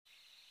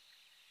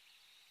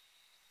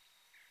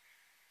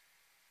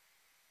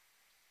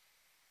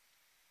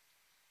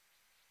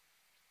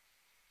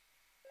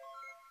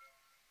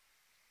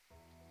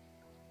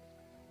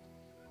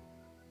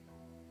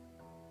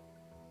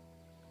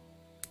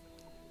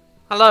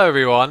Hello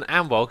everyone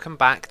and welcome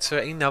back to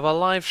another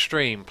live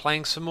stream,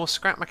 playing some more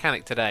Scrap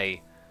Mechanic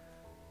today.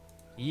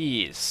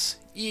 Yes,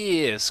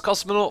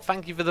 Cosmonaut,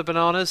 thank you for the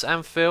bananas,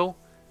 and Phil,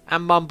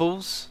 and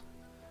Mumbles,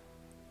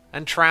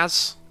 and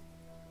Traz,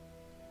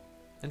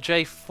 and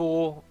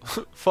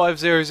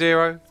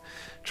J4500.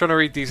 Trying to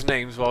read these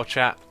names while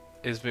chat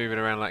is moving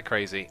around like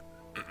crazy.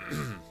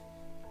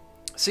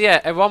 So yeah,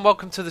 everyone,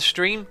 welcome to the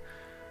stream.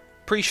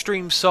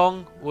 Pre-stream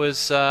song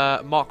was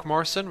Mark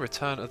Morrison,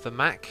 Return of the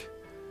Mac.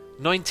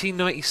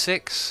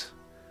 1996,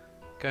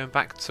 going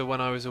back to when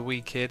I was a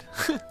wee kid.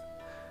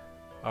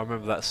 I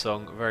remember that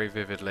song very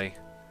vividly.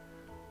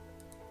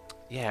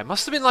 Yeah, it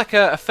must have been like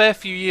a fair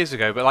few years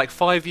ago, but like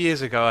 5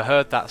 years ago I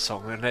heard that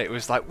song and it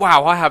was like,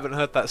 wow, I haven't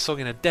heard that song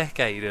in a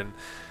decade, and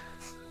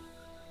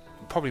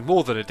probably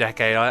more than a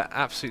decade. I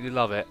absolutely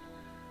love it.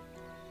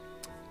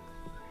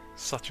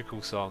 Such a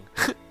cool song.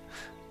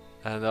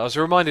 And I was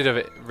reminded of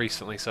it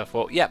recently, so I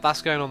thought, yep,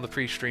 that's going on the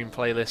pre-stream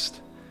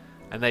playlist.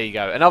 And there you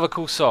go, another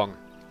cool song.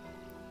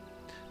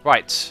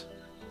 Right,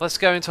 let's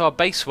go into our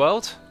base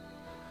world,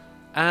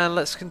 and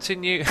let's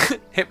continue.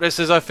 Hypno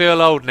says, I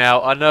feel old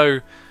now. I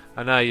know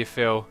you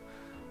feel.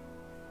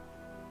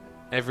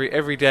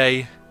 Every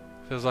day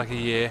feels like a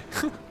year.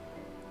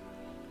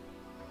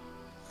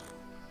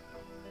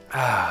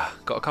 Got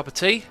a cup of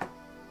tea.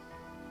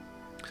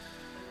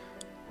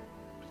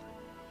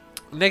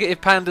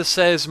 Negative Panda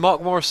says,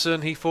 Mark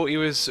Morrison, he thought he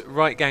was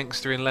right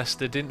gangster in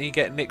Leicester. Didn't he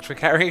get nicked for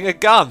carrying a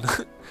gun?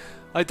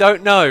 I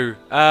don't know.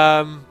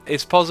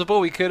 It's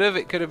possible. It could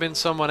have been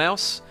someone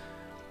else.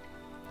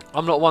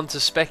 I'm not one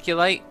to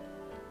speculate.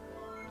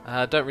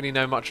 Don't really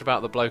know much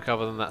about the bloke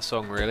other than that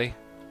song, really.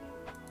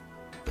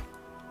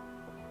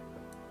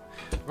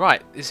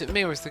 Right, is it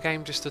me or is the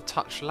game just a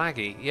touch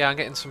laggy? Yeah, I'm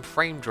getting some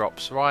frame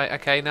drops. Right,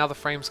 okay, now the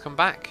frames come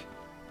back.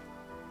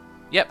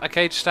 Yep,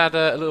 okay, just had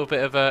a little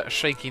bit of a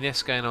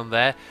shakiness going on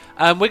there.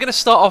 We're going to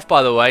start off,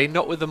 by the way,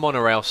 not with the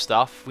monorail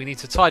stuff. We need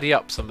to tidy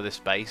up some of this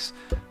base,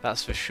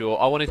 that's for sure.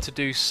 I wanted to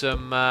do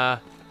some...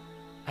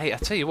 Hey, I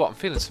tell you what, I'm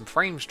feeling some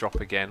frames drop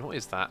again. What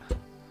is that?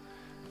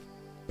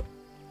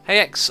 Hey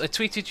X, I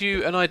tweeted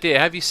you an idea.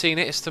 Have you seen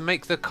it? It's to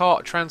make the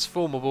cart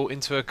transformable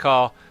into a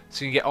car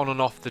so you can get on and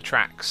off the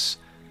tracks.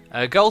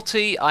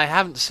 Gulty, I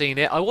haven't seen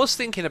it. I was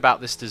thinking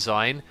about this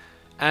design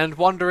and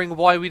wondering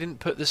why we didn't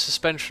put the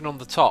suspension on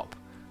the top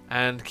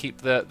and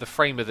keep the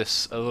frame of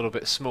this a little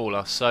bit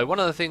smaller. So one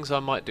of the things I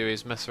might do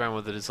is mess around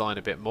with the design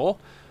a bit more.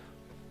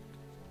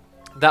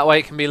 That way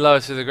it can be lower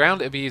to the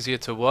ground, it'll be easier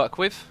to work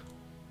with.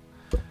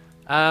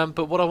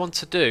 But what I want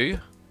to do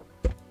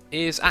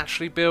is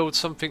actually build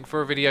something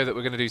for a video that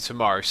we're going to do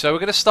tomorrow. So we're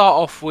going to start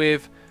off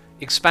with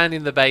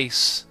expanding the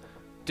base,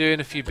 doing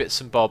a few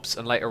bits and bobs,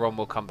 and later on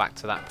we'll come back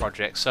to that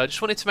project. So I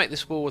just wanted to make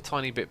this wall a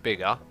tiny bit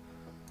bigger.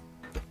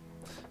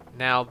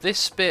 Now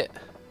this bit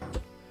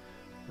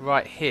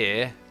right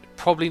here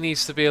probably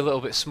needs to be a little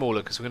bit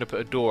smaller because we're going to put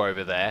a door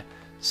over there.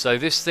 So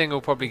this thing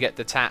will probably get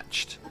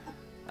detached.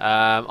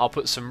 I'll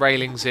put some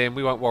railings in.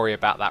 We won't worry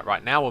about that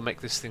right now. We'll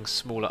make this thing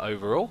smaller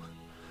overall.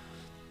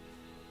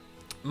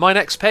 My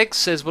next peg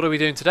says, what are we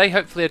doing today?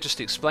 Hopefully I just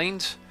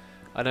explained.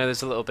 I know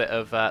there's a little bit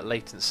of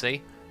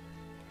latency.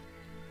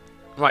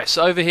 Right,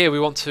 so over here we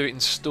want to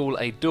install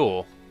a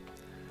door.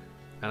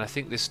 And I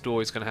think this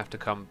door is going to have to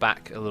come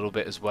back a little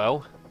bit as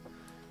well.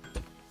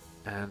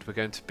 And we're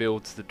going to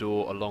build the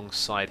door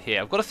alongside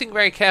here. I've got to think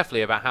very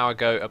carefully about how I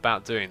go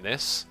about doing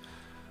this.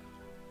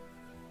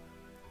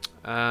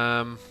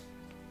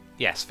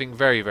 Yes, think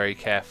very, very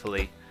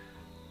carefully.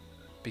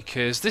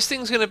 Because this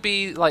thing's going to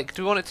be, like,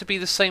 do we want it to be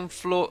the same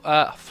floor?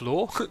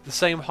 The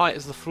same height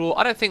as the floor?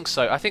 I don't think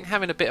so. I think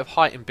having a bit of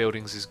height in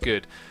buildings is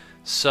good.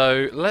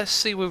 So let's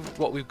see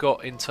what we've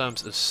got in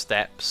terms of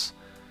steps.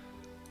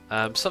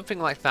 Something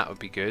like that would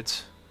be good.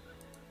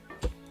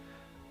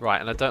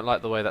 Right, and I don't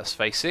like the way that's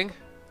facing.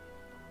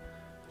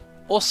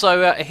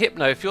 Also,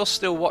 Hypno, if you're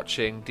still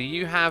watching, do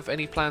you have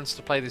any plans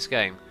to play this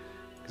game?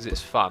 Because it's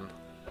fun,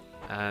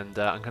 and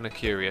I'm kind of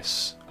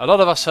curious. A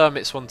lot of us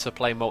hermits want to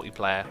play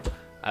multiplayer.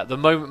 At the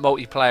moment,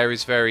 multiplayer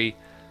is very,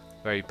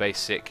 very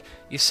basic.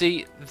 You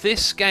see,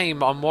 this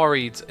game, I'm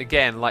worried,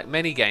 again, like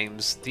many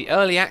games, the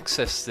early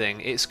access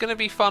thing, it's going to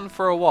be fun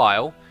for a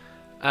while,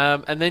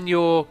 and then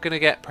you're going to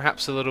get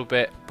perhaps a little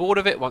bit bored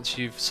of it once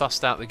you've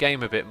sussed out the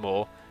game a bit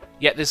more.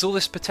 Yet there's all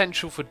this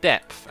potential for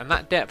depth, and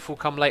that depth will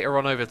come later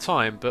on over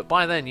time, but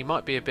by then you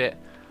might be a bit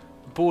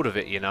bored of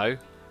it, you know.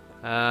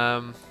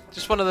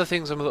 Just one of the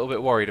things I'm a little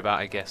bit worried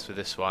about, I guess, with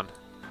this one.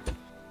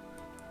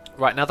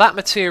 Right, now that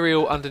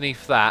material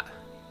underneath that,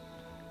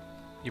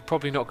 you're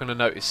probably not going to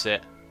notice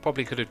it.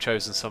 Probably could have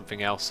chosen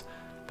something else,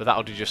 but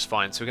that'll do just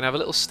fine. So we're going to have a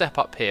little step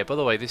up here. By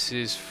the way, this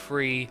is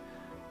free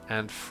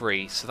and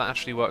free, so that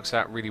actually works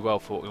out really well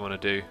for what we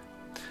want to do.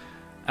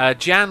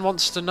 Jan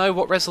wants to know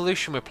what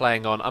resolution we're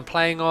playing on. I'm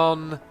playing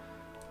on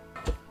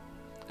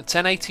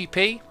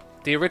 1080p.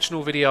 The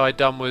original video I'd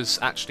done was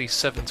actually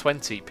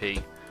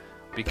 720p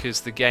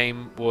because the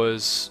game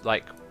was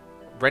like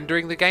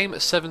rendering the game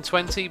at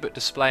 720 but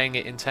displaying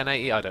it in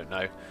 1080. I don't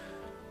know.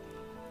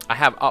 I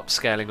have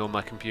upscaling on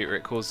my computer.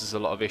 It causes a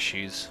lot of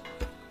issues.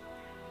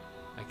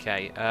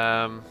 Okay,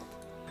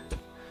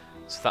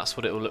 so that's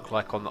what it will look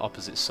like on the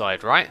opposite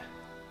side, right?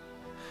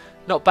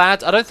 Not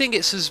bad. I don't think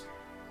it's as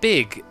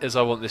big as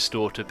I want this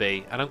door to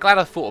be, and I'm glad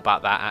I thought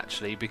about that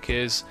actually,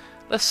 because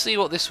let's see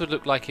what this would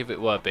look like if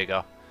it were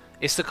bigger.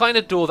 It's the kind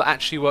of door that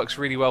actually works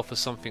really well for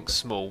something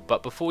small,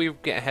 but before we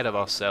get ahead of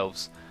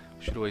ourselves,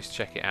 we should always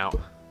check it out.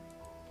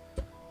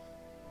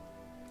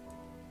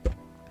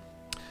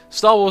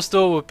 Star Wars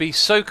door would be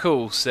so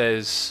cool,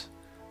 says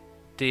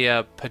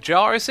Dia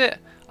Pajar, is it?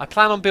 I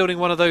plan on building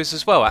one of those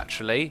as well,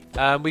 actually.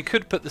 We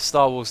could put the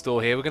Star Wars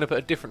door here. We're going to put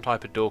a different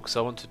type of door because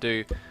I want to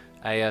do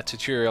a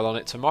tutorial on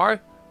it tomorrow.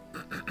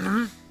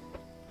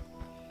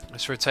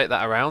 Let's rotate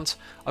that around.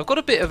 I've got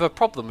a bit of a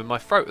problem with my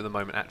throat at the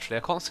moment, actually. I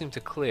can't seem to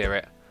clear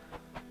it.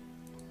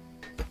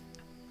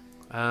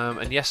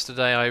 And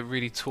yesterday I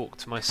really talked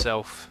to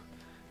myself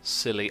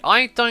silly.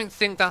 I don't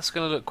think that's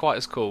going to look quite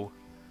as cool.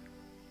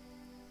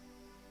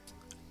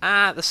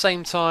 At the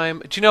same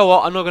time, do you know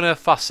what? I'm not going to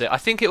fuss it. I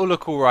think it will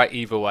look alright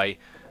either way.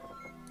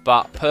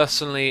 But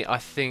personally, I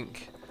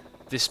think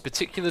this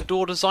particular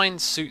door design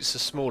suits a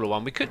smaller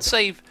one. We could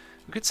save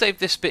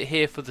this bit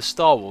here for the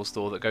Star Wars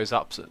door that goes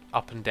up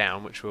and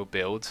down, which we'll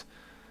build.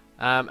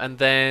 And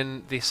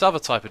then this other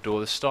type of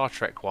door, the Star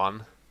Trek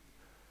one.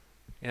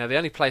 You know, the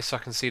only place I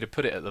can see to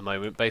put it at the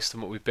moment, based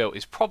on what we've built,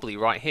 is probably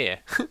right here.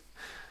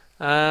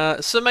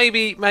 So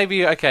maybe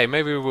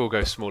we will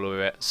go smaller with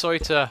it. Sorry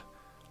to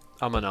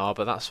and ah,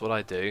 but that's what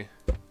I do.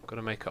 Got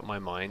to make up my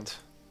mind.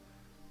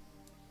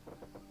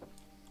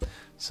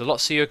 So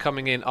lots of you are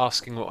coming in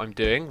asking what I'm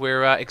doing.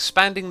 We're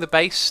expanding the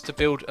base to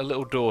build a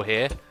little door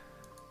here,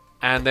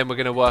 and then we're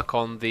going to work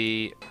on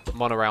the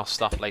monorail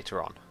stuff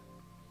later on.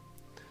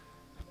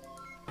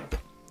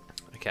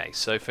 Okay,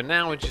 so for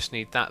now we just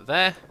need that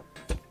there.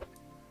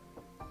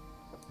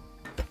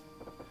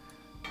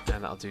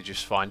 And that'll do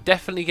just fine.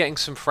 Definitely getting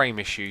some frame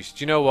issues.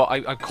 Do you know what?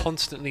 I'm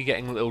constantly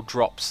getting little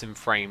drops in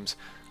frames.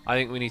 I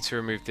think we need to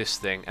remove this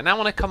thing. And now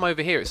when I come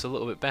over here, it's a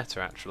little bit better,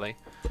 actually.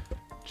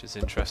 Which is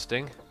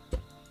interesting.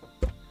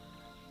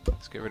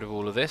 Let's get rid of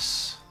all of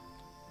this.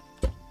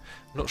 I'm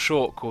not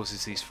sure what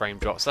causes these frame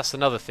drops. That's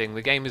another thing.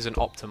 The game isn't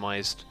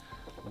optimized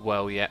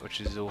well yet,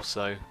 which is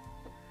also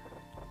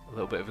a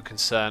little bit of a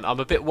concern. I'm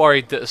a bit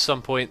worried that at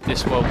some point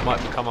this world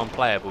might become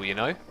unplayable, you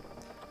know?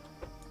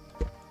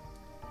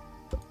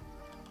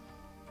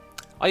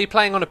 Are you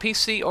playing on a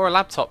PC or a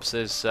laptop?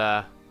 Says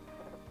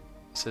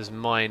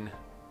mine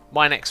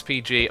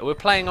XPG. We're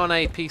playing on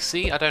a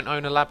PC. I don't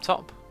own a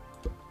laptop.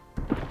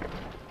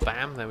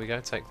 Bam, there we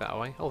go. Take that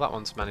away. Oh, that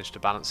one's managed to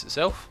balance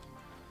itself.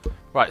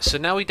 Right, so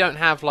now we don't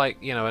have,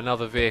 like, you know,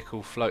 another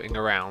vehicle floating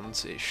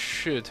around. It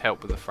should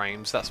help with the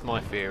frames. That's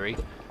my theory.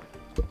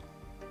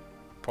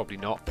 Probably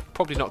not.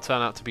 Probably not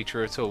turn out to be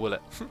true at all, will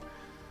it?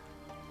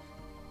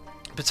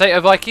 Potato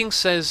Viking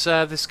says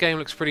this game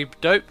looks pretty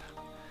dope.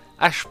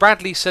 Ash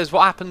Bradley says,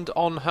 what happened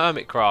on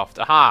Hermitcraft?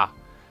 Aha!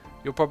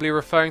 You're probably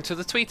referring to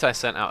the tweet I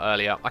sent out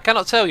earlier. I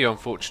cannot tell you,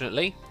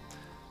 unfortunately.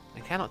 I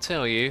cannot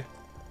tell you.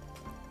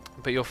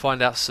 But you'll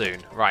find out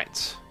soon.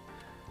 Right.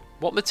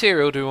 What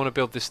material do we want to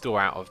build this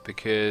door out of?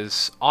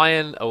 Because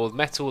iron or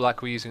metal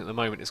like we're using at the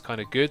moment is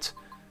kind of good.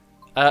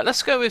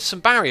 Let's go with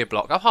some barrier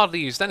block. I've hardly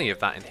used any of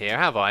that in here,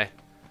 have I?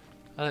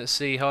 I don't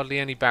see hardly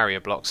any barrier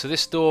blocks. So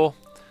this door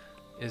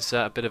is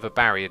a bit of a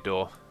barrier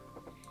door.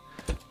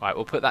 Right,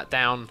 we'll put that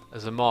down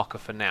as a marker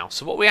for now.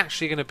 So what we're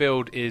actually going to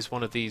build is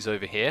one of these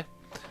over here.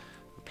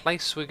 The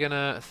place we're going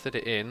to fit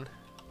it in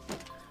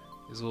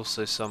is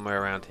also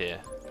somewhere around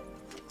here.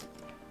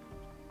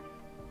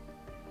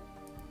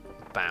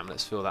 Bam,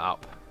 let's fill that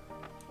up.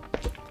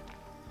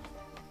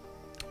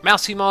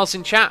 Mousy Mars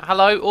in chat,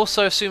 hello.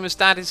 Also, Asuma's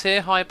dad is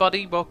here. Hi,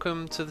 buddy.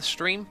 Welcome to the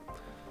stream.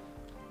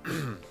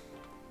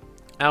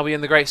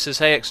 Albion the Great says,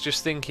 hey, X,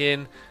 just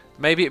thinking,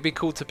 maybe it'd be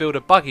cool to build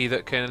a buggy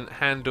that can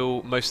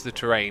handle most of the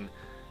terrain.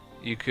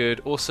 You could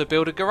also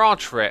build a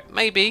garage for it.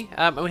 Maybe.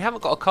 And we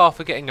haven't got a car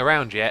for getting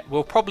around yet.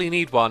 We'll probably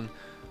need one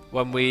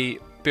when we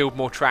build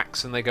more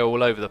tracks and they go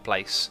all over the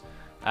place.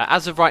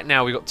 As of right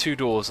now, we've got 2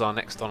 doors are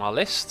next on our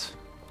list.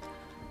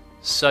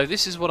 So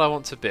this is what I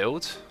want to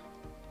build.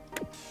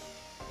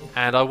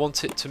 And I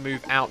want it to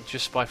move out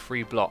just by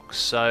 3 blocks.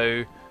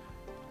 So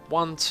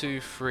 1, 2,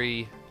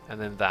 3,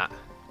 and then that.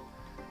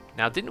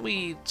 Now, didn't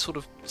we sort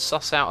of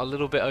suss out a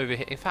little bit over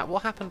here? In fact,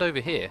 what happened over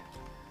here?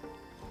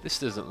 This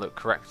doesn't look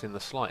correct in the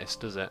slightest,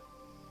 does it?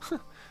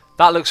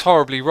 That looks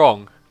horribly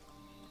wrong.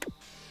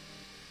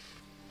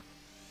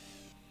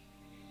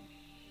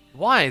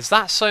 Why is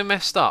that so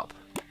messed up?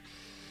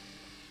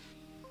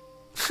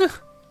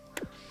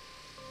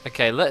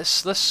 Okay,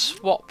 let's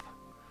swap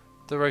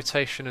the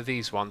rotation of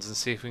these ones and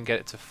see if we can get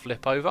it to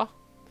flip over.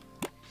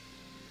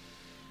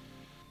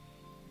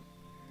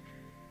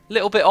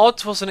 Little bit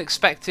odd, wasn't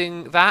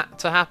expecting that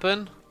to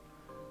happen.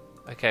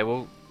 Okay,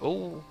 well,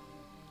 oh,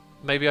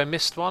 maybe I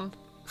missed one.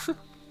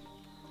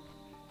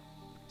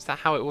 Is that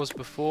how it was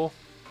before?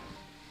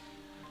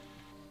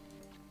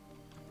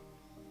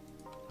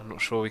 I'm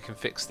not sure we can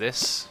fix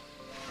this.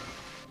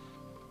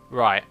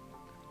 Right.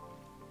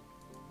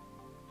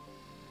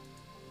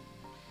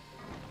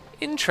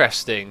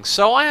 Interesting.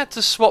 So I had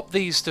to swap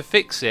these to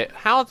fix it.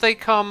 How did they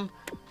come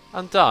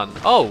undone?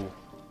 Oh,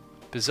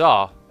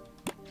 bizarre.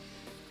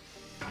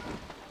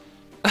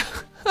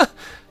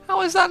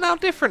 How is that now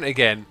different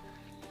again?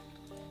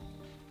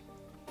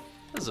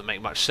 Doesn't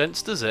make much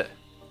sense, does it?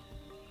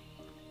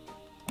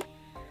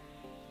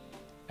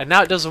 And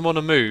now it doesn't want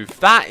to move.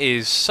 That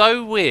is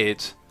so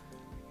weird.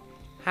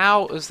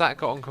 How has that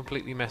gotten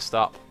completely messed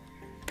up?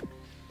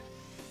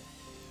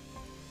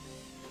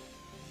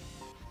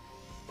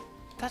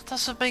 That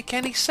doesn't make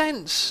any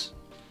sense.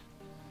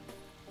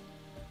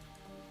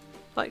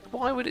 Like,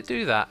 why would it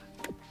do that?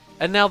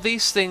 And now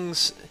these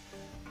things...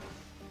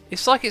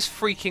 It's like it's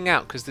freaking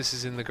out because this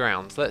is in the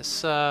ground.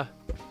 Let's... Oh,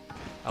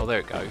 there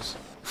it goes.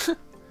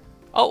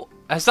 Oh,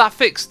 has that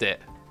fixed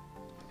it?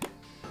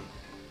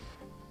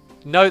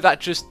 No, that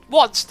just...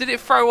 What? Did it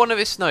throw one of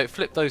its... No, it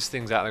flipped those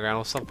things out of the ground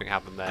or something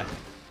happened there.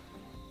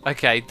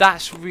 Okay,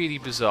 that's really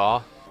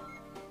bizarre.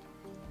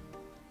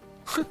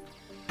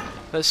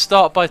 Let's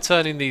start by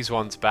turning these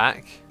ones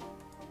back.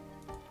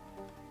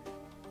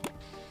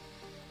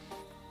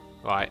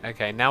 Right,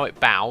 okay, now it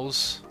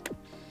bows.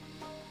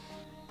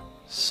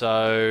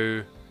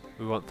 So,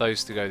 we want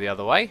those to go the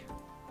other way.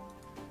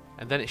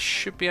 And then it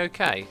should be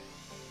okay.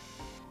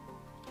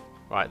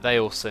 Right, they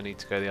also need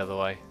to go the other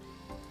way.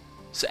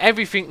 So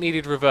everything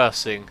needed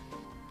reversing.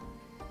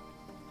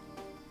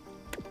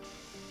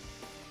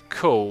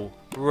 Cool.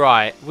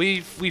 Right,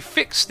 we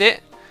fixed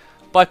it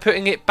by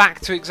putting it back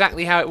to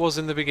exactly how it was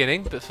in the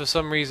beginning, but for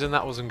some reason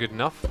that wasn't good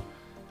enough.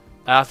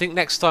 I think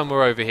next time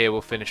we're over here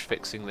we'll finish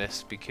fixing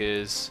this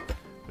because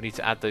we need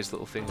to add those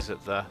little things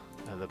at the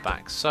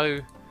back.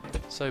 So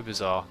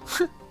bizarre.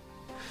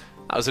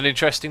 That was an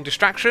interesting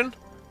distraction.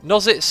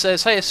 Nozit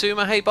says, hey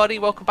Asuma, hey buddy,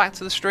 welcome back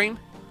to the stream.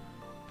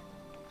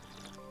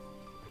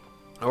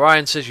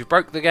 Orion says you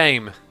broke the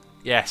game.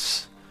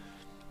 Yes.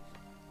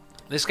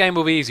 This game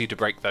will be easy to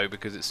break though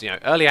because it's, you know,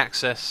 early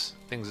access,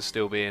 things are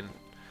still being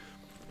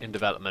in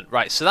development.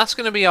 Right, so that's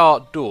going to be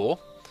our door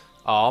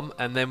arm,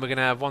 and then we're going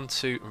to have 1,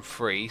 2 and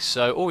 3.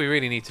 So all we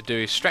really need to do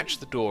is stretch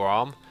the door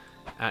arm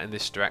out in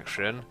this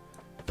direction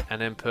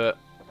and then put,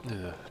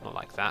 not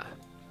like that,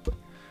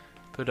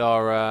 put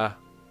our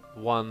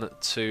 1,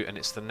 2, and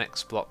it's the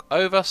next block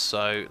over.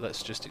 So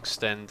let's just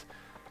extend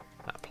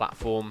that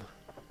platform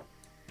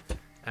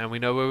and we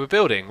know where we're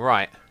building.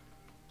 Right,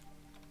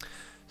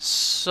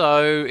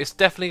 so it's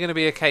definitely going to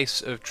be a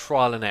case of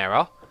trial and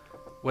error.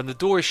 When the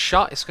door is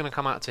shut, it's going to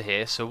come out to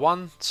here. So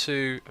 1,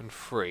 2, and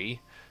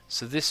 3.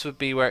 So this would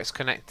be where it's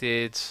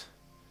connected,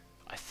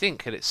 I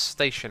think, at its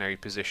stationary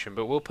position.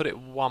 But we'll put it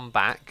 1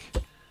 back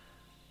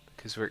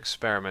because we're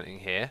experimenting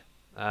here.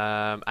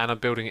 And I'm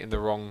building it in the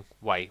wrong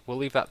way. We'll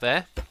leave that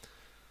there.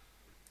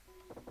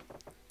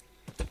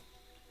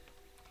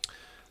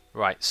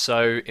 Right,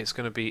 so it's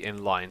going to be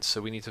in line.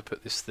 So we need to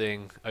put this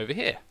thing over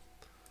here.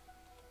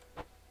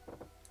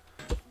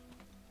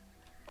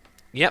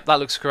 Yep, that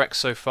looks correct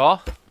so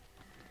far.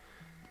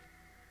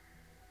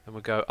 Then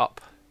we'll go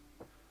up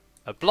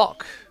a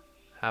block,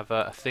 have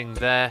a thing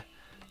there,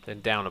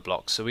 then down a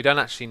block. So we don't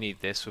actually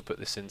need this, we'll put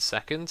this in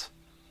second.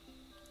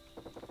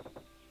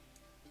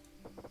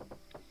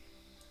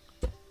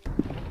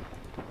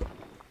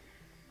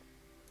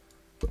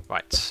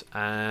 Right,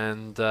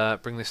 and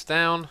bring this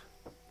down,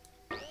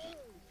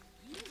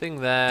 thing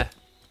there,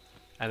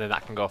 and then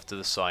that can go off to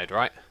the side,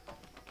 right?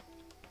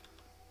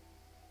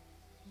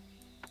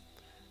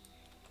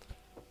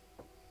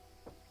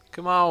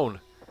 Come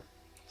on!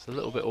 It's a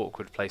little bit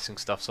awkward placing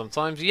stuff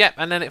sometimes. Yep,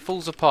 and then it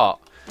falls apart.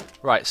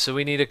 Right, so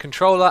we need a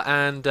controller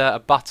and a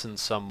button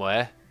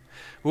somewhere.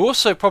 We're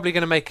also probably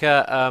going to make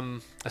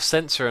a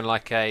sensor and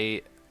like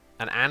an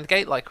AND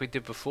gate like we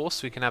did before,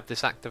 so we can have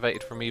this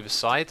activated from either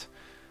side.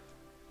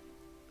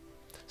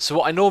 So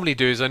what I normally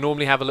do is I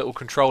normally have a little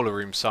controller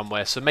room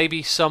somewhere. So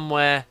maybe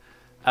somewhere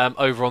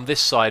over on this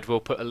side we'll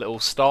put a little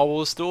Star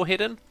Wars door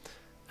hidden,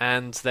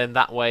 and then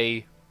that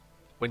way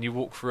when you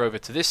walk through over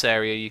to this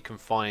area you can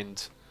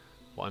find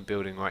what I'm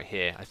building right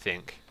here, I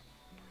think.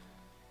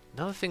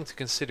 Another thing to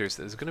consider is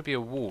that there's going to be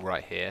a wall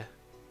right here.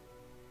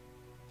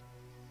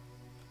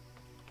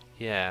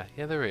 Yeah,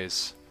 there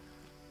is.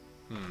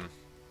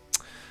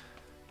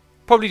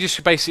 Probably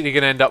just basically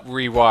going to end up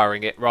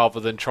rewiring it rather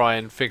than try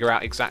and figure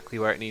out exactly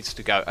where it needs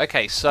to go.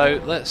 Okay,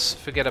 so let's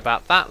forget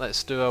about that.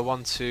 Let's do a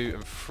 1, 2,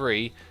 and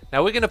 3.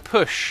 Now we're going to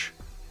push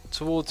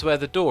towards where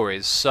the door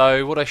is.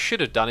 So what I should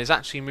have done is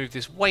actually move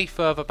this way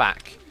further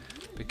back,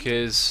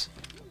 because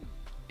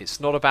it's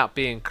not about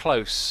being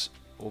close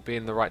or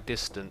being the right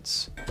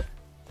distance.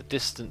 The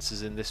distance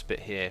is in this bit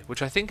here,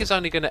 which I think is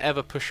only going to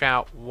ever push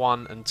out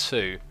 1 and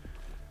 2.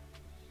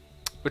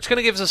 Which kind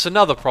of gives us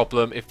another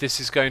problem if this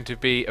is going to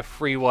be a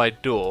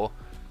 3-wide door.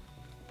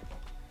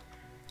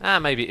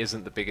 Maybe it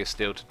isn't the biggest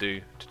deal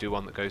to do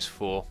one that goes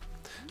 4.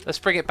 Let's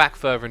bring it back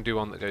further and do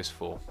one that goes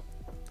 4.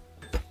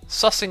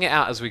 Sussing it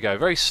out as we go.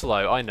 Very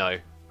slow, I know.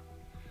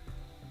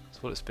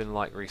 That's what it's been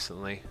like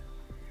recently.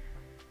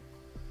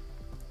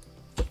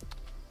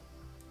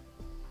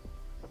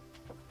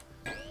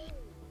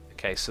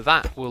 Okay, so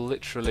that will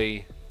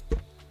literally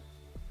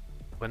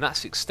when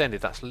that's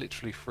extended, that's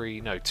literally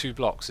 2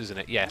 blocks, isn't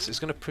it? Yes, it's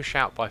going to push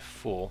out by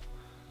 4.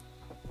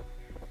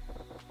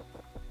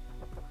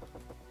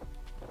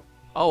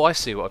 Oh, I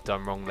see what I've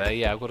done wrong there.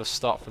 Yeah, I've got to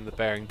start from the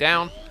bearing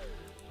down.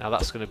 Now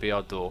that's going to be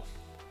our door.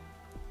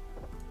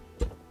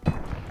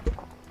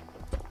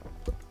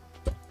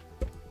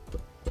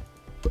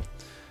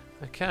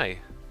 Okay.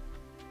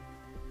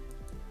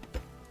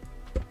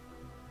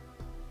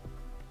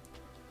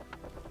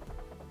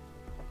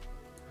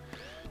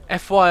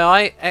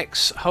 FYI,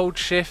 X hold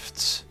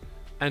shift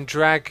and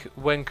drag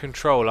when in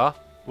controller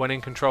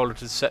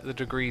to set the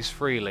degrees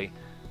freely.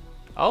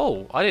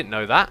 Oh, I didn't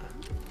know that.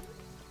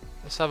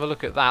 Let's have a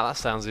look at that. That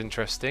sounds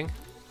interesting.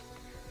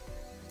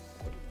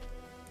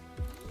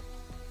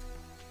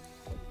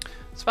 I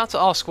was about to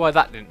ask why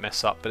that didn't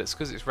mess up, but it's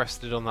because it's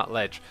rested on that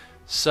ledge.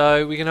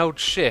 So we can hold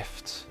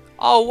shift.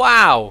 Oh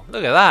wow,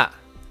 look at that.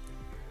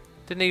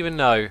 Didn't even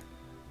know.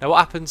 Now what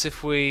happens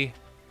if we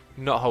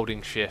not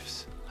holding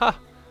shift? Huh,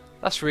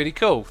 that's really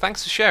cool.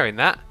 Thanks for sharing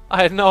that.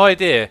 I had no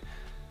idea.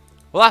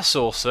 Well, that's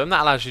awesome.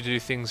 That allows you to do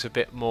things a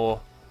bit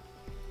more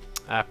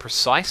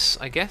precise,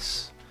 I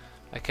guess.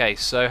 Okay,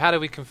 so how do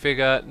we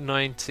configure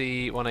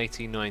 90,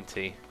 180,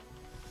 90?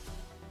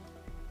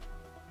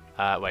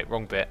 Wait,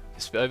 wrong bit.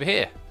 This bit over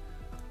here.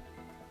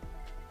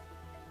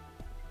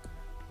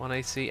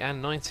 180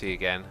 and 90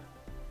 again.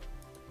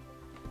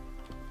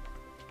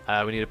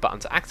 We need a button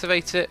to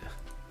activate it.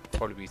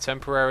 Probably be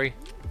temporary.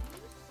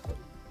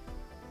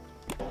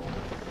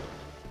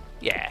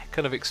 Yeah,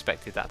 kind of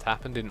expected that to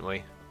happen, didn't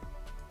we?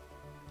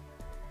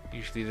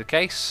 Usually the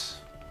case.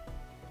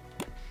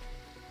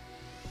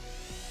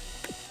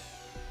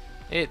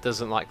 It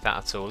doesn't like that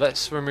at all.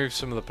 Let's remove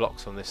some of the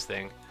blocks on this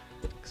thing,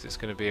 because it's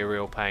going to be a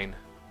real pain.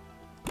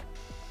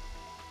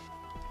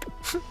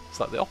 It's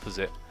like the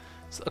opposite.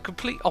 It's a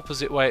complete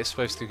opposite way it's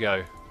supposed to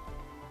go.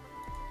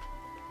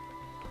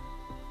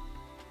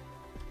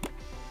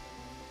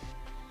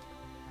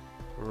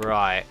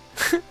 Right.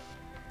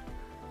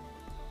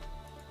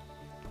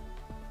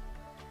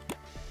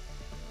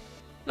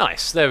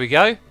 Nice, there we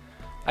go.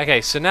 Okay,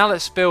 so now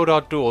let's build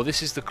our door.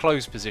 This is the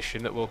closed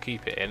position that we'll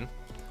keep it in.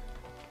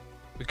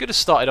 We could have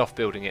started off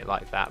building it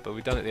like that, but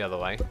we've done it the other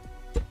way.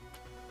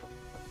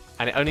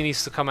 And it only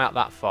needs to come out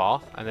that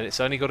far, and then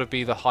it's only got to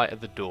be the height of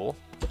the door.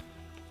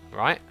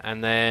 Right,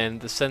 and then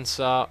the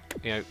sensor,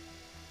 you know,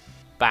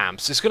 bam.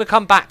 So it's going to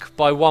come back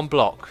by 1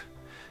 block.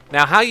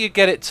 Now, how you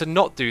get it to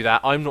not do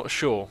that, I'm not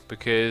sure,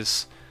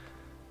 because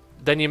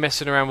then you're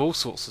messing around with all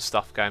sorts of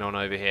stuff going on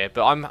over here.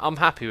 But I'm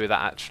happy with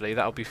that, actually.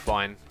 That'll be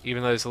fine.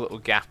 Even though there's a little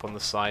gap on the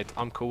side,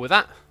 I'm cool with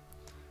that.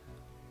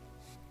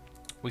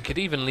 We could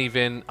even leave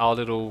in our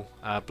little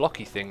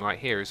blocky thing right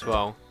here as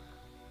well,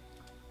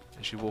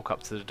 as you walk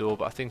up to the door.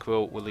 But I think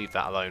we'll leave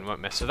that alone. Won't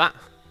mess with that.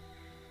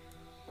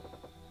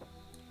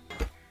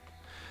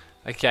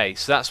 Okay,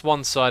 so that's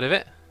one side of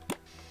it.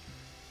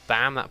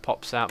 Bam, that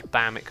pops out.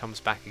 Bam, it comes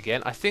back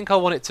again. I think I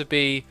want it to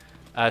be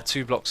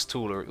 2 blocks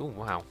taller. Oh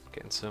wow,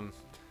 getting some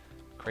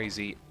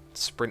crazy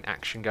sprint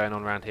action going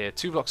on around here.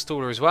 2 blocks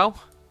taller as well,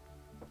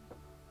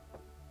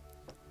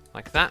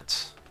 like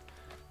that.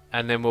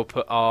 And then we'll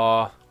put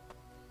our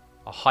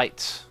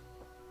height,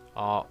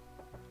 our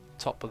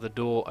top of the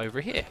door over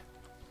here.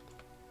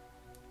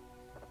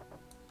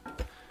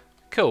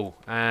 Cool,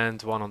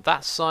 and one on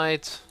that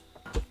side.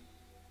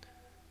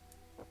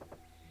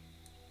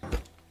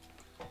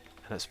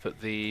 Let's put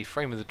the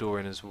frame of the door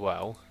in as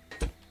well.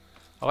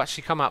 I'll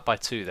actually come out by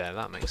 2 there,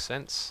 that makes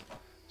sense.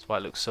 That's why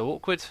it looks so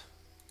awkward.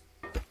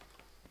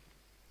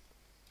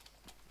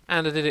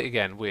 And I did it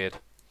again, weird.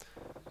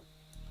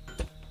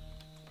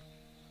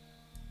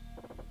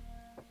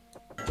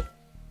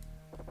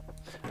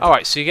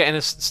 Alright, so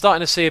you're starting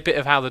to see a bit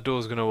of how the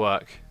door's going to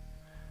work.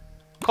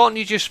 Can't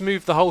you just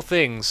move the whole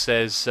thing,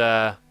 says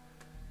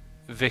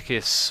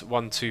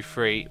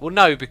Vicus123. Well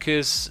no,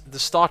 because the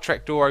Star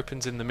Trek door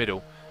opens in the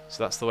middle.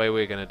 So that's the way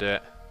we're going to do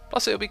it.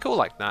 Plus it'll be cool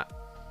like that.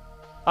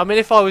 I mean,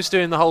 if I was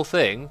doing the whole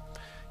thing,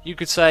 you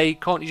could say,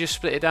 can't you just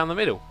split it down the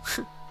middle?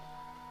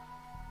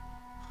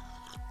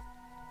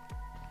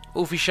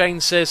 Wolfie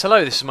Shane says,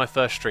 hello, this is my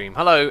first stream.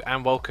 Hello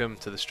and welcome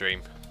to the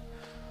stream.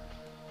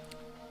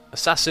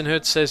 Assassin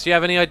Hood says, do you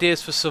have any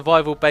ideas for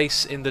survival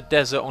base in the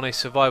desert on a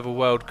survival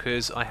world?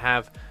 Because I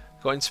have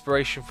got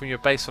inspiration from your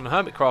base on a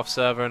Hermitcraft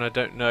server and I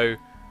don't know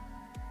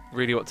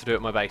really what to do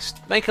at my base.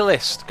 Make a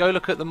list. Go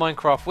look at the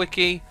Minecraft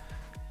wiki.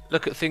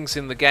 Look at things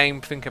in the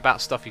game, think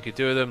about stuff you could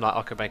do with them, like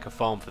I could make a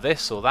farm for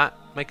this or that.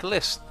 Make a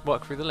list,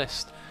 work through the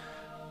list.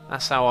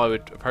 That's how I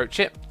would approach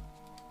it.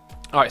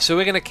 Alright, so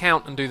we're going to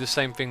count and do the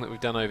same thing that we've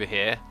done over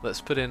here.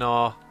 Let's put in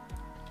our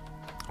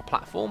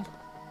platform.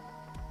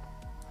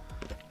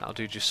 That'll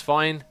do just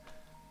fine.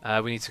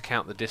 We need to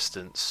count the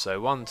distance.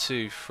 So 1,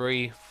 2,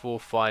 3, 4,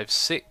 5,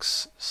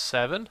 6,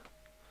 7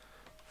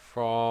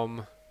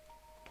 from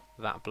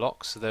that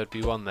block. So there'd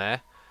be 1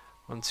 there.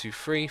 1, 2,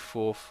 3,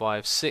 4,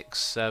 5, 6,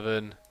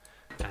 7...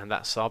 and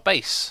that's our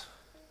base.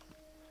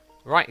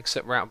 Right,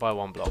 except we're out by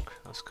 1 block.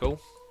 That's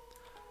cool.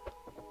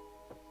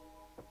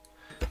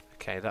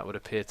 Okay, that would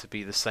appear to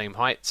be the same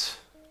height.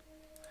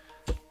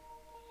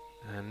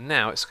 And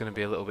now it's going to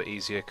be a little bit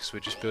easier because we're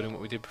just building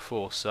what we did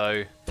before.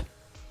 So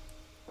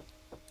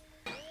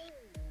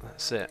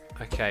that's it.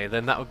 Okay,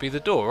 then that would be the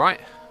door, right?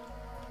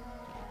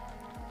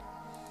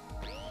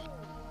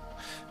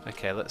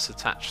 Okay, let's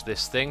attach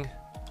this thing.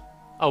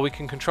 Oh, we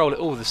can control it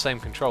all with the same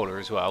controller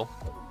as well.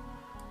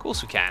 Of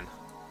course we can.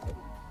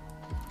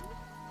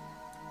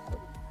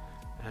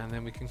 And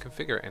then we can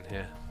configure it in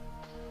here.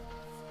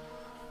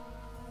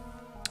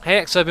 Hey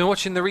X, I've been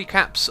watching the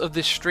recaps of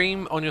this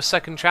stream on your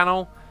second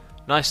channel.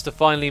 Nice to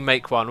finally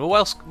make one.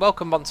 Well,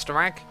 welcome Monster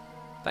Rag.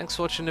 Thanks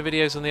for watching the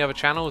videos on the other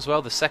channel as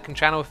well, the second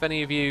channel. If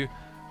any of you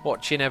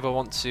watching ever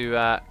want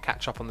to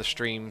catch up on the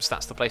streams,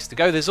 that's the place to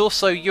go. There's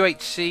also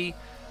UHC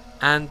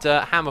and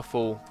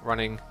Hammerfall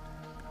running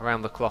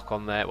around the clock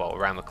on there. Well,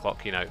 around the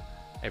clock, you know,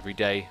 every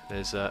day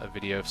there's a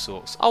video of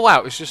sorts. Oh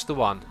wow, it's just the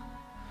one.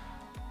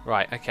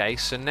 Right, okay,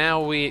 so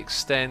now we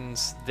extend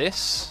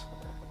this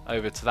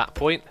over to that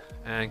point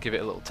and give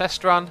it a little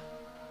test run.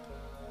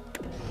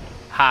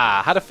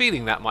 Ha! Had a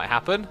feeling that might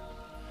happen.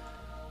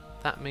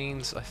 That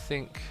means, I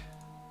think...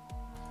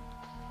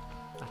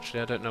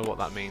 Actually, I don't know what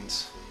that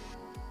means.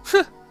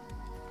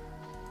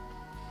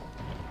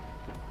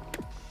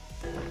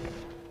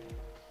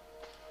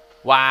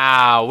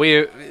 Wow,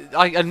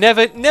 I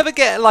never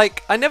get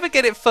I never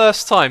get it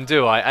first time,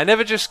 do I? I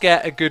never just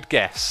get a good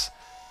guess.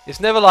 It's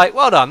never like,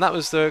 well done, that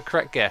was the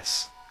correct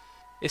guess.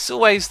 It's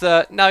always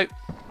the no,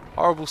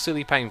 horrible,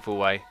 silly, painful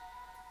way.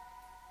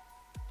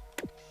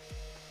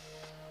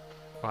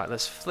 Right,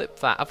 let's flip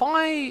that.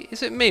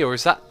 Is it me or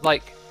is that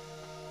like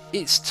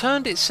it's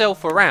turned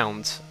itself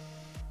around?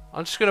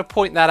 I'm just going to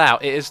point that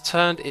out. It has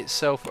turned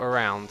itself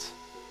around.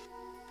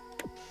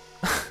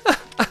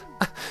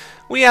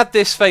 We had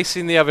this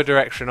facing the other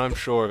direction, I'm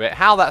sure of it.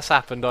 How that's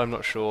happened, I'm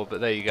not sure,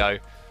 but there you go.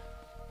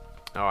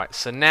 Alright,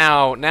 so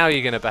now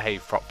you're going to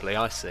behave properly,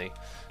 I see.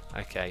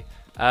 Okay.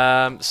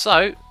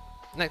 So,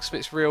 next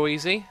bit's real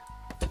easy.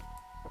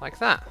 Like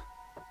that.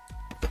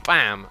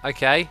 Bam.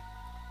 Okay.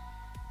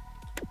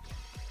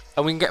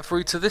 And we can get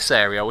through to this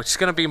area, which is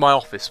going to be my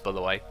office, by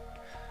the way.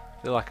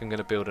 I feel like I'm going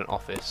to build an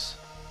office.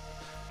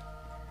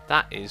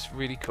 That is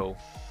really cool.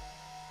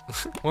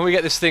 When we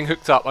get this thing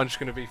hooked up, I'm just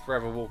going to be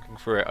forever walking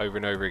through it over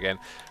and over again.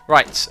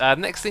 Right,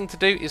 next thing to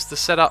do is to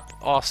set up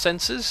our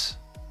sensors.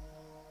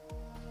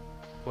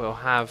 We'll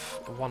have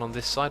one on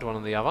this side, one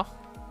on the other.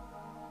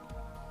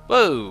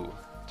 Whoa!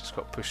 Just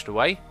got pushed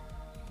away.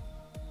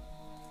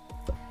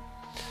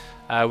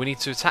 We need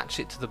to attach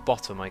it to the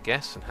bottom, I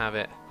guess, and have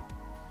it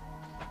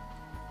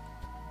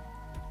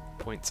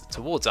point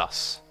towards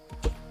us.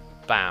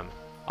 Bam.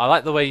 I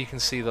like the way you can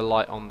see the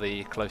light on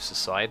the closer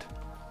side.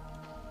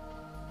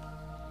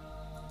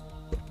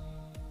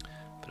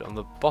 Put it on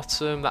the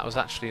bottom. That was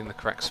actually in the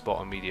correct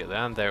spot immediately,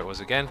 and there it was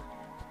again.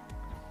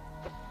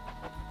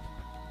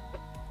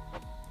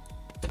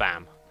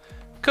 Bam.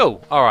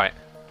 Cool. Alright.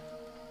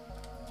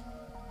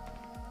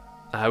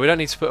 We don't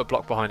need to put a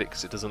block behind it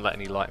because it doesn't let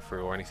any light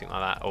through or anything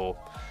like that, or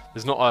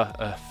there's not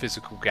a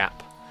physical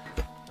gap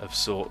of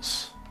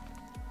sorts.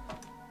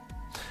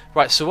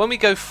 Right, so when we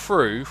go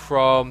through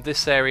from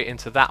this area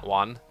into that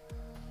one,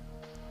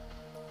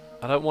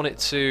 I don't want it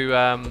to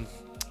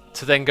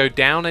then go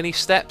down any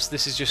steps.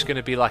 This is just going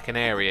to be like an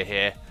area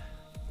here.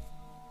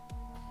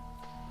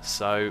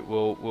 So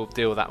we'll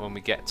deal with that when we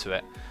get to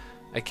it.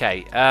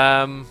 Okay.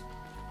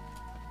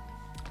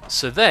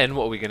 So then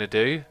what are we going to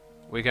do?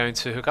 We're going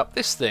to hook up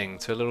this thing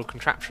to a little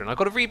contraption. I've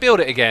got to rebuild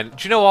it again.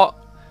 Do you know what?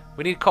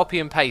 We need copy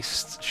and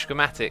paste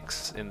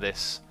schematics in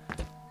this.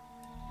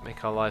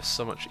 Make our lives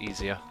so much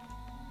easier.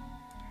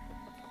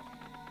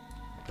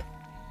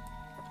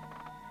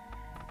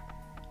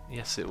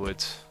 Yes, it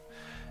would.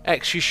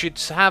 X, you should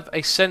have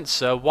a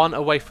sensor one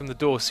away from the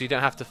door so you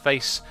don't have to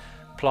face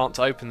plant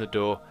to open the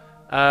door.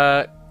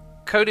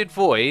 Coded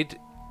Void,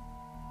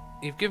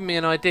 you've given me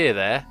an idea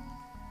there.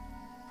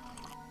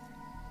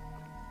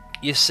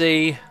 You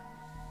see,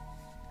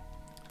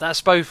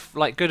 that's both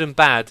like good and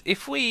bad.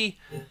 If we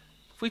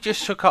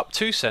just hook up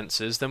two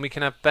sensors, then we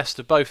can have best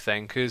of both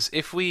then, because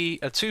if we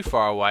are too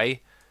far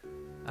away,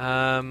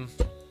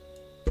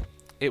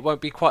 it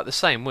won't be quite the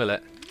same, will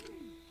it?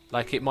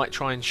 Like, it might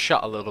try and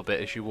shut a little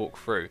bit as you walk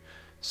through.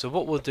 So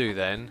what we'll do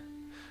then...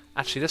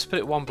 Actually, let's put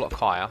it one block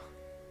higher.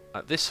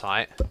 At this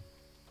height.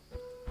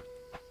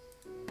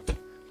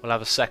 We'll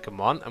have a second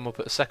one, and we'll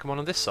put a second one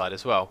on this side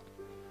as well.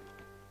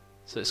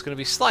 So it's going to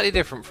be slightly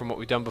different from what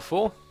we've done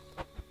before.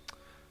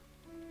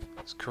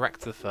 It's correct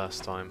the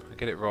first time. I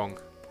get it wrong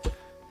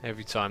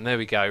every time. There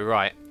we go,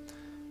 right.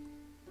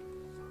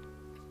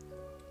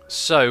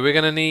 So, we're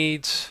going to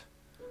need...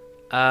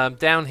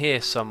 down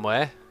here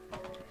somewhere...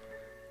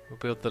 We'll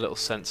build the little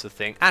sensor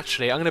thing.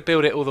 Actually, I'm going to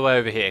build it all the way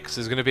over here because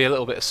there's going to be a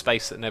little bit of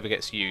space that never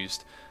gets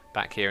used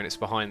back here, and it's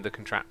behind the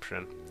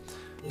contraption.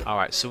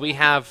 Alright, so we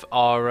have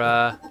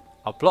our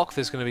block.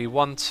 There's going to be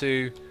 1,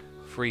 2,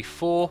 3,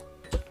 4,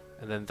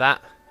 and then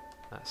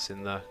that's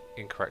in the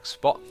incorrect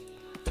spot.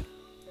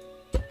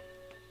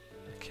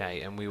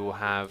 Okay, and we will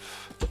have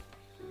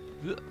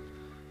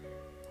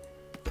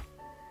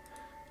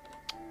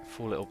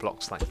 4 little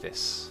blocks like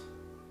this.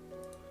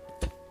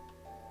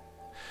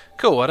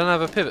 Cool, I don't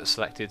have a pivot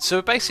selected. So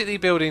we're basically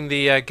building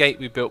the gate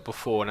we built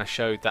before, and I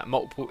showed that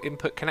multiple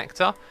input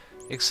connector,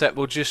 except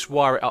we'll just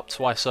wire it up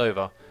twice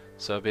over,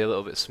 so it'll be a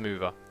little bit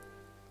smoother.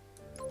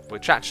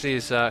 Which actually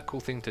is a cool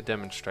thing to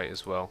demonstrate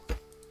as well.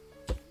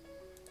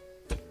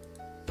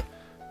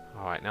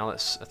 Alright, now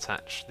let's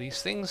attach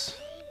these things.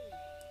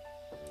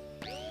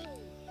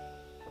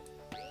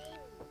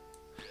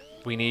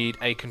 We need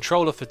a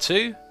controller for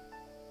 2.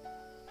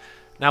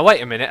 Now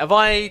wait a minute, have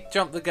I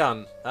jumped the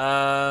gun?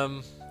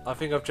 I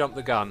think I've jumped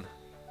the gun.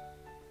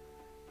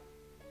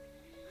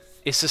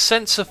 It's a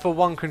sensor for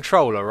 1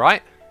 controller,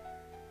 right?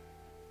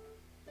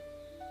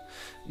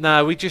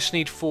 No, we just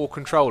need 4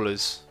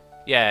 controllers.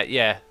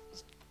 Yeah,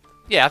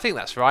 I think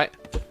that's right.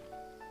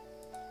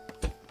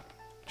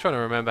 Trying to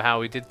remember how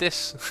we did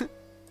this.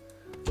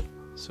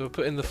 So we'll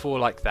put in the 4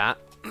 like that.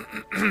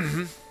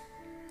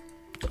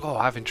 Oh,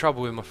 I'm having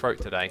trouble with my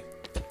throat today.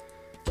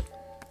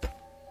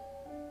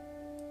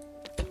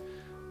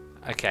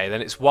 Okay,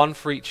 then it's 1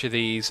 for each of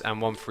these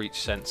and 1 for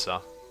each sensor.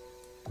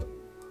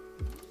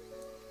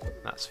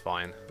 That's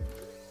fine.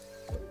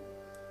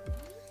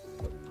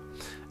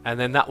 And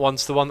then that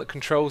one's the one that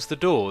controls the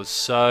doors.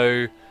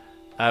 So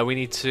we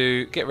need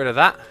to get rid of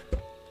that.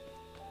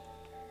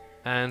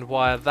 And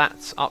wire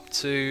that up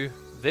to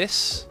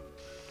this.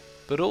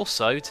 But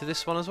also to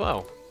this one as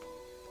well.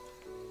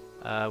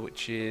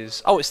 Which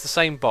is... Oh, it's the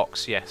same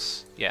box,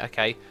 yes. Yeah,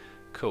 okay.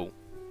 Cool.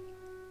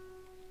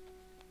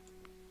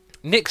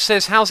 Nick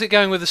says, how's it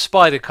going with the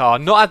spider car?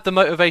 Not had the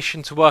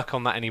motivation to work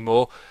on that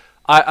anymore.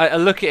 I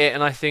look at it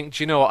and I think,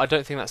 do you know what? I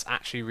don't think that's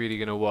actually really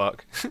going to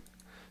work.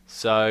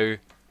 So, I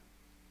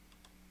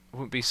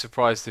wouldn't be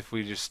surprised if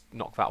we just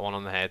knock that one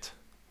on the head.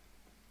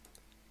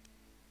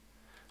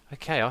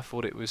 Okay, I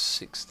thought it was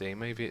 60.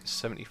 Maybe it's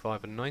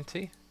 75 and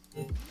 90?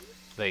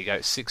 There you go,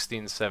 it's 60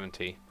 and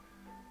 70.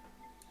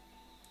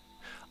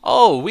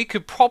 Oh, we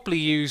could probably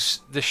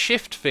use the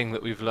shift thing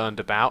that we've learned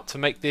about to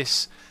make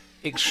this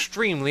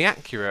extremely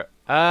accurate.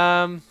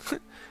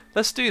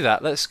 Let's do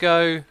that. Let's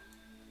go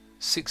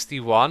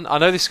 61. I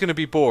know this is going to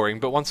be boring,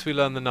 but once we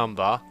learn the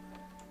number,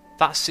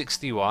 that's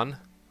 61.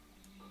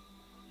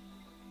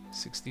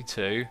 62.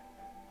 Do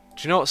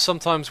you know what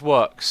sometimes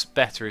works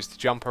better is to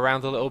jump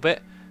around a little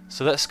bit?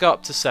 So let's go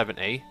up to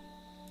 70.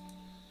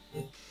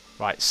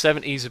 Right,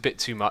 70 is a bit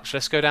too much.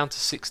 Let's go down to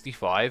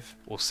 65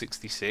 or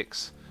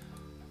 66.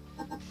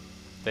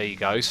 There you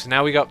go. So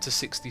now we go up to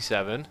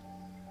 67.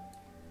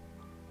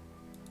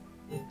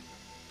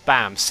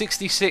 Bam,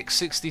 66,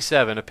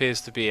 67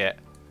 appears to be it.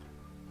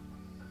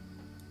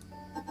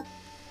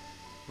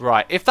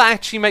 Right, if that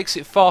actually makes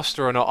it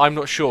faster or not, I'm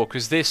not sure,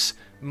 because this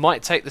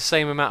might take the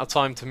same amount of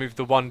time to move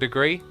the 1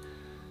 degree.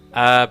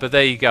 But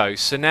there you go.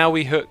 So now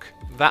we hook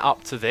that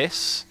up to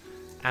this,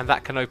 and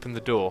that can open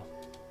the door.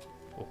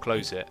 Or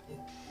close it.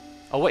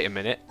 Oh, wait a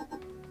minute.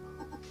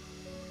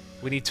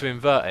 We need to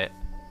invert it.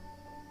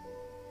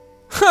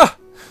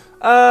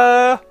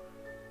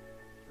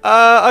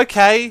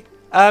 Okay.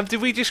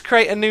 Did we just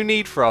create a new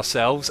need for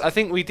ourselves? I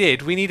think we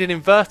did. We need an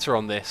inverter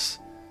on this.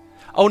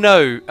 Oh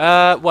no,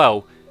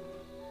 well,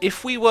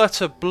 if we were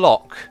to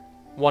block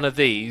one of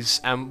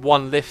these and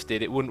one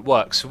lifted, it wouldn't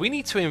work. So we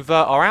need to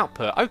invert our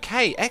output.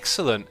 Okay,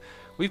 excellent.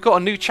 We've got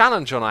a new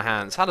challenge on our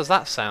hands. How does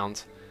that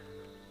sound?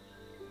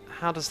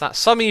 How does that...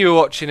 Some of you are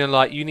watching and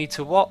like, you need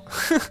to what?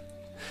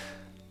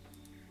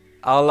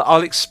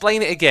 I'll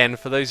explain it again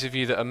for those of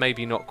you that are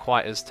maybe not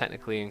quite as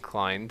technically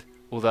inclined.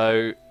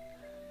 Although...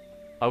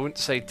 I wouldn't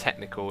say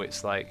technical,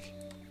 it's like...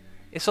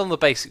 It's on the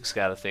basic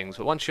scale of things,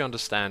 but once you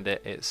understand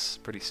it, it's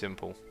pretty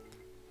simple.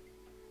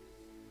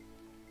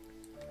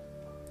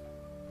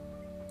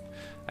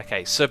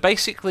 Okay, so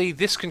basically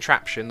this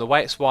contraption, the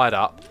way it's wired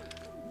up,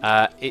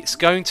 it's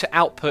going to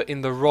output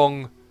in the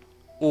wrong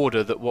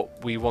order that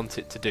what we want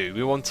it to do.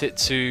 We want it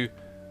to,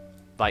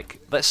 like,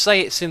 let's say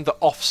it's in the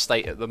off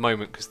state at the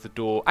moment because the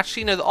door...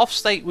 Actually, no, the off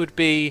state would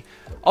be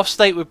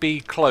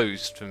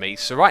closed for me.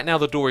 So right now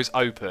the door is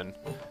open.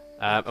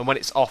 And when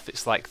it's off,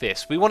 it's like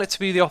this. We want it to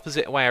be the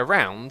opposite way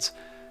around,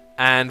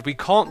 and we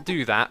can't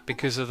do that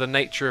because of the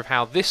nature of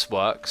how this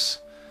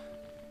works.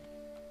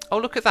 Oh,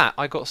 look at that.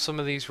 I got some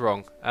of these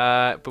wrong.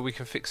 But we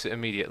can fix it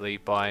immediately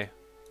by,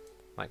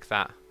 like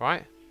that,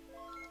 right?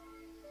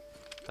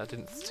 That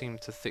didn't seem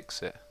to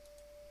fix it.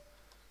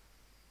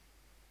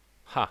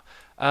 Huh.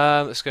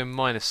 Let's go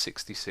minus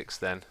 66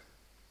 then.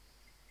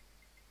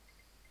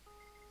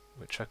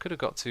 Which I could have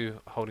got to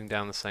holding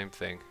down the same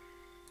thing.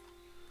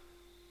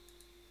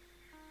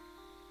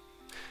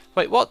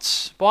 Wait,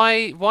 what?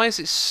 Why is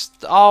it...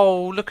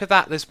 Oh, look at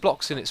that. There's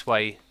blocks in its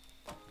way.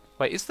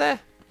 Wait, is there?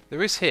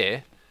 There is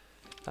here.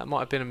 That might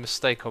have been a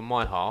mistake on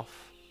my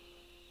half.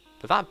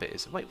 But that bit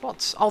is... Wait,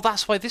 what? Oh,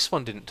 that's why this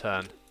one didn't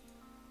turn.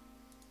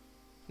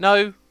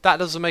 No, that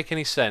doesn't make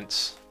any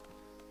sense.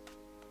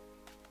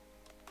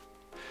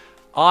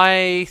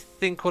 I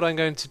think what I'm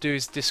going to do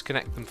is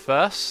disconnect them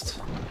first.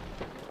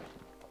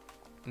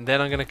 And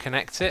then I'm going to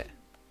connect it.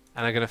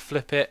 And I'm going to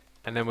flip it.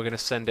 And then we're going to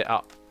send it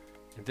up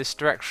in this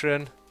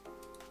direction.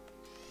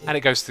 And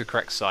it goes to the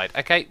correct side.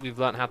 Okay, we've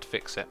learned how to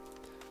fix it.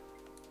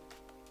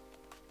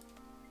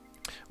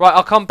 Right,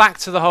 I'll come back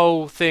to the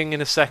whole thing in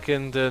a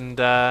second, and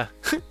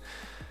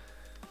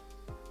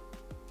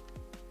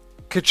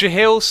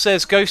Kajahil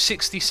says go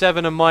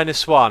 67 and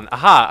 -1.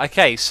 Aha,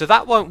 okay, so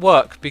that won't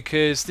work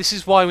because this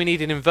is why we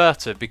need an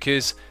inverter,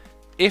 because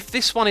if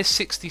this one is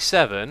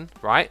 67,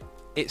 right,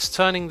 it's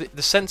turning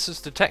the sensor's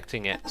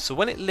detecting it, so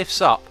when it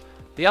lifts up,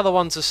 the other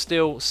ones are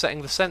still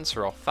setting the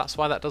sensor off. That's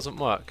why that doesn't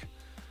work.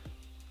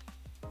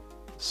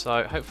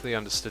 So hopefully you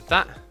understood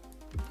that.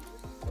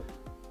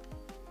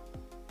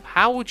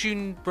 How would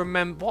you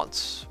remember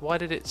what? Why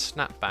did it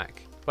snap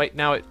back? Wait,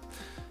 now it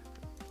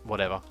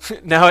whatever.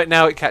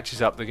 now it catches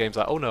up. The game's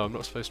like, "Oh no, I'm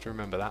not supposed to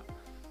remember that."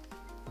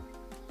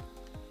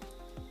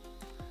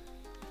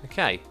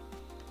 Okay.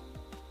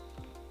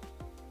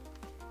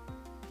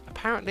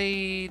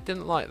 Apparently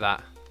didn't like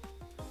that.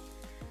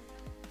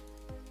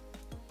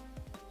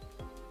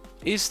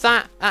 Is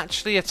that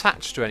actually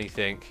attached to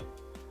anything?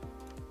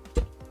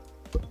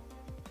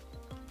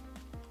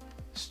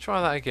 Let's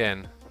try that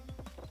again.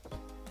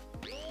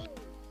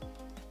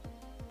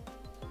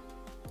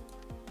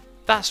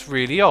 That's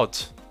really odd.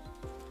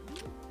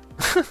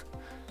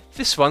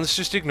 This one's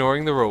just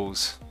ignoring the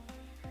rules.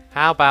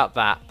 How about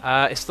that?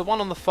 It's the one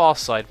on the far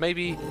side.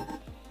 Maybe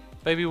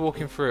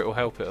walking through it will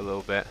help it a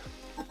little bit.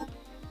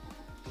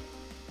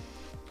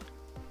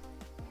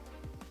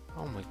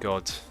 Oh my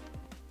god.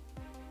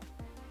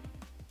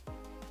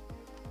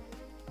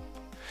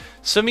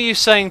 Some of you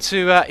saying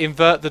to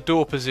invert the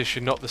door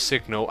position, not the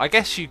signal. I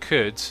guess you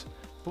could,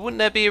 but wouldn't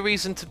there be a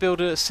reason to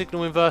build a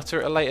signal inverter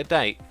at a later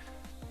date?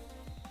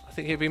 I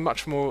think it'd be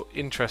much more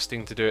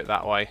interesting to do it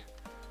that way.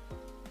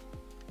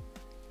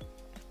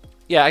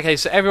 Yeah, okay,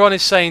 so everyone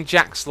is saying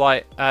Jack's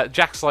Light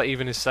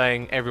even is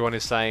saying, everyone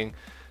is saying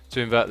to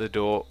invert the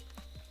door.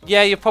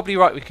 Yeah, you're probably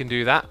right, we can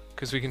do that,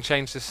 because we can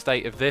change the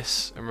state of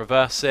this and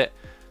reverse it.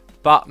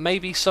 But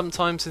maybe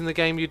sometimes in the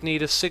game you'd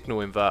need a signal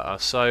inverter,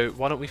 so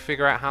why don't we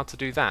figure out how to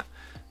do that,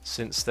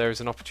 since there is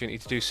an opportunity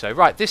to do so.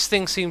 Right, this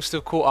thing seems to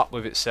have caught up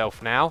with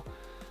itself now.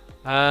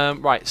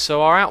 Right,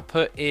 so our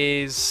output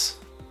is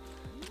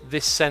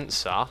this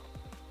sensor,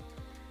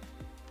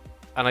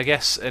 and I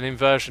guess an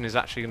inversion is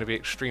actually going to be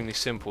extremely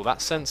simple.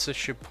 That sensor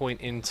should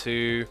point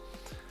into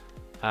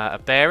a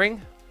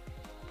bearing.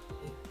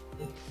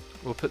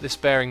 We'll put this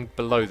bearing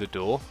below the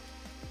door.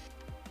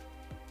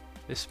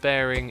 This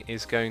bearing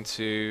is going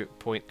to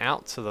point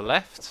out to the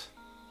left,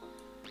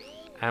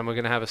 and we're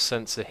going to have a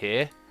sensor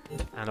here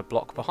and a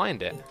block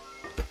behind it.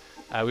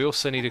 We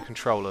also need a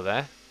controller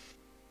there.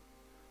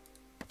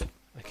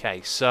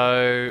 Okay,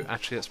 so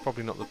actually that's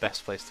probably not the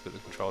best place to put the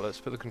controller. Let's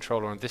put the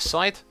controller on this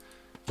side,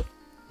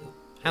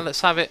 and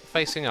let's have it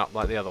facing up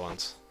like the other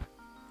ones.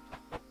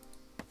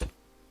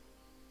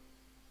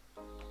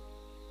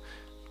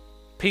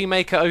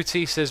 PMaker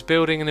OT says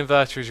building an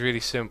inverter is really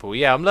simple.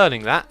 Yeah, I'm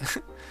learning that.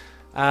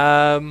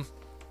 I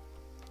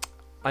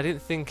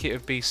didn't think it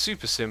would be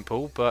super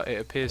simple, but it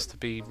appears to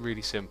be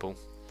really simple.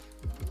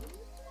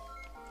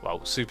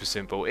 Well, super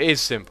simple. It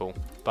is simple,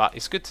 but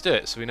it's good to do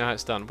it so we know how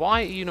it's done.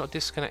 Why are you not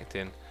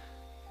disconnecting?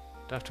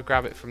 Do I have to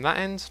grab it from that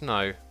end?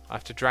 No. I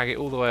have to drag it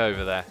all the way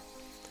over there.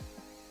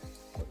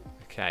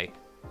 Okay.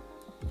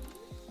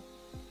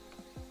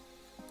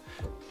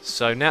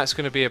 So now it's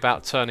going to be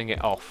about turning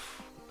it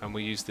off, and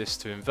we use this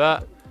to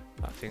invert.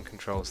 That thing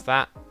controls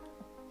that.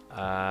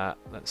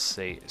 Let's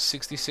see,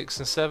 66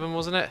 and 7,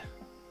 wasn't it?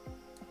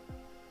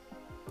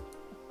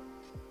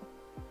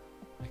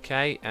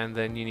 Okay, and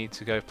then you need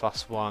to go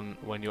 +1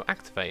 when you're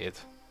activated.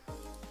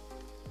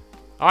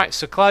 Alright,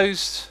 so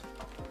closed.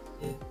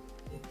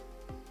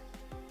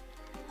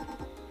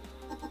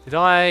 Did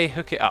I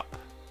hook it up?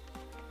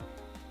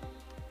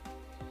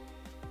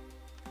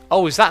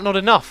 Oh, is that not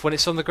enough when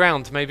it's on the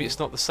ground? Maybe it's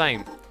not the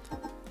same.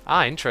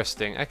 Ah,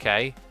 interesting.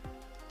 Okay.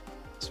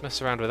 Let's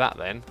mess around with that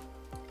then.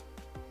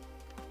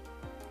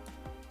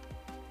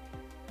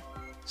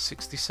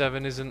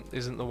 67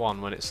 isn't the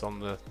one when it's on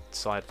the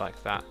side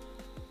like that.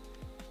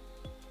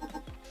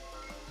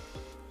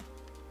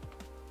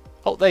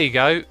 Oh, there you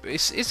go.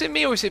 Is it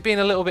me or is it being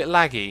a little bit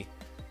laggy?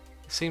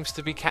 It seems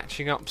to be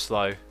catching up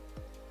slow.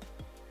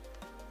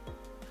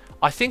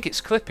 I think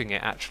it's clipping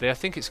it actually. I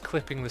think it's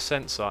clipping the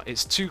sensor.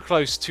 It's too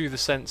close to the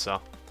sensor.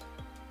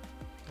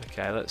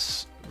 Okay,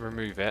 let's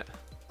remove it.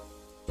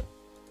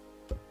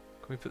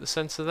 Can we put the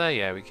sensor there?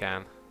 Yeah, we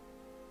can.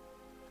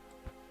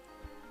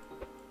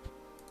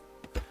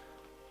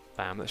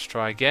 Bam, let's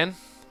try again.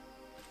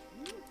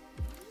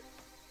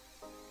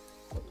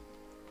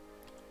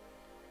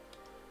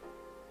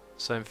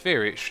 So in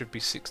theory it should be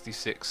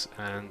 66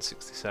 and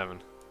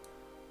 67.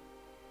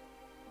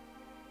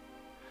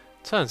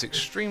 Turns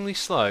extremely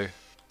slow.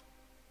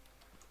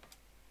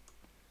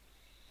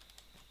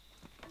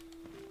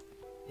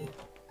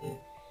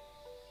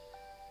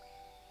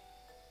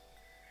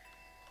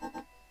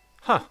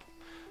 Huh.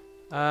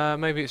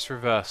 Maybe it's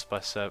reversed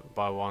by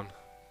 1.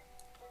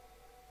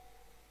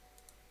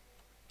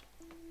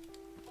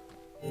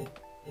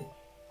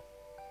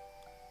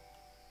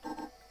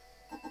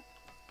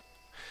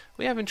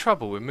 We having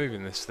trouble with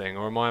moving this thing,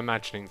 or am I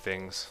imagining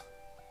things?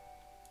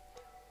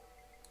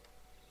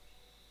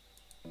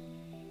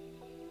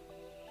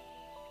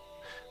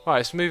 Right,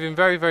 it's moving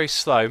very, very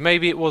slow.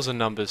 Maybe it was a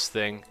numbers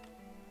thing.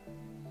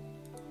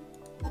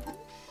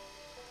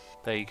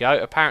 There you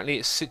go. Apparently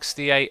it's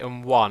 68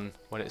 and 1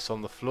 when it's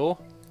on the floor.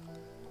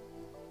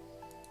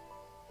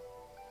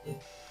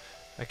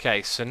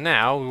 Okay, so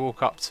now we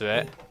walk up to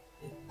it.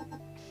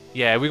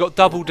 Yeah, we got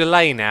double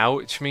delay now,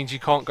 which means you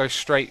can't go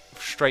straight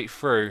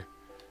through.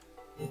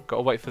 Got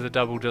to wait for the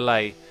double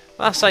delay.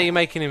 That's how you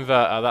make an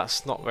inverter.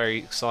 That's not very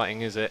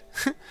exciting, is it?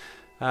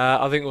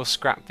 I think we'll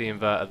scrap the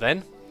inverter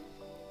then.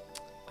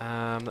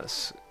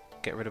 Let's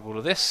get rid of all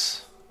of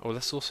this. Oh,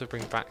 let's also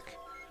bring back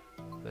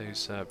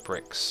those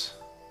bricks.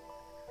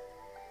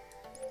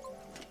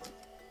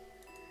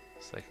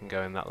 So they can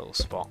go in that little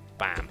spot.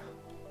 Bam.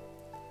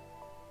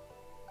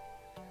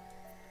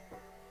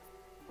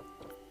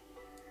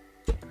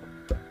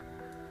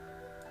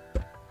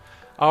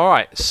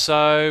 Alright,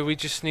 so we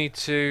just need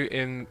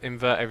to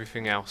invert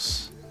everything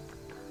else.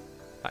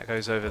 That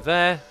goes over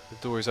there. The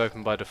door is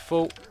open by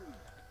default.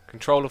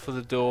 Controller for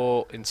the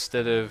door,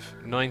 instead of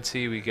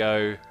 90 we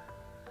go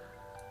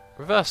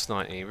reverse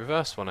 90,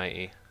 reverse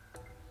 180.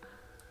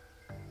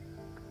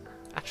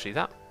 Actually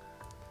that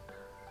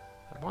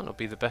might not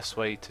be the best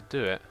way to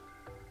do it.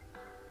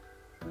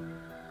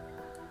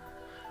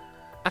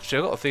 Actually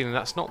I've got a feeling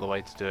that's not the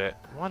way to do it.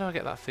 Why do I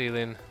get that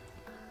feeling?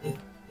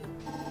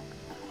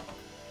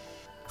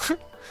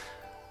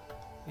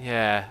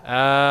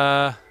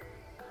 Yeah,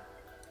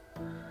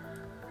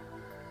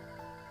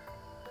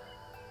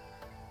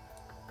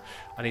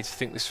 I need to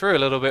think this through a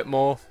little bit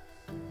more.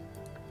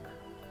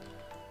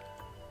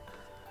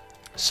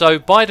 So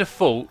by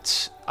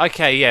default,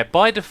 okay, yeah,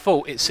 by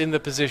default it's in the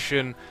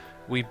position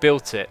we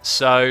built it.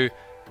 So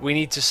we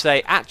need to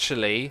say,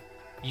 actually,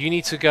 you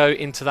need to go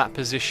into that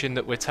position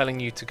that we're telling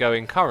you to go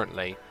in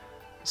currently.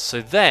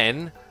 So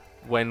then,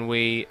 when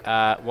we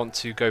want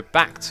to go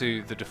back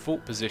to the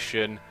default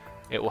position,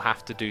 it will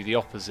have to do the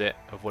opposite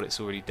of what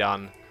it's already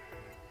done.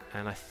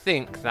 And I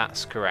think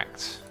that's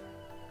correct.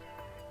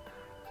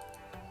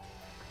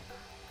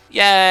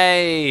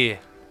 Yay!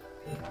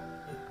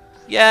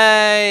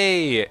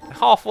 Yay!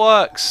 Half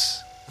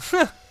works!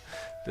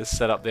 Let's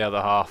set up the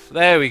other half.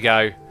 There we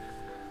go.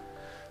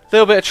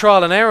 Little bit of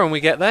trial and error and we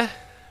get there.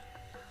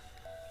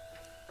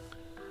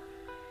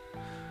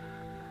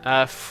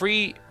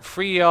 Free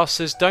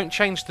says, don't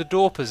change the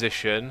door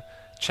position,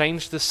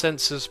 change the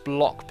sensor's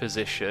block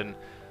position.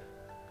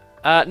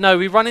 No,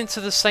 we run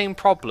into the same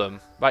problem.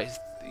 Right,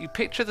 you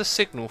picture the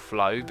signal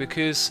flow,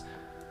 because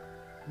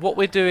what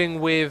we're doing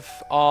with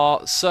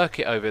our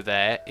circuit over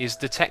there is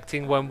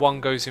detecting when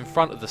one goes in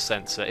front of the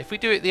sensor. If we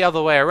do it the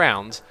other way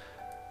around,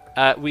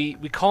 we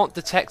can't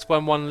detect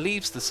when one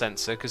leaves the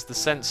sensor, because the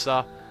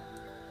sensor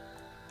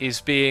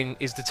is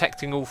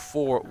detecting all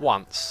four at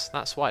once.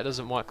 That's why it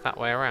doesn't work that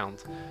way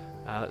around.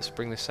 Let's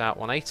bring this out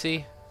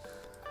 180.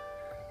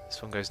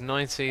 This one goes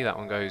 90, that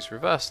one goes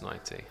reverse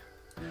 90.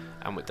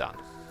 And we're done.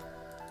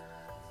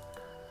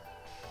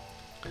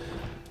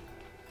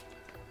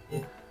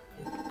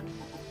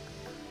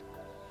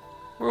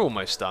 We're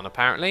almost done,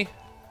 apparently.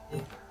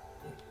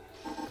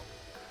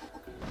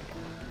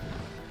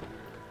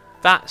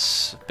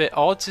 That's a bit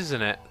odd,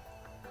 isn't it?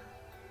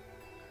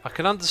 I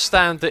can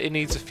understand that it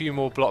needs a few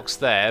more blocks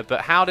there,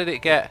 but how did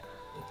it get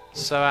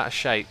so out of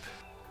shape?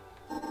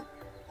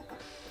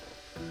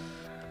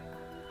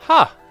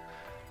 Huh.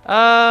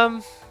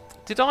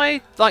 Did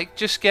I, like,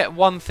 just get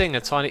one thing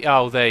a tiny...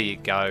 Oh, there you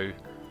go.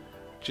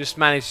 Just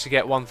managed to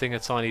get one thing a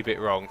tiny bit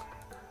wrong.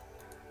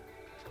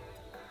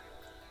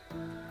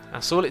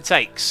 That's all it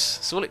takes.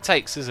 That's all it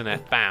takes, isn't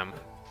it? Bam.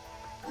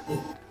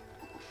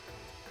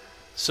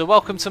 So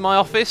welcome to my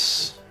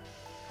office.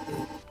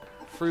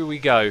 Through we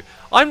go.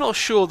 I'm not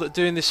sure that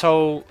doing this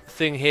whole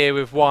thing here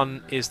with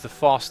one is the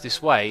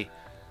fastest way.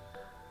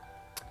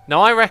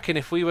 Now I reckon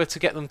if we were to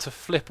get them to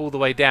flip all the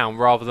way down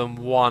rather than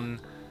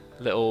one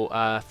little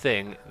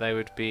thing, they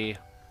would be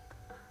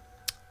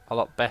a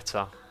lot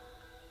better.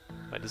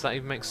 Wait, does that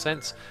even make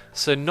sense?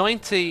 So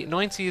 90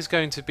 is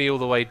going to be all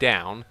the way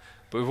down,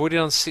 but we've already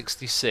done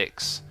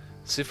 66.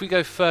 So if we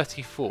go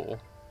 34,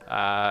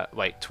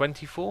 wait,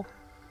 24?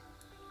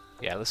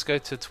 Yeah, let's go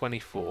to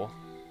 24.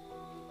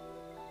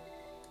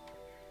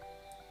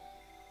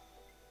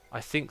 I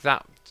think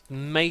that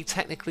may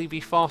technically be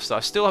faster. I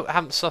still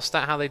haven't sussed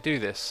out how they do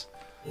this.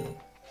 It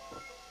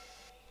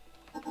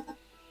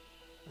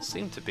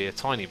seemed to be a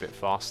tiny bit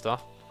faster.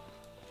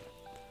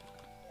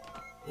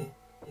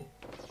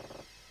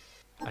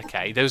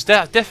 Okay, there was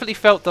definitely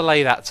felt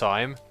delay that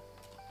time.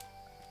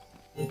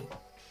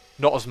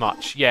 Not as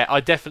much. Yeah, I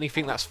definitely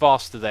think that's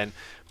faster then,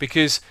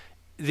 because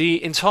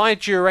the entire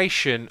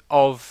duration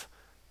of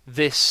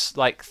this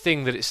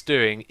thing that it's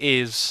doing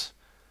is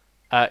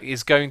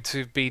going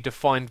to be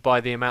defined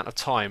by the amount of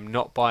time,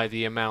 not by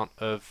the amount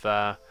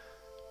of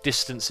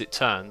distance it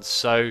turns.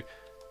 So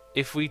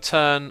if we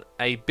turn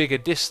a bigger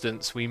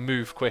distance, we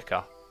move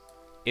quicker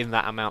in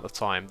that amount of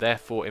time.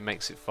 Therefore, it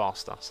makes it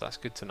faster. So that's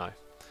good to know.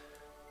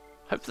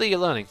 Hopefully you're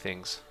learning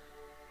things.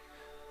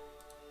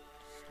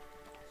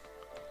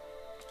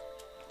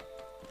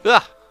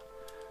 Ah!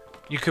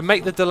 You can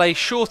make the delay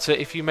shorter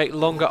if you make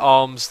longer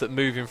arms that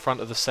move in front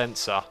of the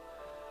sensor.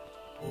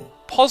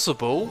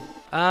 Possible.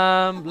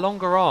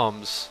 Longer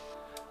arms.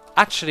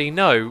 Actually,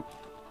 no.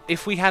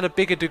 If we had a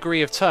bigger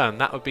degree of turn,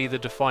 that would be the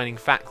defining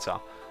factor.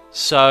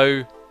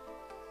 So,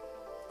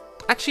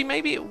 actually,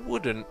 maybe it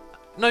wouldn't.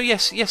 No,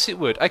 yes, it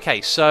would.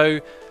 Okay,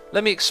 so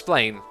let me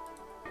explain.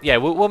 Yeah,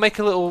 we'll make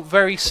a little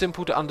very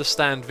simple to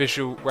understand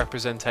visual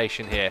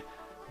representation here.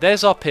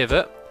 There's our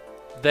pivot.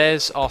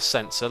 There's our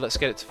sensor. Let's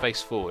get it to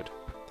face forward.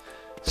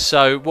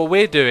 So what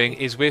we're doing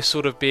is we're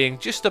sort of being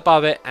just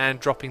above it and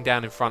dropping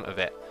down in front of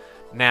it.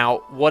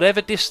 Now,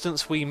 whatever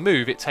distance we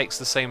move, it takes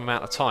the same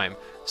amount of time.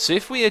 So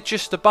if we are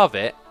just above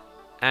it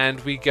and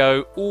we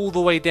go all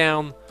the way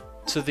down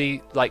to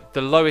the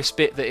lowest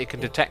bit that it can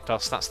detect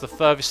us, that's the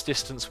furthest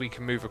distance we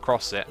can move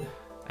across it,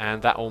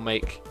 and that will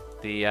make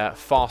the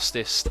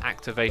fastest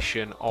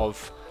activation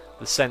of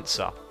the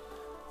sensor.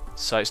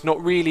 So it's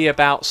not really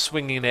about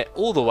swinging it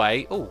all the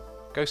way. Oh,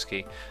 ghost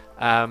key.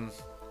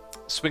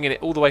 Swinging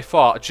it all the way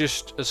far,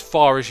 just as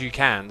far as you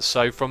can.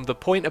 So from the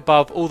point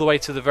above all the way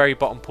to the very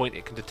bottom point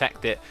it can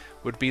detect it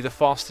would be the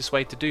fastest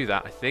way to do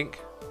that, I think.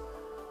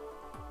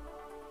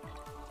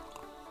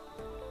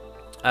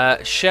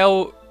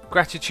 Shell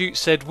Gratitude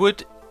said,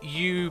 would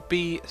you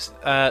be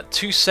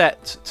too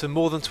set to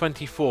more than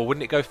 24?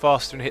 Wouldn't it go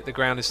faster and hit the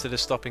ground instead of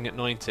stopping at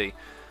 90?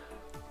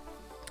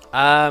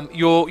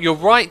 You're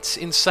right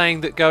in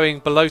saying that going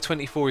below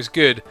 24 is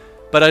good,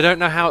 but I don't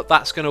know how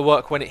that's going to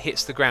work when it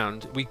hits the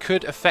ground. We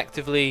could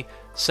effectively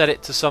set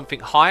it to something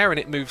higher and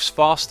it moves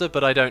faster,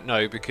 but I don't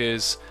know,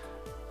 because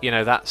you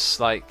know that's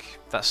something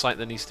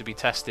that needs to be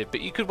tested. But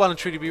you could well and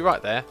truly be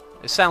right there.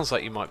 It sounds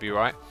like you might be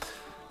right.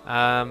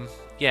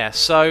 Yeah,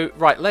 so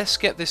right, let's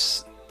get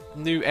this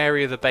new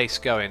area of the base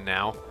going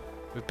now.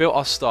 We've built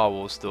our Star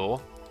Wars door.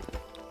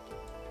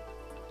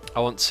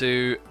 I want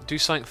to do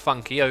something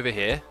funky over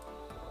here.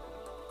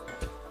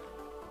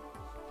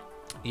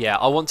 Yeah,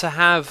 I want to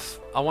have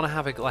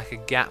like a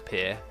gap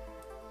here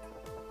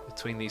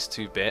between these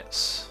two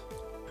bits.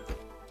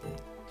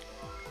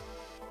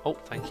 Oh,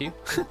 thank you.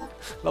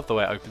 Love the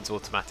way it opens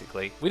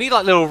automatically. We need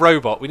like a little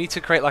robot. We need to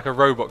create like a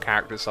robot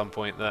character at some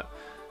point that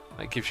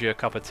gives you a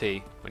cup of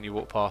tea when you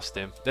walk past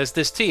him. There's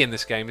tea in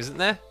this game, isn't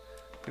there?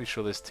 Pretty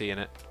sure there's tea in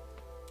it.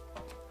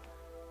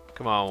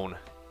 Come on.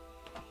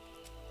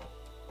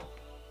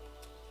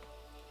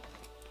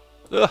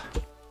 Ugh,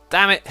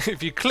 damn it.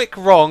 If you click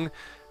wrong,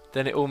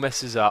 then it all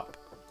messes up.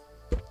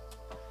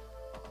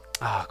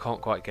 Ah, I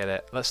can't quite get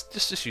it. Let's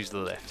just use the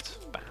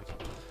lift. Bam.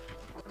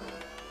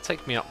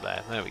 Take me up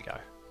there. There we go.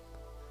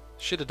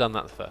 Should have done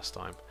that the first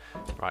time.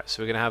 Right,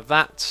 so we're going to have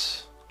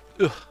that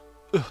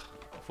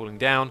falling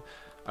down.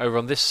 Over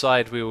on this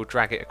side, we will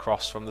drag it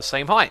across from the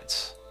same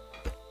height.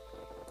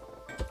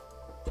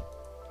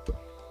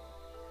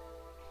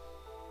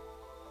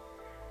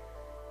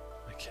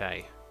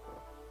 Okay.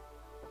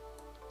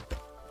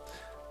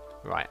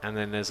 Right, and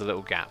then there's a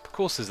little gap. Of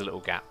course there's a little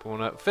gap. We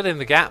want to fill in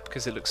the gap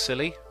because it looks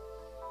silly.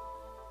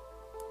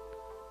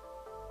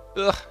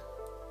 Ugh.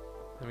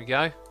 There we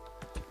go.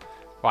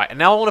 Right, and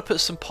now I want to put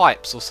some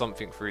pipes or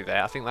something through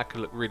there. I think that could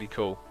look really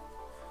cool.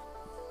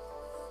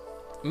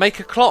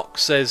 Make a clock,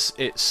 says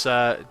it's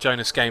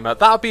Jonas Gamer.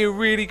 That would be a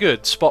really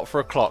good spot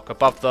for a clock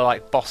above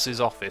the boss's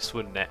office,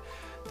 wouldn't it?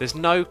 There's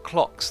no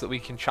clocks that we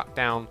can chuck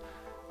down,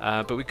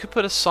 but we could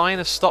put a sign,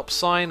 a stop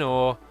sign,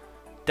 or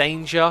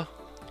danger,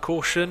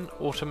 caution,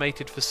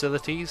 automated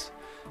facilities.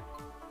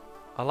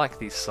 I like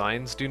these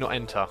signs. Do not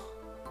enter.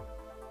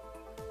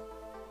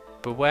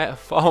 Beware of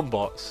farm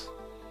bots,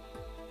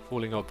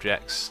 falling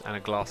objects, and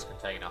a glass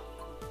container.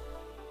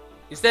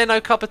 Is there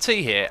no cup of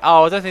tea here?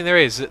 Oh, I don't think there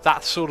is.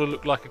 That sort of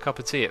looked like a cup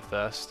of tea at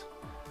first.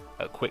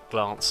 At a quick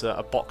glance,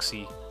 a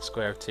boxy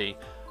square of tea.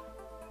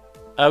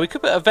 We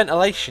could put a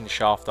ventilation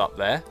shaft up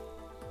there.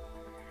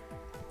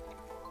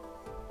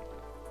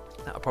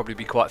 That would probably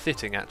be quite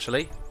fitting,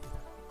 actually.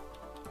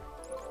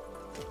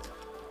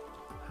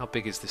 How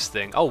big is this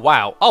thing? Oh,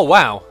 wow. Oh,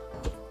 wow.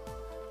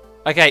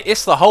 Okay,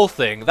 it's the whole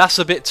thing. That's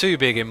a bit too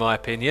big, in my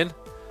opinion.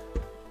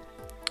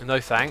 No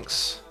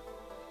thanks.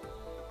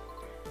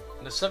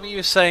 Now, some of you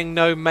are saying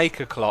no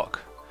maker clock.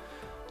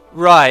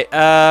 Right,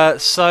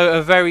 so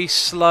a very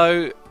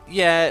slow...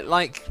 Yeah,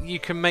 like, you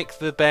can make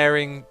the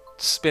bearing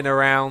spin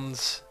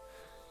around,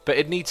 but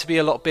it'd need to be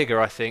a lot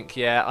bigger, I think.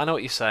 Yeah, I know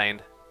what you're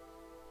saying.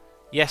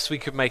 Yes, we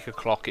could make a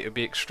clock. It would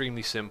be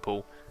extremely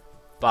simple,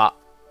 but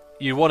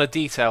you want to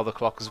detail the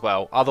clock as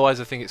well.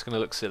 Otherwise, I think it's going to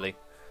look silly.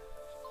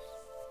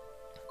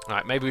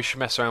 Alright, maybe we should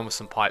mess around with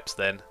some pipes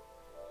then.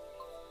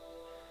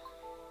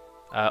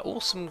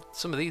 Or some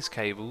of these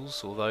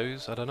cables, or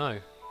those, I don't know.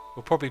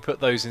 We'll probably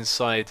put those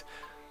inside,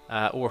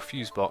 or a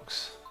fuse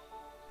box.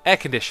 Air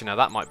conditioner,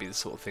 that might be the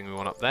sort of thing we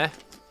want up there.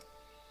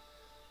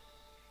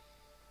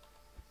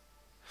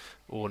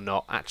 Or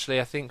not.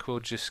 Actually, I think we'll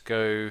just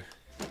go...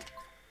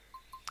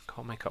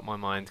 Can't make up my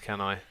mind,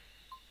 can I?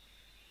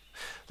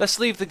 Let's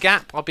leave the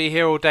gap. I'll be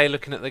here all day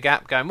looking at the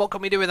gap, going, what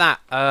can we do with that?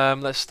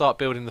 Let's start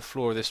building the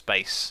floor of this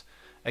base.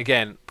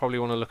 Again, probably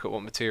want to look at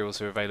what materials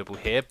are available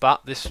here,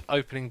 but this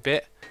opening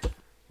bit...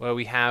 where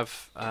we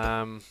have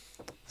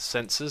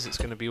sensors. It's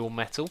going to be all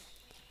metal.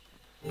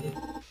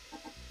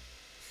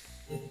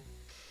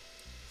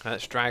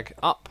 Let's drag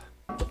up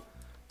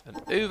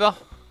and over.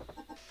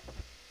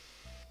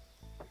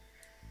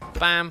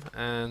 Bam,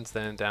 and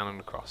then down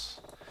and across.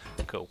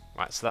 Cool.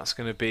 Right, so that's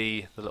going to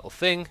be the little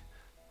thing.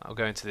 That'll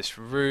go into this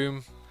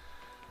room.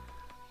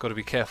 Got to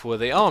be careful where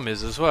the arm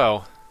is as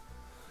well.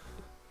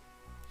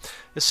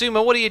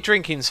 Asuma, what are you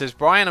drinking? Says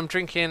Brian. I'm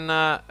drinking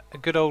a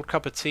good old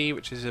cup of tea,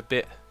 which is a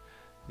bit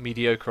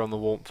mediocre on the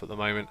warmth at the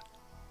moment.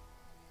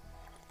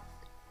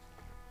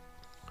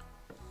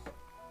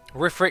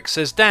 Riffrick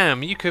says,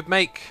 "Damn, you could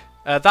make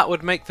that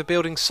would make the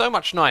building so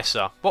much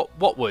nicer."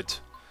 What would?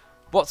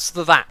 What's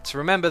the that?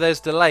 Remember,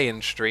 there's delay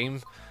in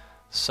stream,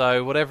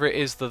 so whatever it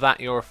is that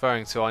you're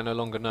referring to, I no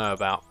longer know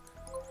about.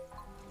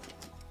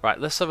 Right,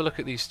 let's have a look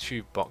at these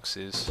tube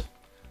boxes.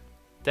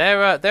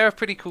 They're a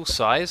pretty cool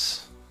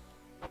size.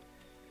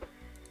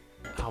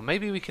 Oh,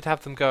 maybe we could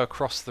have them go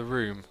across the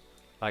room,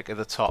 like at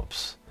the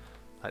tops.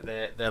 Like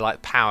they're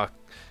like power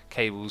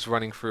cables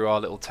running through our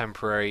little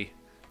temporary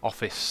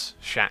office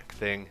shack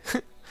thing.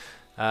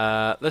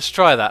 Let's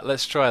try that.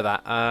 Let's try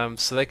that.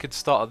 So they could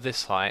start at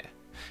this height.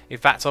 In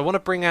fact, I want to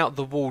bring out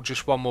the wall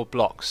just one more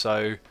block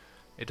so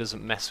it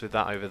doesn't mess with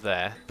that over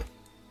there.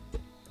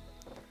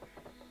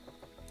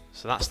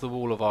 So that's the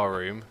wall of our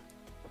room,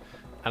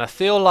 and I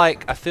feel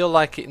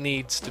like it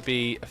needs to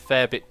be a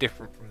fair bit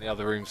different from the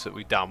other rooms that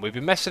we've done. We've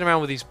been messing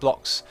around with these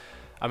blocks.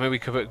 I mean, we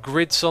could put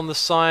grids on the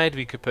side,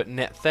 we could put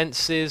net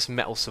fences,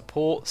 metal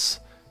supports,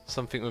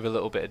 something with a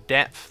little bit of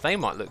depth. They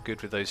might look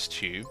good with those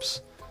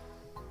tubes.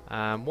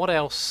 What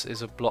else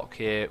is a block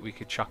here we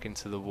could chuck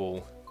into the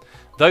wall?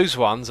 Those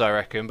ones, I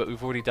reckon, but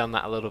we've already done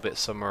that a little bit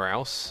somewhere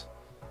else.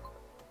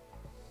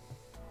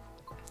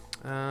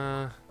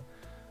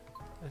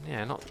 And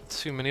yeah, not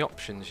too many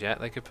options yet.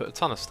 They could put a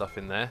ton of stuff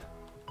in there.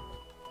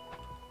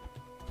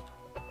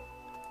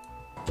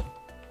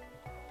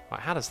 Right,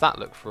 how does that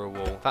look for a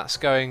wall? That's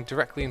going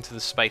directly into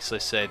the space I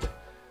said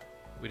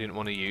we didn't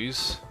want to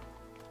use.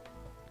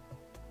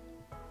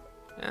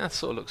 Yeah, that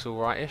sort of looks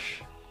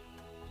alright-ish.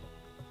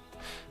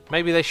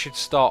 Maybe they should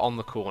start on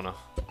the corner.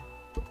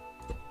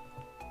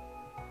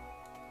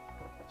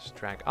 Just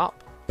drag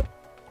up.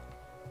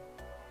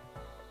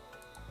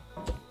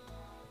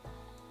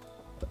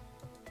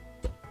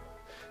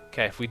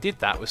 Okay, if we did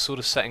that, we're sort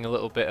of setting a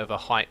little bit of a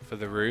height for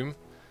the room,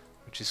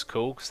 which is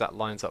cool because that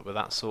lines up with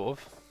that sort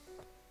of.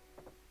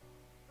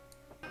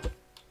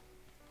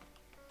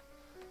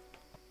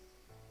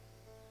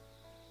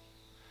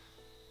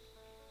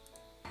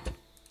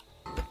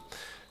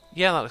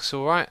 Yeah, that looks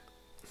alright.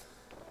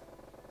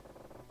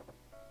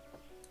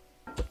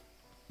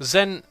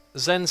 Zen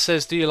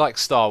says, "Do you like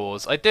Star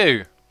Wars?" I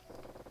do.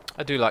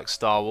 I do like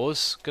Star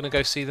Wars. Gonna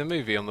go see the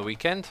movie on the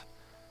weekend.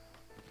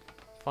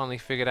 Finally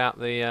figured out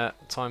the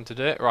time to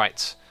do it.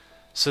 Right.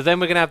 So then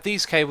we're going to have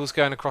these cables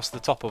going across the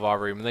top of our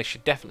room, and they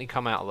should definitely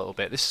come out a little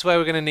bit. This is where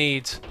we're going to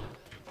need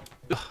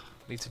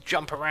to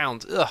jump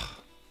around.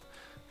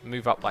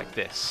 Move up like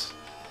this.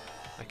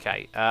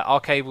 Okay.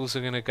 Our cables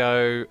are going to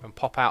go and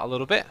pop out a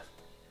little bit.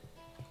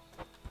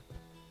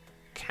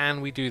 Can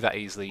we do that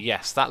easily?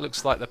 Yes, that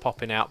looks like they're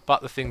popping out,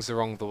 but the things are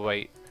wrong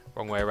way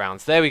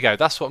around. There we go.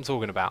 That's what I'm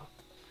talking about.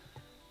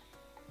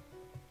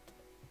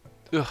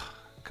 Ugh,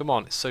 come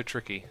on, it's so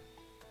tricky.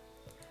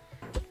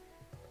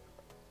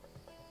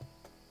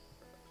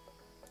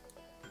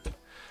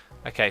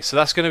 Okay, so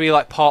that's going to be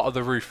like part of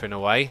the roof in a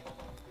way.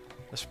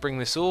 Let's bring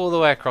this all the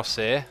way across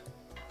here.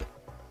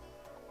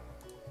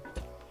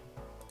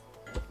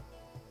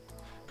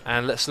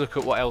 And let's look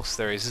at what else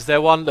there is. Is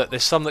there one? Look,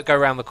 there's some that go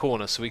around the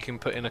corner, so we can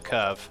put in a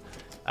curve.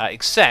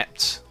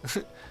 Except,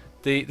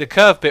 the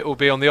curve bit will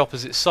be on the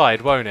opposite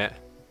side, won't it?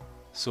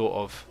 Sort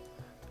of.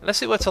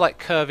 Unless it were to like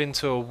curve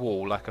into a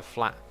wall, like a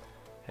flat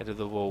head of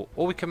the wall.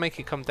 Or we can make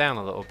it come down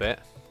a little bit,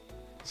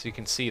 so you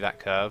can see that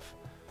curve.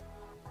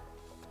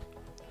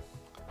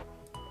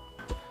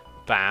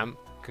 Bam.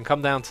 Can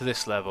come down to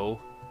this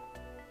level,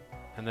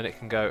 and then it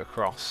can go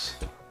across.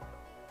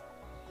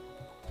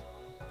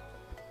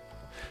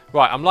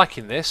 Right, I'm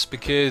liking this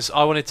because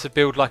I wanted to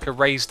build like a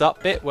raised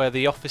up bit where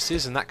the office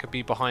is, and that could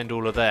be behind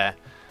all of there.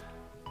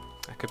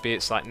 That could be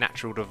its like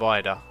natural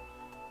divider.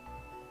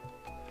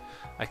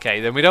 Okay,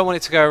 then we don't want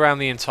it to go around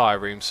the entire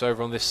room, so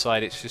over on this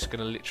side it's just going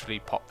to literally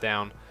pop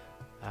down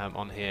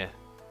on here.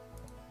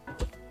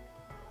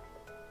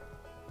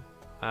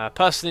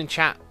 Person in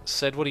chat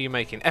said, "What are you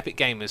making?" Epic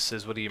Gamers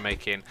says, "What are you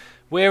making?"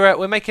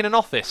 We're making an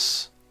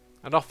office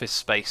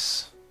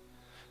space.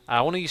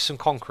 I want to use some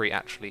concrete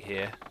actually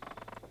here.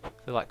 I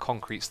feel like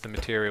concrete's the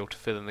material to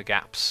fill in the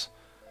gaps.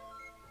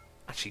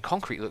 Actually,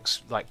 concrete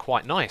looks like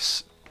quite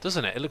nice,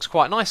 doesn't it? It looks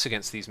quite nice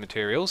against these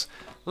materials.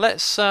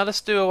 Let's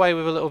do away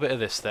with a little bit of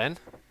this then.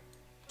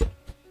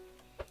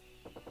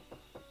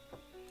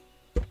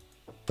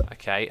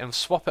 Okay, and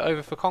swap it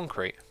over for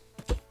concrete.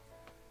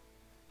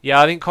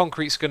 Yeah, I think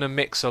concrete's going to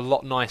mix a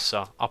lot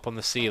nicer up on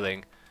the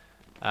ceiling.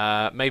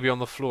 Maybe on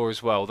the floor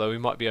as well, though we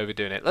might be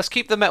overdoing it. Let's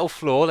keep the metal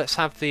floor. Let's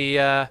have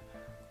the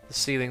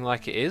ceiling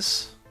like it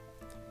is.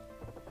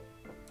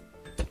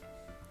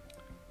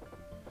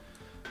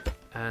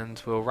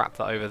 And we'll wrap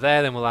that over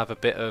there, then we'll have a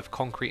bit of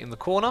concrete in the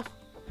corner.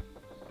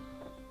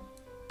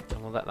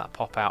 And we'll let that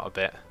pop out a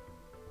bit.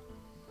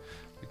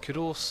 We could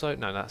also...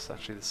 no, that's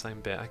actually the same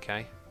bit,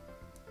 okay.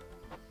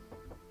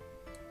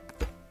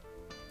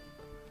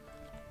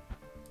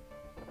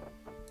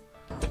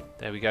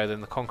 There we go, then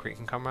the concrete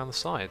can come around the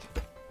side.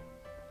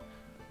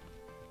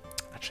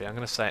 Actually, I'm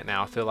going to say it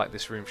now, I feel like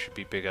this room should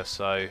be bigger,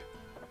 so...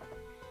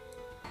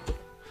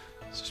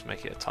 let's just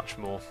make it a touch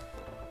more.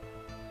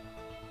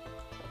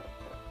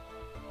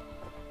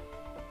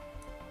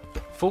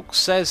 Fulks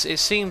says, it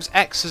seems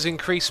X has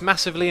increased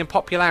massively in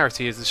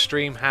popularity as the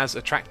stream has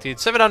attracted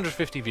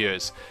 750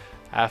 viewers.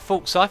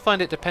 Fulks, I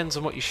find it depends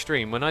on what you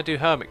stream. When I do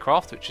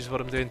Hermitcraft, which is what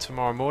I'm doing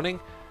tomorrow morning,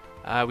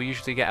 we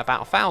usually get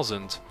about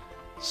 1,000.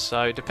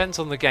 So it depends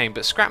on the game,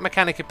 but Scrap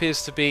Mechanic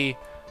appears to be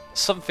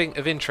something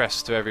of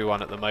interest to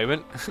everyone at the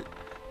moment.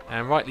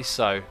 And rightly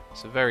so.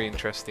 It's a very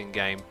interesting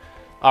game.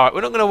 Alright,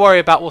 we're not going to worry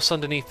about what's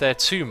underneath there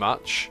too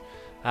much.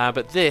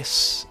 But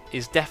this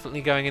is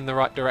definitely going in the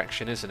right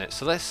direction, isn't it?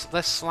 So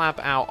let's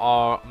slab out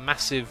our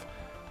massive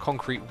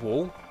concrete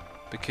wall,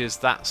 because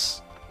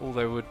that's all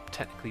there would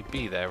technically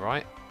be there,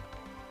 right?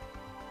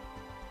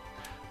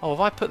 Oh, have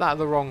I put that at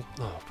the wrong...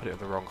 oh, I've put it at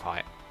the wrong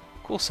height.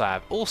 Of course I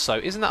have.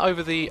 Also, isn't that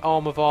over the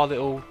arm of our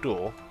little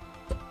door?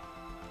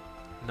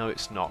 No,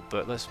 it's not,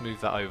 but let's move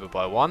that over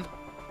by one.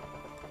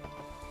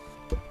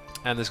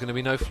 And there's going to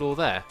be no floor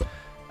there.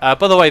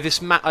 By the way,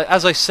 this map,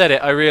 as I said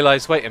it, I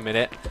realised, wait a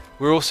minute,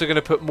 we're also going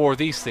to put more of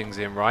these things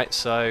in, right?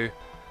 So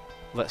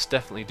let's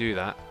definitely do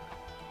that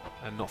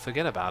and not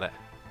forget about it.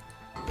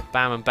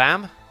 Bam and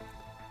bam.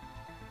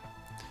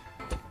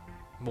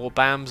 More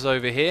bams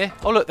over here.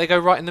 Oh look, they go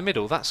right in the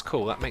middle. That's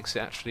cool. That makes it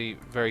actually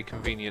very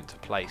convenient to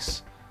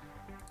place.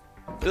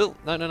 Oh,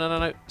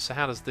 no. So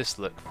how does this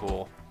look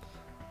for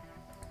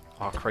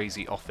our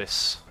crazy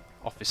office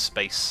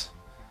space?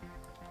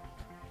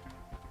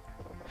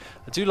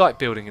 I do like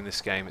building in this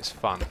game, it's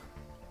fun.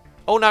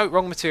 Oh no,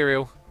 wrong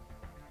material.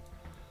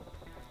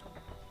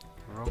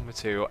 Wrong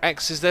material.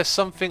 X, is there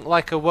something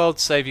like a world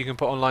save you can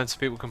put online so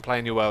people can play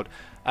in your world?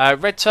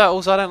 Red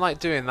Turtles, I don't like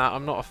doing that.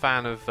 I'm not a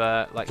fan of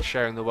like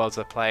sharing the worlds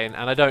I play in,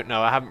 and I don't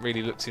know, I haven't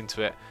really looked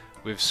into it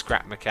with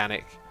Scrap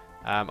Mechanic.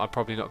 I'm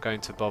probably not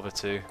going to bother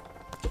to.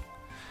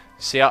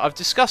 See, I've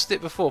discussed it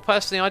before.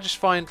 Personally, I just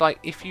find like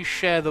if you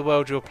share the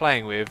world you're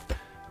playing with,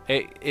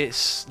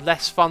 it's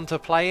less fun to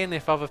play in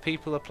if other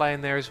people are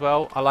playing there as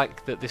well. I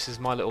like that this is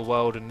my little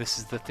world and this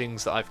is the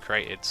things that I've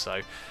created,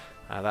 so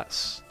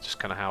that's just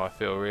kind of how I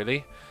feel,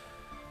 really.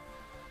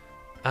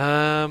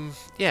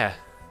 Yeah.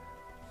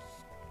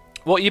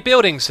 What are you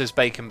building, says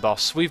Bacon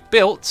Boss. We've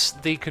built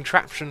the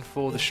contraption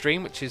for the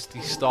stream, which is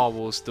the Star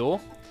Wars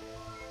door.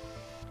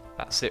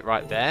 That's it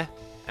right there.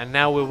 And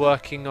now we're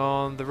working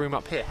on the room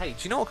up here. Hey, do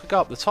you know what could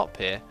go up the top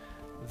here?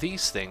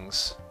 These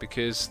things,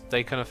 because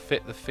they kind of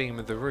fit the theme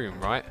of the room,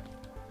 right?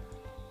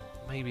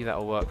 Maybe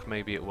that'll work,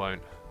 maybe it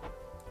won't.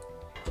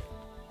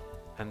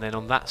 And then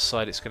on that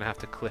side it's going to have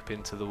to clip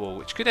into the wall,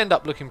 which could end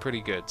up looking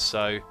pretty good.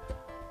 So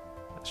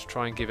let's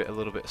try and give it a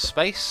little bit of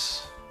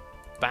space.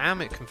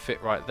 Bam, it can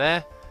fit right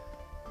there.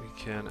 We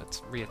can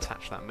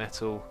reattach that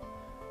metal.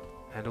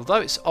 And although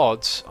it's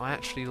odd, I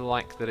actually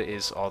like that it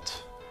is odd.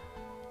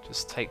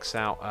 Just takes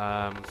out...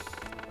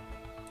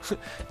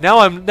 now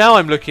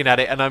I'm looking at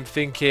it and I'm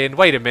thinking,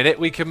 wait a minute,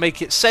 we can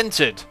make it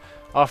centered.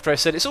 After I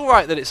said it's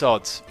alright that it's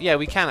odd. Yeah,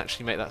 we can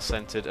actually make that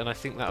centered, and I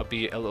think that would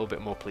be a little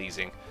bit more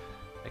pleasing.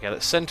 Okay,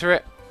 let's center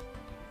it.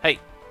 Hey,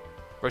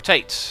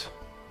 rotate.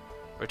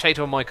 Rotate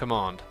on my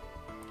command.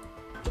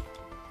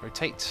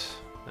 Rotate.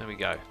 There we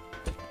go.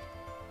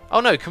 Oh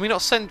no, can we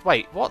not send...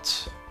 wait,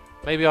 what?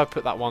 Maybe I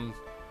put that one...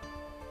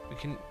 we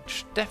can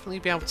definitely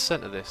be able to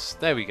center this.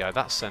 There we go,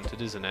 that's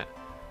centered, isn't it?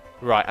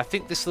 Right, I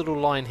think this little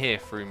line here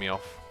threw me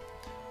off.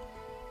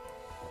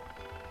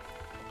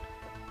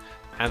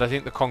 And I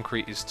think the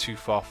concrete is too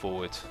far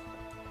forward.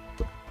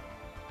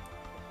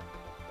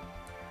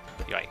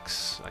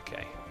 Yikes,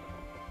 okay.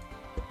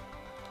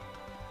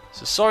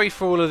 So sorry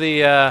for all of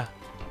the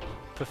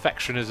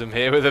perfectionism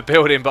here with the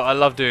building, but I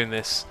love doing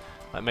this.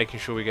 Like making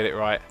sure we get it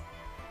right.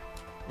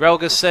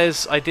 Relga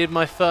says, I did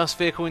my first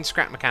vehicle in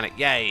Scrap Mechanic.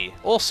 Yay!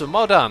 Awesome,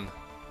 well done.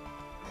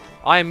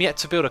 I am yet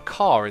to build a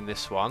car in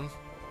this one.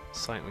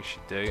 Something we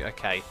should do.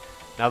 Okay.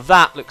 Now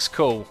that looks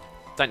cool,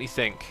 don't you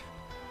think?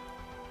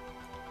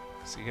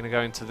 So you're going to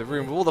go into the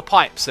room with all the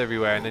pipes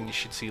everywhere, and then you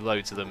should see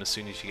loads of them as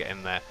soon as you get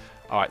in there.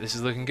 Alright, this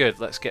is looking good.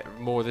 Let's get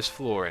more of this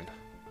floor in.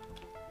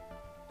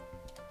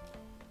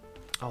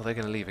 Oh, they're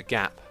going to leave a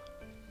gap.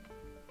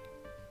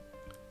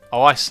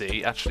 Oh, I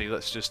see. Actually,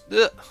 let's just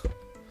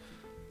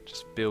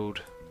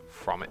build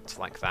from it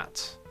like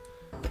that.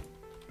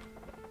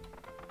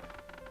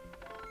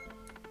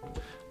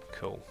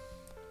 Cool.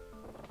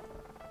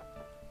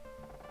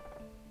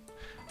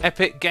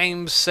 Epic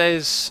Games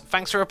says,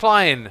 thanks for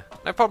replying.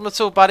 No problem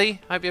at all, buddy.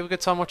 Hope you have a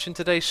good time watching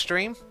today's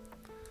stream.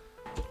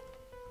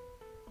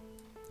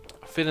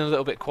 I'm feeling a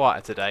little bit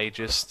quieter today.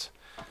 Just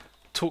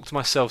talked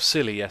myself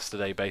silly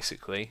yesterday,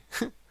 basically.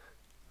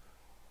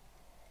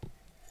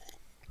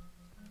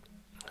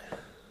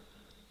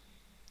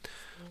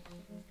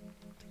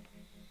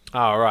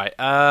 Alright,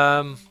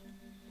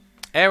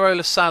 Aero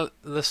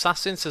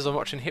Assassin says I'm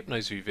watching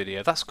Hypno's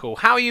video. That's cool.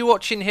 How are you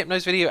watching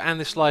Hypno's video and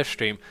this live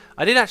stream?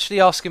 I did actually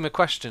ask him a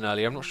question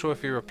earlier. I'm not sure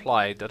if he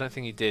replied. I don't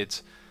think he did.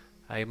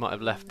 He might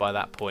have left by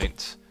that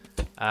point.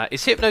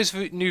 Is Hypno's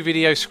new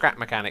video scrap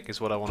mechanic is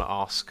what I want to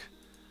ask.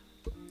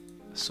 I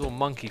saw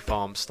Monkey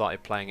Farm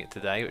started playing it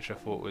today, which I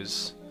thought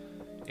was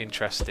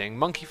interesting.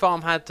 Monkey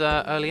Farm had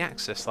early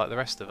access like the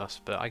rest of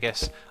us, but I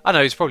guess... I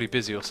know, he's probably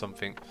busy or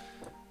something.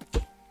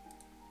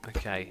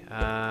 Okay,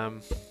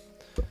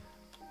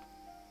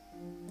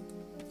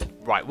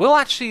 right, we'll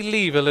actually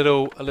leave a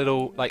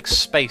little like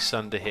space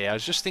under here. I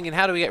was just thinking,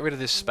 how do we get rid of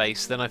this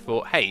space? Then I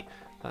thought, hey,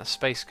 that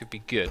space could be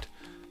good.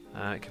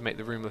 It can make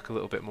the room look a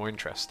little bit more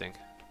interesting.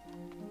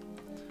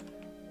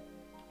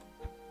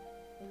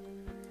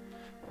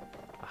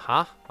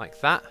 Aha, like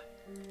that.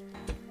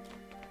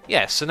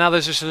 Yeah, so now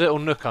there's just a little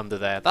nook under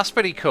there. That's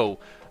pretty cool.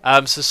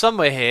 So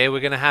somewhere here we're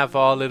going to have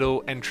our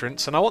little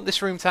entrance, and I want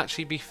this room to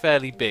actually be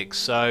fairly big,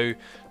 so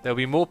there'll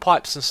be more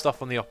pipes and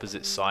stuff on the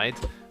opposite side.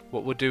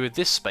 What we'll do with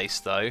this space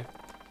though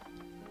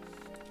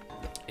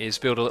is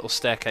build a little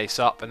staircase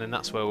up, and then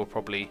that's where we'll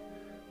probably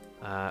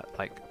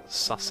like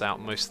suss out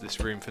most of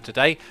this room for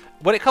today.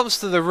 When it comes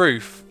to the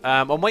roof,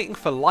 I'm waiting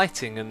for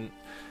lighting and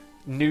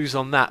news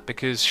on that,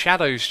 because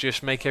shadows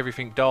just make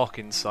everything dark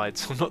inside,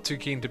 so I'm not too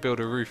keen to build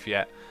a roof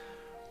yet.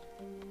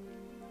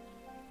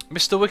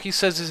 Mr. Wiki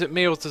says, is it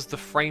me or does the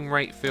frame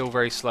rate feel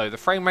very slow? The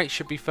frame rate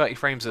should be 30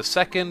 frames a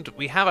second.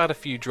 We have had a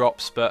few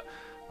drops, but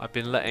I've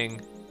been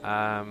letting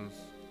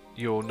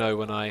you all know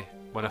when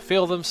I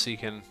feel them, so you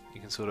can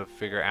sort of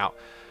figure it out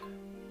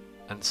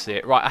and see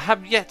it. Right, I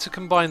have yet to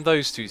combine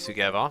those two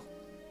together,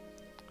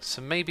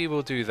 so maybe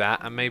we'll do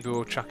that, and maybe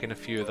we'll chuck in a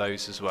few of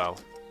those as well.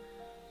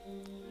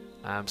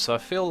 So I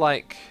feel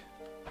like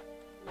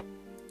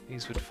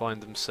these would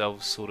find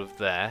themselves sort of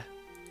there.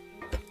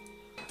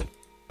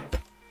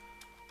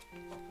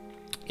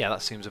 Yeah,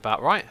 that seems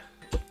about right.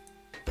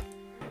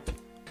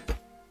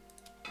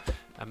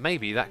 And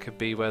maybe that could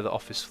be where the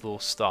office floor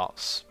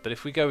starts. But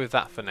if we go with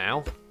that for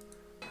now,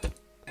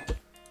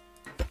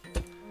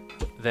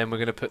 then we're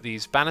going to put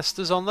these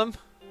banisters on them.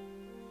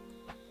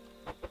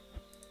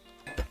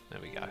 There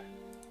we go.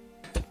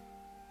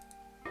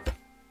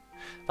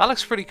 That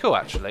looks pretty cool,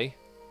 actually.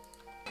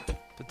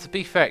 But to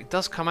be fair, it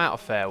does come out a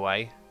fair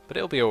way, but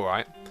it'll be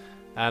alright.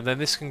 And then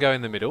this can go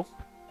in the middle.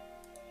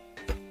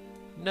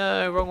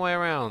 No, wrong way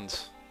around.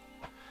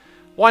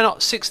 Why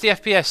not 60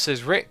 FPS,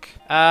 says Rick.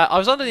 I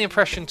was under the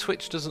impression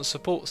Twitch doesn't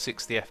support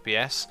 60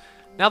 FPS.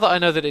 Now that I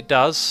know that it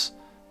does,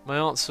 my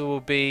answer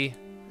will be...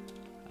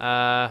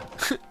 that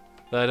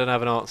I don't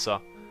have an answer.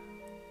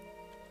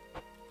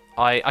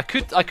 I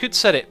could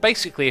set it.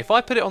 Basically, if I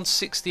put it on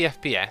 60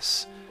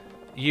 FPS,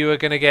 you are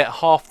going to get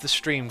half the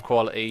stream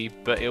quality,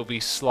 but it'll be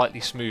slightly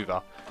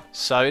smoother.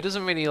 So it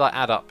doesn't really like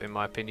add up, in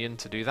my opinion,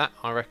 to do that.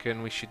 I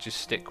reckon we should just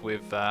stick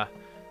with 30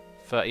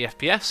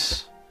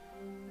 FPS.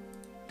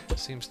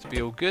 Seems to be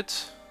all good.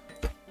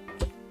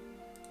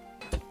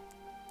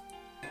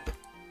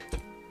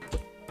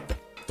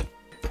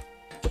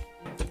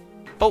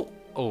 Oh,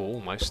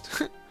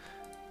 almost.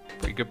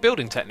 Pretty good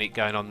building technique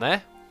going on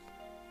there.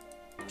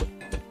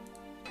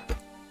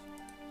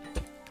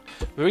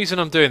 The reason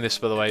I'm doing this,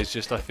 by the way, is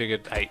just I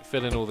figured, hey,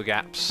 fill in all the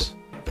gaps,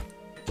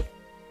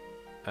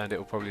 and it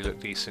will probably look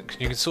decent.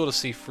 You can sort of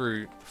see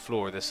through the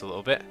floor of this a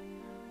little bit.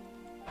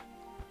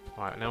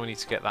 Right, now we need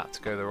to get that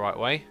to go the right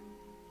way.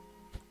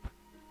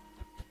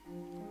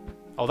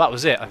 Oh, that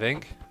was it, I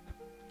think.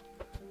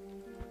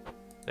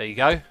 There you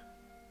go.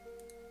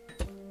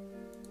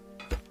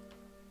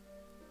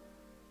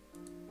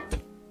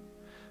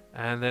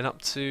 And then up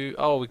to...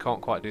 oh, we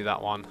can't quite do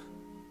that one.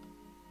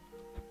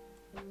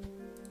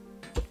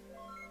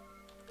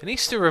 It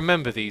needs to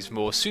remember these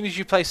more. As soon as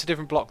you place a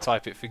different block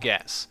type, it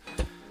forgets.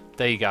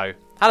 There you go.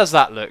 How does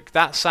that look?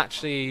 That's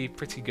actually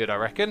pretty good, I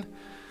reckon.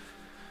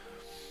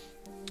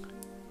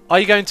 Are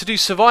you going to do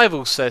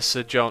survival, says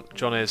Sir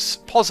John is.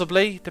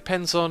 Possibly.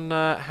 Depends on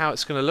how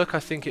it's going to look.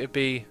 I think it would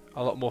be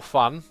a lot more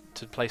fun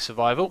to play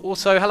survival.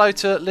 Also, hello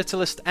to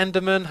Littlest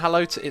Enderman.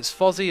 Hello to It's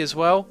Fozzie as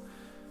well.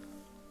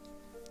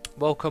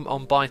 Welcome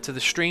on by to the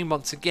stream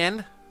once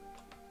again.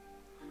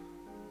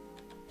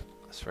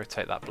 Let's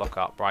rotate that block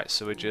up. Right,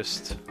 so we're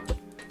just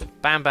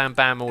bam, bam,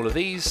 bam all of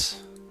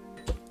these.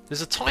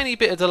 There's a tiny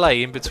bit of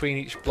delay in between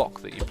each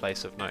block that you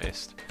place, I've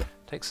noticed. It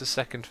takes a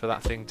second for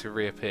that thing to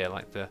reappear,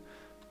 like the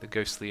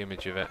ghostly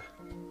image of it.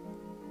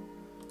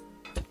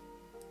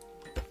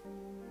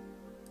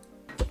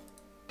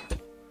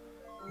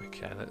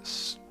 Okay,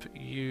 let's put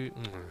you...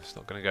 it's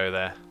not going to go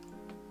there.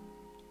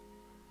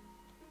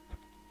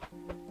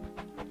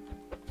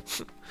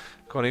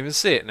 Can't even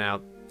see it now.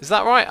 Is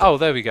that right? Oh,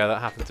 there we go.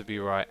 That happened to be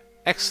right.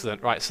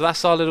 Excellent. Right, so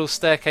that's our little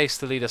staircase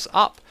to lead us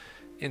up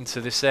into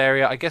this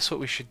area. I guess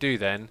what we should do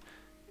then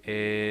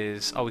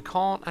is... oh, we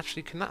can't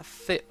actually... can that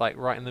fit like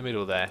right in the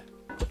middle there?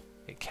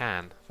 It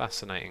can.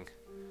 Fascinating.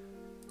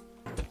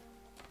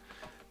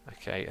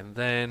 Okay, and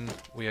then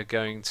we are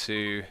going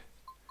to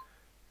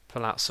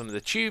pull out some of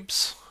the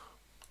tubes.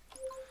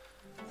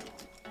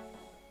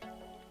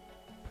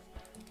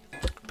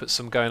 put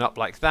some going up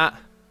like that.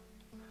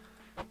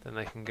 Then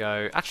they can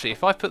go... Actually,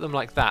 if I put them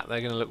like that,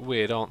 they're going to look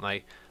weird, aren't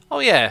they? Oh,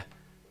 yeah.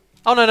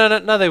 Oh,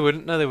 no, they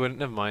wouldn't. No, they wouldn't.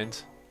 Never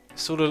mind. It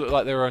sort of looked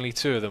like there were only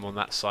 2 of them on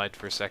that side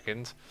for a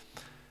second.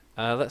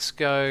 Let's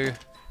go...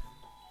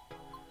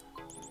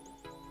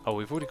 Oh,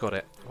 we've already got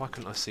it. Why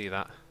couldn't I see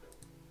that?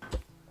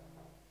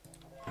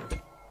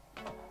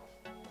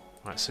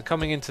 Right, so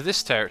coming into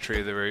this territory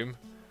of the room,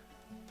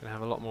 going to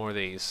have a lot more of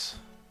these.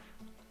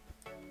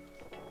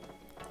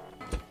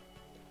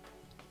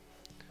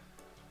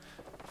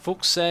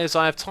 Fox says,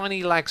 I have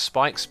tiny lag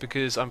spikes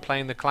because I'm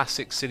playing the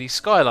classic City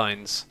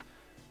Skylines.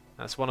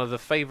 That's one of the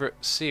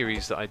favourite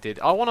series that I did.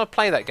 I want to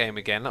play that game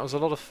again. That was a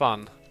lot of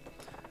fun.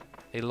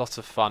 A lot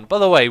of fun. By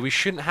the way, we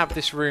shouldn't have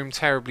this room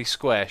terribly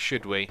square,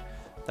 should we?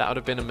 That would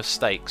have been a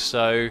mistake.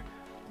 So,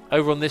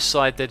 over on this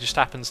side, there just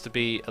happens to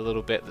be a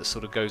little bit that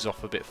sort of goes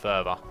off a bit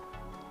further.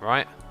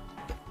 Right?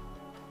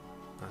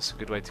 That's a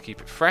good way to keep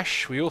it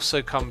fresh. We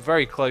also come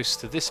very close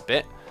to this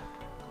bit.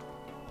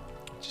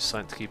 Just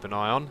something to keep an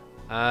eye on.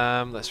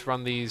 Let's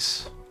run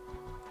these.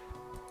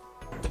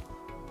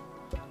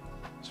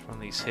 Let's run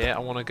these here. I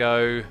want to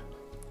go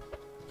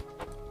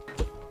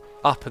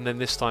up and then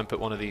this time put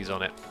one of these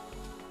on it.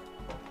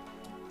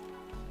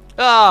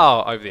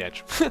 Oh, over the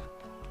edge.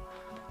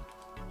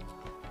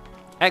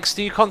 X,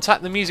 do you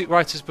contact the music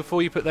writers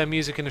before you put their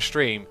music in a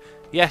stream?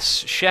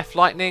 Yes, Chef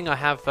Lightning, I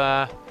have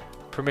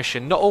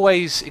permission. Not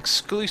always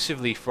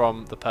exclusively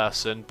from the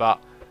person, but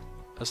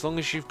as long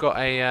as you've got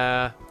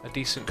a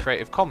decent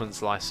Creative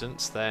Commons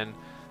license, then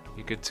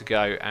you're good to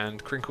go.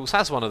 And Crinkles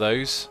has one of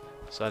those,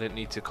 so I didn't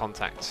need to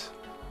contact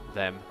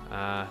them.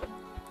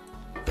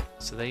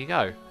 So there you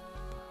go.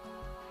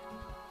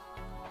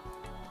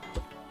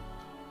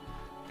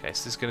 Okay,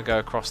 so this is going to go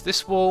across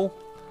this wall,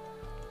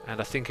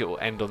 and I think it will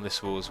end on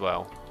this wall as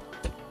well.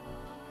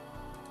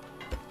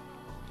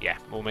 Yeah,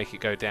 we'll make it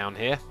go down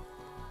here.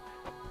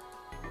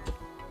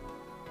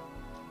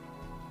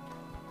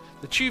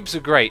 The tubes are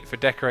great for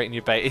decorating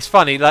your base. It's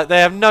funny, like they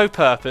have no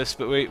purpose,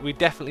 but we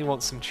definitely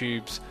want some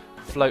tubes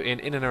floating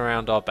in and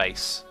around our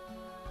base.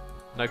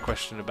 No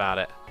question about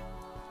it.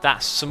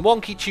 That's some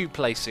wonky tube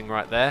placing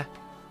right there.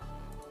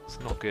 It's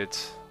not good.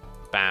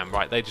 Bam,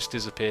 right, they just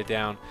disappear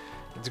down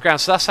into the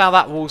ground. So that's how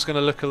that wall's going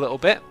to look a little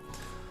bit.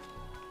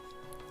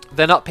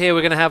 Then up here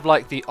we're going to have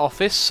like the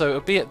office, so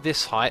it'll be at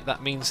this height.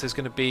 That means there's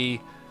going to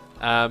be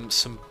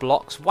some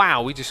blocks.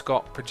 Wow, we just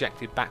got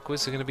projected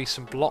backwards. There's going to be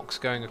some blocks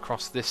going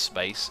across this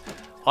space.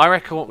 I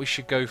reckon what we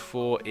should go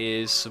for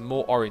is some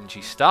more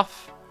orangey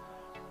stuff.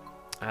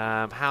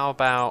 How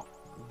about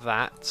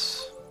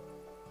that?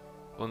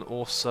 And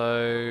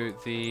also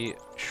the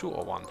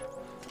shorter one.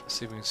 Let's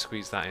see if we can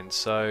squeeze that in.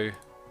 So,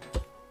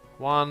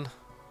 1,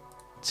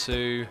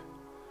 2,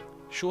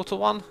 shorter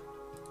one,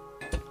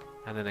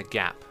 and then a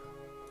gap.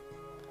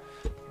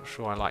 Not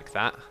sure I like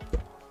that.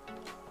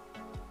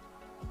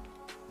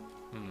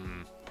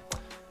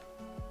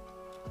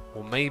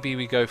 Or maybe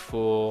we go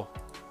for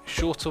a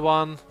shorter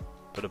one,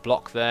 put a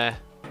block there.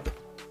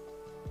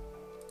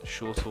 A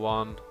shorter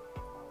one,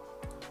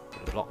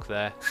 put a block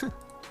there.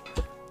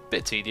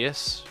 Bit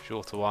tedious.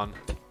 Shorter one,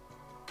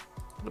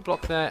 put a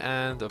block there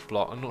and a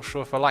block. I'm not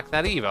sure if I like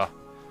that either,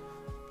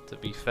 to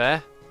be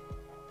fair.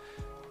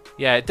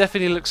 Yeah, it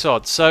definitely looks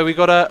odd. So we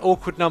got an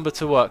awkward number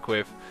to work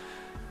with.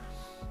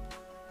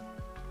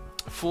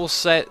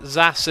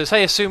 Zas says,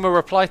 hey Asuma,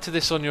 reply to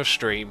this on your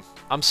stream.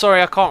 I'm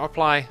sorry, I can't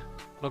reply.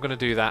 Not going to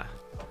do that.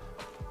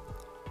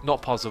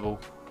 Not possible.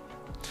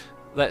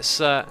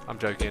 Let's, I'm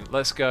joking.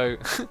 Let's go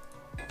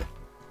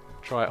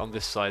try it on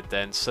this side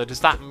then. So does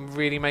that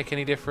really make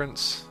any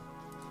difference?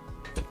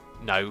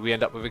 No, we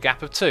end up with a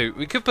gap of 2.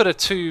 We could put a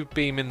 2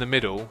 beam in the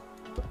middle,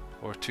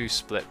 or a 2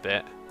 split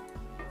bit.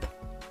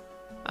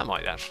 That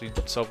might actually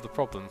solve the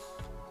problem.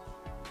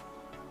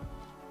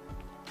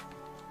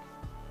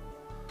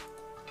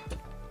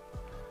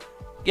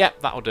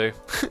 Yep, that'll do.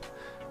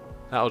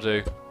 That'll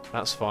do.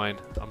 That's fine.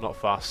 I'm not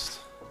fussed.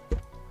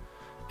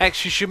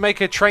 X, you should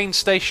make a train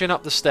station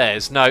up the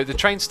stairs. No, the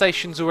train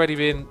station's already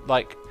been,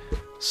 like,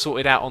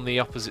 sorted out on the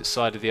opposite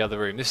side of the other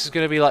room. This is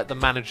going to be like the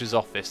manager's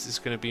office. This is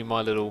going to be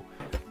my little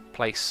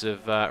place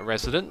of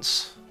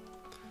residence,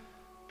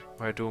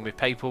 where I do all my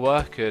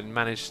paperwork and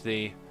manage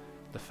the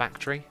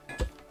factory,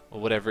 or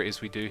whatever it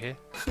is we do here.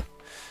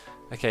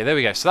 Okay, there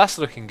we go. So that's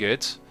looking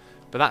good.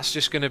 But that's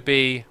just going to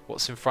be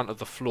what's in front of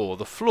the floor.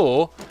 The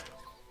floor,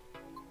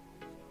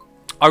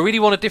 I really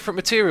want a different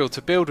material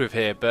to build with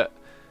here, but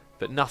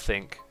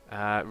nothing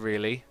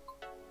really.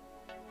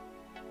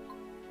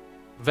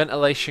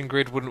 Ventilation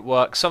grid wouldn't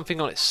work.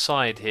 Something on its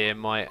side here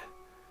might.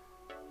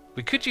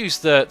 We could use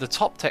the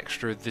top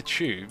texture of the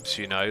tubes,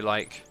 you know,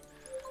 like.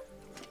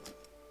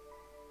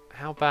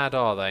 How bad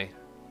are they?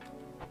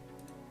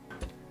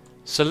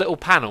 So little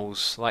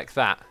panels like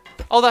that.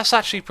 Oh, that's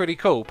actually pretty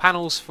cool.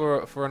 Panels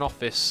for an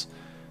office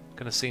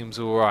kind of seems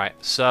alright.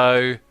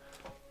 So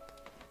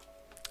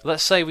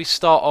let's say we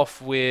start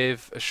off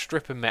with a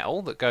strip of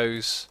metal that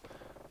goes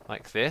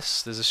like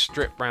this. There's a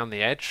strip round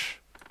the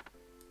edge.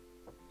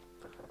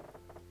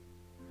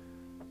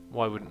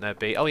 Why wouldn't there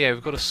be? Oh yeah,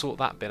 we've got to sort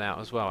that bit out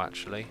as well,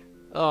 actually.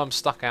 Oh, I'm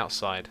stuck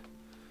outside.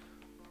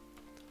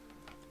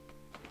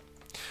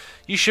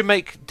 You should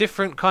make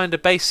different kind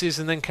of bases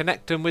and then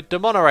connect them with the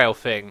monorail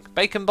thing.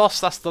 Bacon Boss,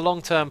 that's the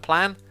long-term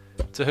plan,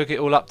 to hook it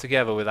all up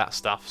together with that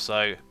stuff.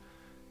 So,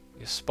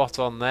 you're spot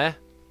on there.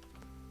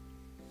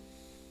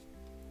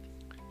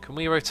 Can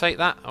we rotate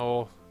that?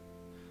 Or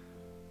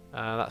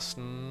that's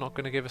not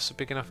going to give us a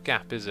big enough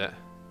gap, is it?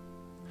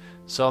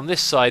 So on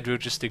this side, we'll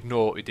just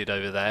ignore what we did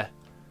over there.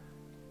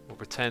 We'll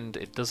pretend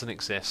it doesn't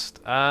exist.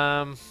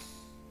 Right,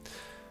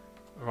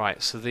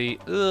 so the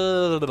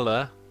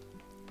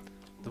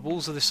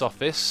walls of this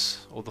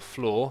office, or the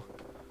floor,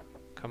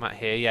 come out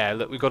here. Yeah,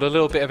 look, we've got a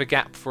little bit of a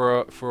gap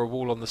for a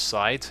wall on the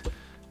side.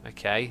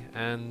 Okay,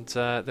 and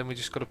then we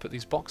just got to put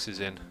these boxes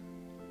in.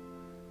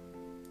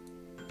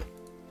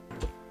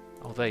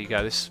 Oh, there you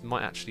go. This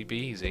might actually be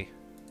easy.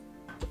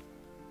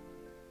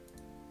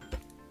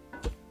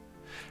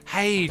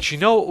 Hey, do you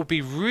know what would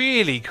be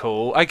really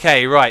cool?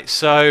 Okay, right.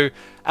 So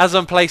as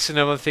I'm placing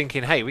them, I'm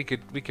thinking, hey, we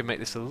could make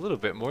this a little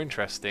bit more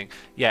interesting.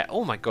 Yeah.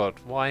 Oh my God.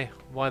 Why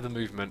the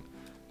movement?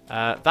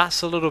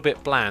 That's a little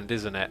bit bland,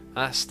 isn't it?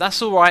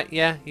 That's all right.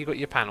 Yeah, you got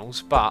your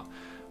panels. But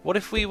what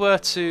if we were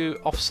to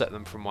offset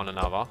them from one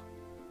another?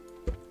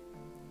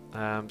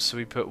 So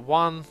we put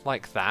one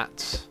like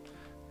that,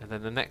 and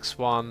then the next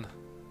one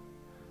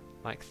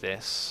like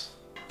this,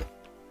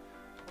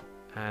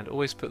 and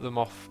always put them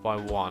off by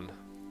one.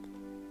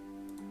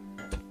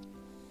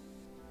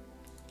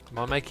 Am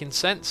I making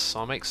sense?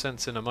 I'll make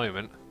sense in a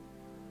moment.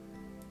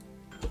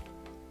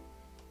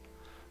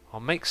 I'll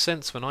make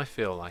sense when I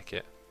feel like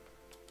it.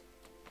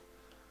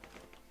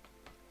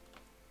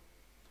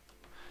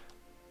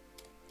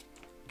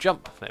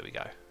 Jump. There we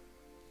go.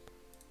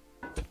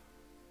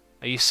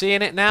 Are you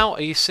seeing it now?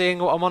 Are you seeing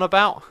what I'm on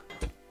about?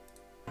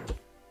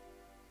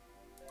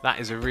 That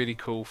is a really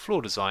cool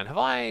floor design. Have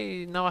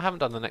I... No, I haven't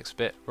done the next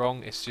bit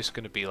wrong. It's just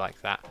going to be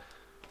like that.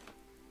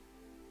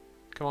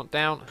 Come on,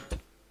 down.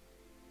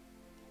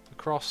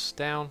 Across,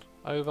 down,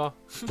 over.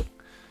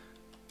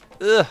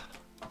 Ugh.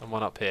 And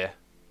one up here.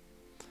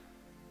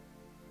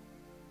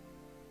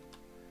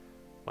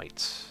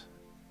 Wait.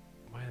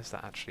 Where's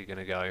that actually going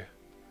to go?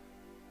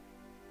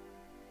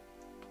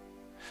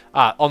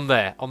 Ah, on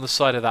there. On the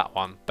side of that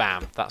one.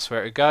 Bam. That's where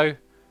it would go.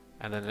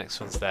 And then the next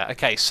one's there.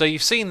 Okay, so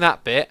you've seen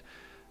that bit.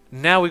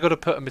 Now we've got to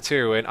put a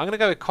material in. I'm going to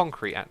go with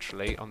concrete,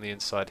 actually, on the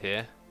inside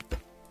here.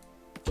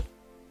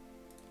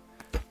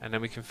 And then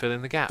we can fill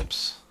in the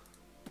gaps.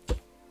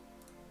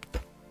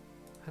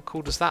 How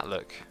cool does that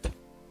look?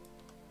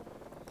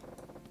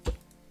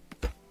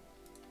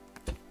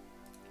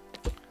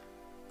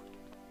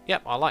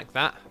 Yep, I like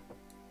that.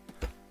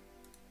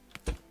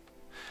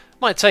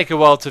 Might take a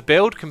while to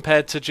build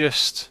compared to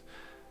just,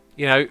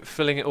 you know,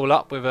 filling it all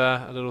up with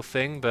a little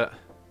thing, but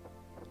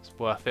it's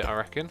worth it, I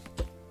reckon.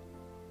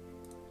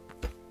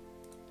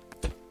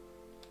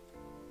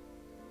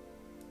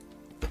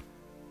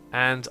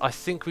 And I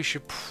think we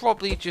should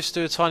probably just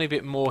do a tiny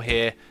bit more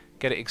here,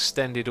 get it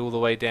extended all the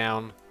way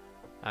down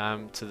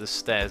to the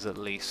stairs at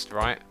least,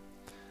 right?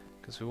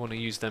 Because we want to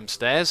use them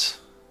stairs.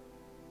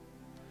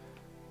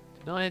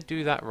 Did I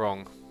do that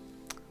wrong?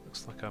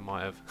 Looks like I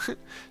might have.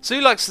 So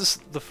who likes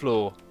the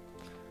floor?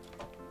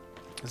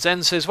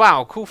 Zen says,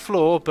 wow, cool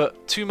floor,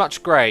 but too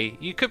much grey.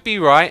 You could be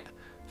right.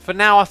 For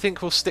now, I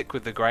think we'll stick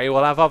with the grey.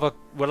 We'll have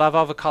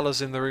other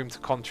colours in the room to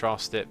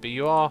contrast it, but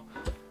you are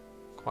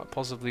quite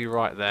possibly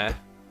right there.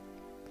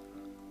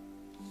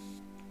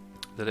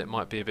 That it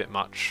might be a bit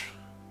much.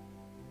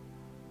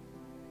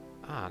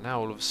 Ah, now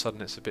all of a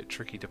sudden it's a bit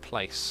tricky to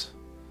place.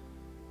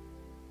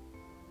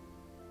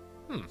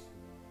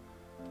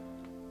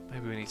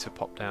 Maybe we need to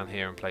pop down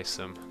here and place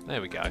them.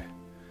 There we go.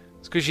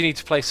 It's because you need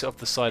to place it off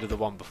the side of the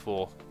one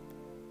before.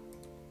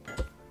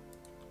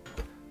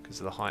 Because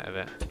of the height of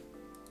it.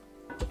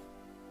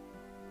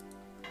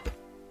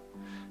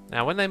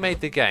 Now, when they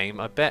made the game,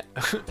 I bet...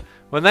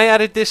 when they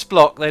added this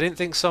block, they didn't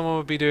think someone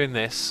would be doing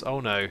this.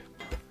 Oh no.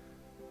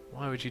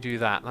 Why would you do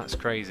that? That's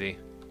crazy.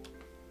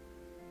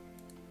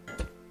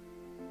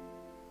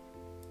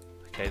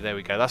 Okay, there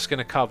we go. That's going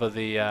to cover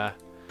the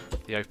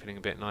opening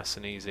a bit nice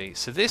and easy.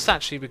 So this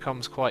actually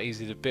becomes quite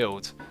easy to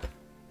build.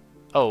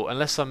 Oh,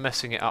 unless I'm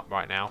messing it up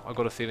right now. I've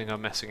got a feeling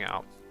I'm messing it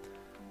up.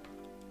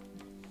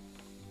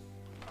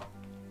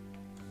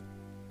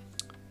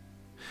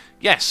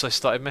 Yes, I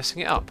started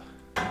messing it up.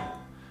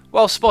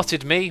 Well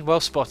spotted, me. Well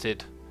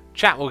spotted.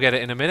 Chat will get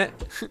it in a minute.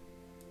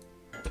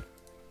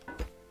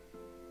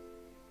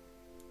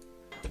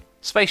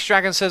 Space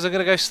Dragon says I'm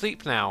going to go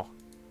sleep now.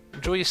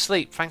 Enjoy your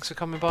sleep. Thanks for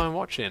coming by and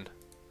watching.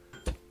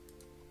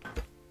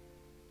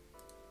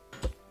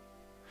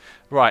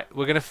 Right,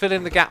 we're going to fill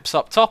in the gaps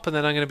up top, and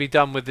then I'm going to be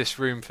done with this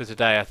room for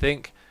today, I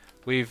think.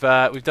 We've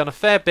done a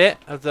fair bit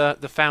of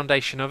the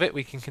foundation of it.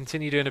 We can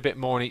continue doing a bit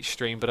more on each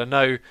stream, but I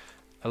know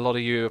a lot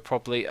of you are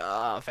probably...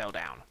 fell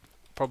down.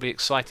 Probably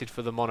excited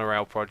for the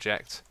monorail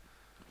project.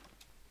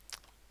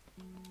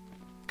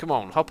 Come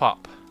on, hop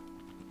up.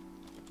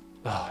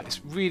 Oh, it's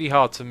really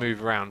hard to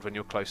move around when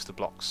you're close to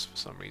blocks for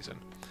some reason.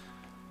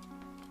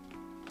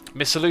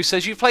 Mr. Lou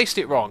says you placed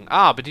it wrong.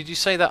 Ah, but did you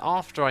say that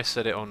after I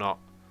said it or not?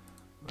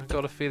 I've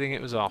got a feeling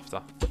it was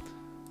after.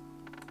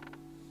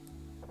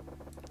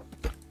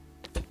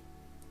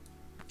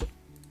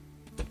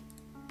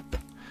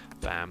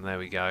 Bam, there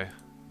we go.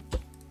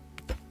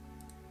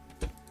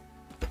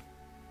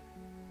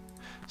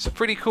 It's a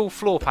pretty cool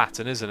floor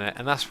pattern, isn't it?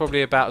 And that's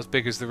probably about as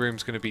big as the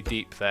room's going to be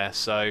deep there,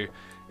 so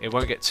it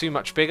won't get too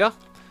much bigger.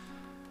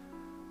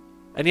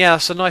 And yeah,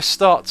 that's a nice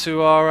start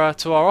to our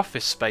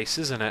office space,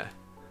 isn't it?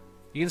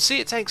 You can see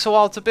it takes a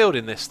while to build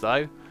in this,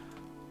 though.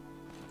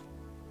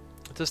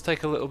 It does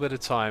take a little bit of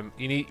time.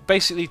 You need,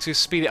 basically, to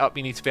speed it up,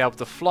 you need to be able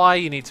to fly.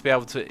 You need to be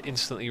able to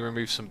instantly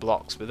remove some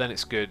blocks, but then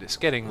it's good. It's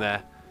getting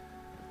there.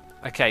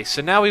 Okay,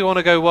 so now we want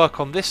to go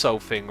work on this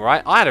old thing,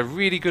 right? I had a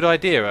really good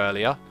idea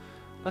earlier.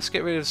 Let's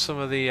get rid of some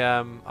of the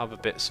other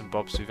bits and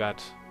bobs we've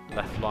had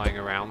left lying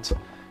around.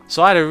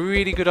 So I had a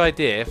really good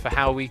idea for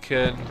how we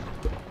can...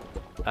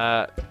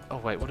 oh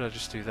wait, what did I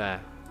just do there?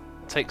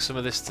 Take some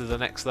of this to the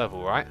next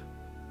level, right?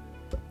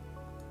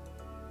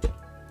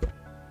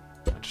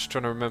 I'm just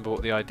trying to remember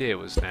what the idea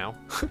was now.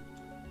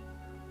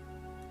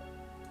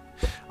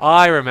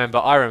 I remember.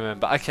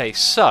 Okay,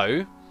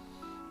 so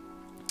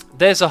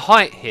there's a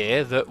height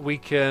here that we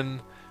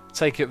can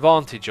take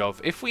advantage of.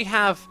 If we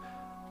have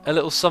a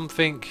little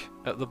something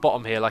at the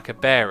bottom here, like a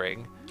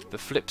bearing, that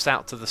flips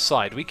out to the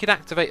side, we could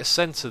activate a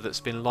sensor that's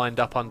been lined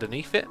up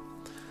underneath it.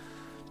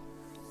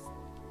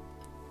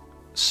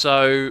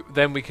 So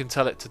then we can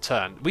tell it to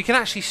turn. We can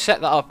actually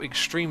set that up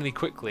extremely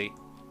quickly,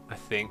 I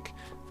think.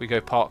 If we go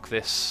park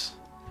this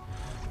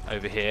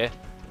over here.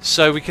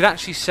 So we could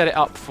actually set it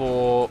up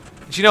for...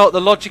 Do you know what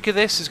the logic of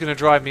this is going to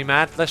drive me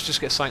mad? Let's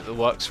just get something that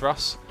works for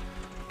us.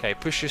 Okay,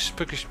 push us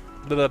push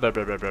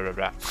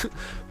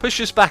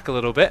us back a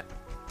little bit.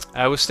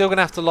 We're still going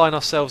to have to line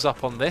ourselves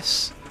up on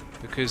this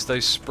because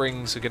those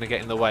springs are going to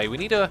get in the way. We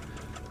need a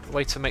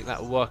way to make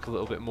that work a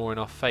little bit more in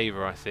our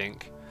favour, I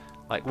think.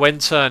 Like when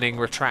turning,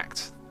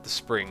 retract the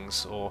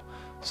springs or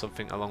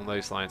something along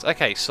those lines.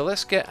 Okay, so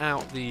let's get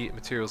out the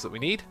materials that we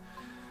need.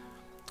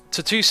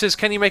 Tatu says,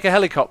 "Can you make a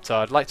helicopter?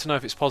 I'd like to know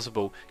if it's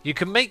possible." You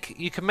can make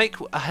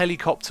a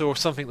helicopter or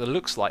something that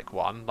looks like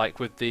one, like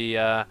with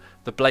the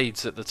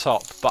blades at the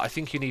top. But I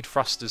think you need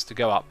thrusters to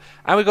go up.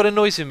 And we got a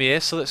noise in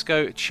here, so let's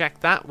go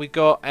check that. We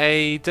got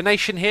a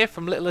donation here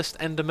from Littlest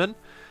Enderman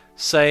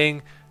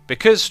saying,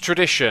 "Because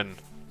tradition.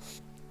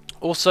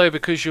 Also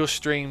because your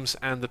streams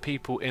and the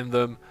people in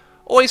them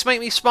always make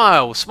me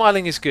smile.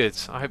 Smiling is good.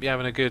 I hope you're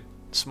having a good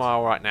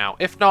smile right now.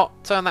 If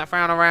not, turn that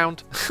frown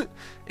around,"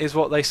 is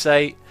what they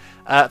say.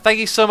 Thank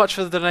you so much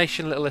for the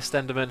donation, Littlest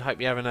Enderman.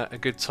 Hope you're having a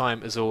good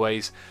time as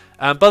always.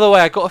 By the way,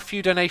 I got a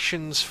few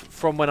donations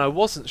from when I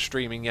wasn't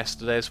streaming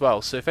yesterday as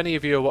well. So if any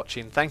of you are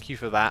watching, thank you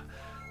for that.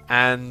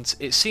 And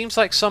it seems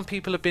like some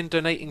people have been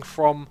donating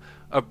from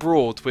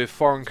abroad with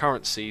foreign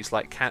currencies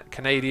like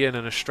Canadian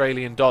and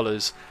Australian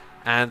dollars.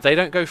 And they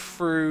don't go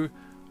through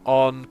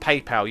on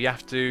PayPal. You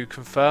have to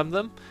confirm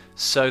them.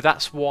 So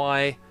that's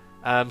why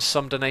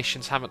some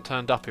donations haven't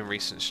turned up in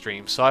recent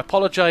streams. So I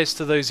apologise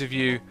to those of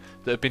you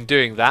that have been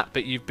doing that,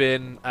 but you've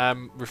been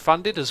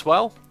refunded as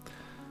well,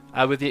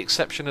 with the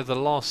exception of the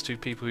last two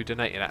people who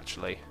donated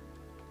actually.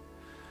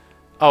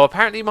 Oh,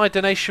 apparently my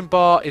donation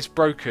bar is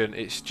broken.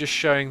 It's just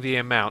showing the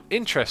amount.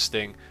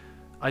 Interesting.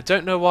 I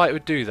don't know why it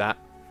would do that.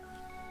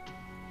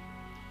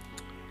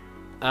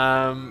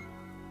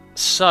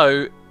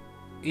 So,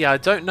 yeah, I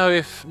don't know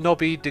if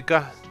Nobby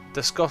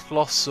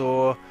Descotlos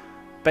or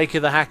Baker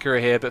the Hacker are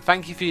here, but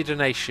thank you for your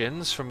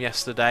donations from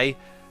yesterday.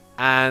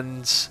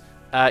 And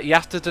you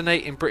have to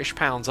donate in British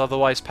pounds,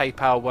 otherwise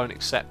PayPal won't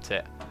accept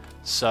it.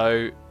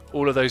 So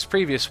all of those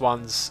previous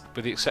ones,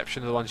 with the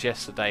exception of the ones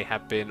yesterday,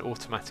 have been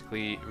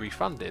automatically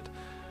refunded.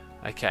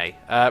 Okay,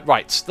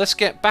 right, let's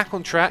get back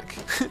on track.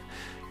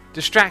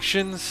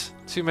 Distractions,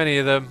 too many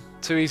of them,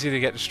 too easy to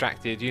get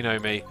distracted, you know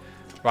me.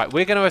 Right,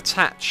 we're going to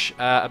attach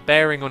a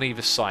bearing on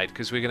either side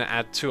because we're going to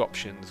add two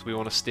options. We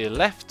want to steer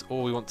left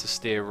or we want to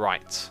steer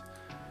right.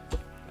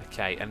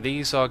 Okay, and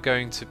these are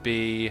going to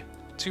be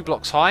 2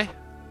 blocks high.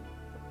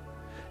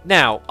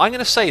 Now, I'm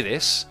going to say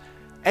this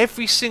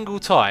every single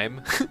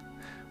time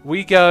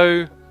we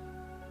go...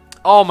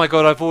 Oh my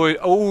god, I've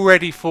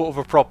already thought of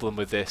a problem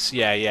with this.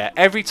 Yeah.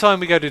 Every time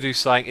we go to do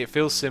something, it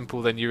feels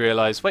simple, then you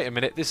realise, wait a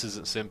minute, this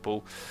isn't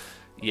simple.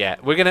 Yeah,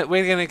 we're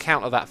gonna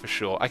counter that for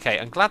sure. Okay,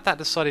 I'm glad that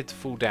decided to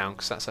fall down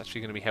because that's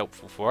actually going to be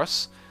helpful for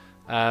us.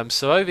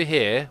 So over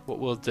here, what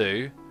we'll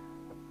do...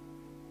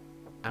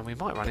 And we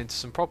might run into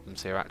some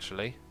problems here,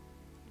 actually.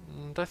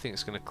 Don't think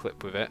it's going to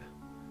clip with it.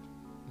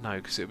 No,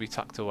 because it'll be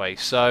tucked away.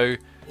 So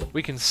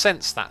we can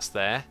sense that's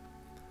there.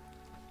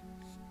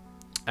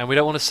 And we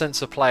don't want to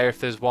sense a player if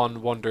there's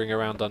one wandering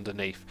around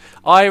underneath.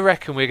 I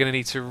reckon we're going to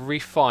need to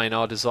refine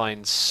our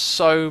design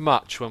so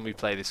much when we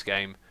play this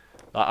game.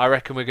 Like, I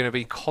reckon we're going to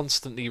be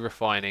constantly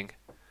refining.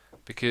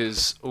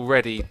 Because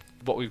already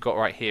what we've got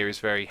right here is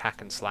very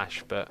hack and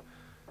slash. But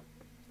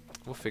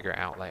we'll figure it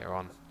out later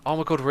on. Oh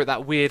my god, we're at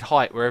that weird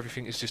height where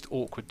everything is just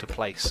awkward to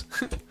place.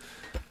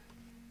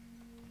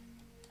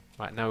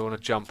 Right, now we want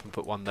to jump and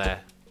put one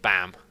there.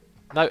 Bam.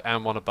 No,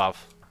 and one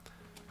above.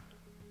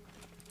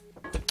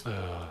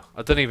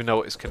 I don't even know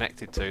what it's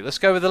connected to. Let's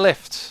go with the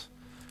lift.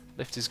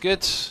 Lift is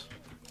good.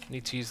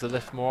 Need to use the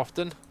lift more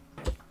often.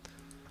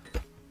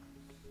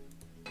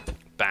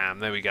 Bam,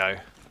 there we go.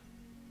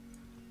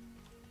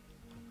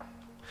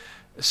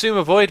 Assume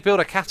a void, build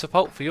a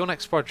catapult for your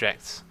next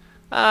project.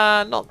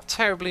 Not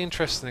terribly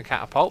interested in a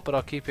catapult, but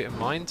I'll keep it in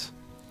mind.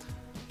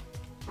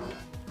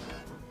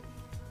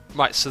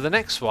 Right, so the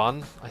next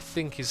one, I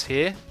think, is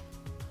here.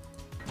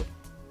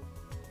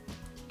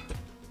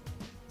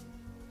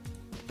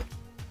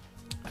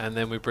 And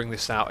then we bring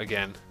this out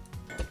again.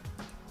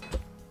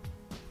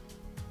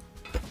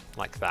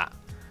 Like that.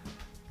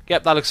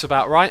 Yep, that looks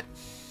about right.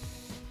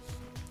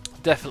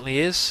 Definitely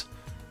is.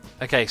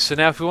 Okay, so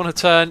now if we want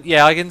to turn...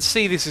 Yeah, I can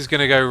see this is going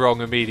to go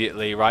wrong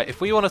immediately, right?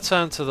 If we want to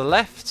turn to the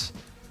left,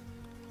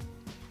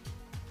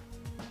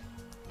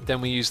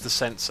 then we use the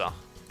sensor.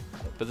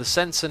 But the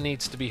sensor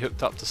needs to be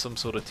hooked up to some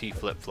sort of T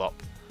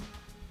flip-flop.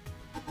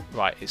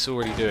 Right, it's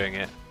already doing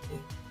it.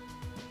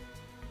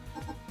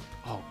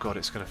 Oh god,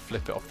 it's going to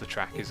flip it off the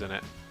track, isn't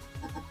it?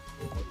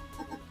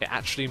 It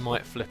actually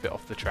might flip it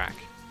off the track.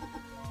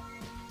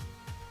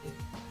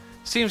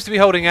 Seems to be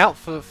holding out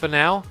for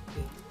now.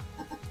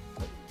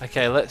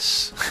 Okay,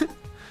 let's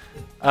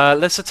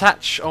let's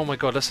attach. Oh my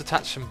god, let's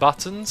attach some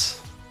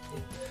buttons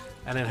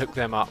and then hook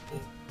them up.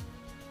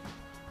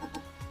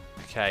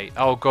 Okay.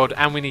 Oh god,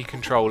 and we need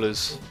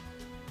controllers.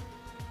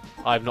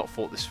 I have not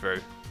thought this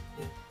through.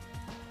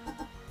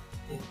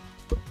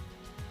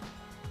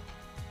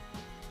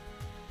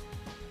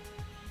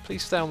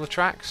 Please stay on the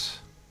tracks.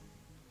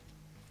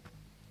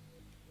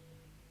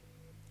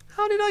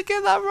 How did I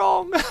get that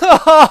wrong?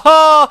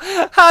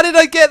 How did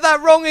I get that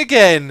wrong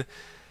again?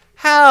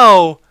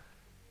 How?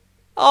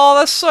 Oh,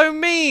 that's so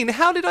mean.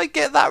 How did I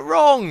get that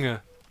wrong?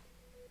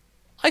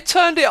 I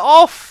turned it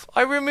off.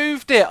 I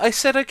removed it. I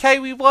said, okay,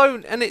 we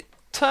won't. And it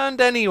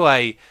turned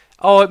anyway.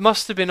 Oh, it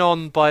must have been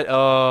on by...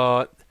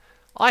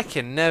 I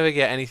can never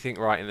get anything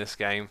right in this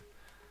game.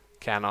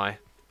 Can I?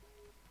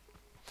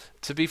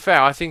 To be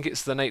fair, I think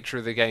it's the nature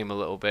of the game a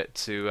little bit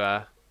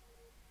to...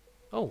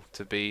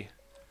 to be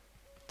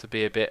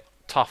a bit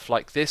tough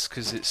like this,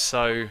 because it's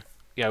so...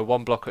 You know,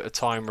 one block at a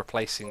time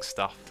replacing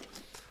stuff.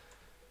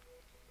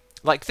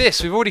 Like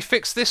this, we've already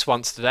fixed this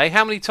once today.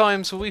 How many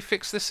times will we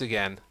fix this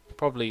again?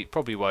 Probably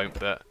won't,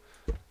 but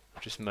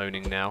I'm just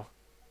moaning now.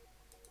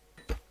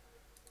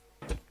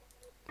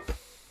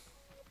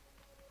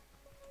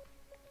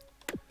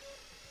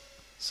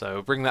 So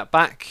we'll bring that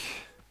back.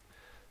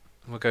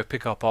 And we'll go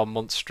pick up our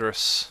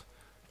monstrous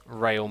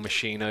rail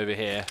machine over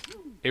here.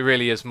 It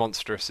really is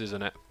monstrous,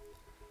 isn't it?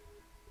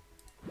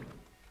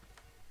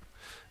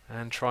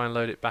 And try and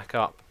load it back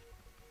up.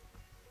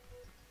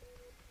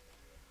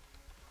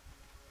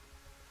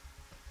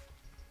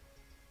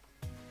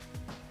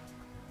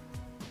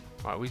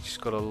 Right, we just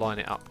got to line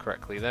it up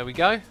correctly. There we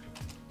go.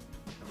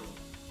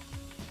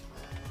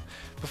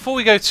 Before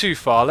we go too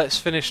far, let's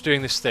finish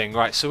doing this thing.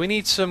 Right, so we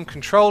need some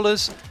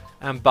controllers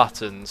and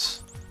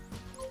buttons.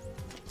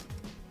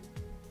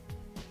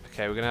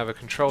 Okay, we're going to have a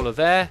controller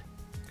there,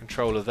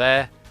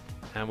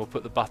 and we'll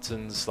put the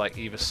buttons like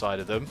either side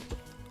of them.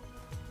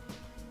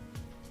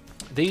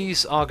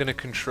 These are going to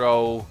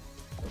control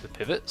the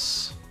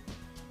pivots.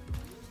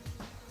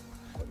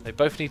 They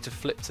both need to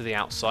flip to the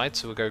outside,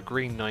 so we'll go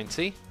green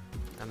 90.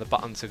 And the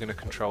buttons are going to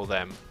control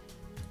them.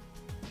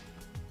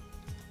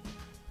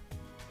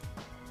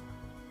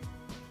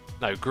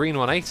 No, green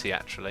 180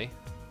 actually.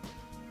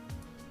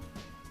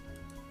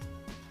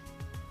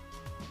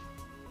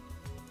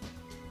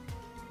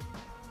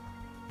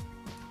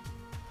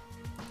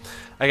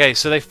 Okay,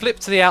 so they flip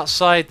to the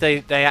outside,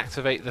 they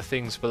activate the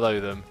things below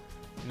them.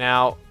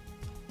 Now,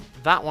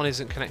 that one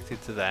isn't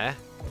connected to there.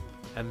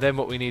 And then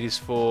what we need is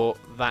for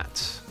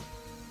that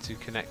to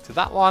connect to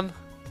that one.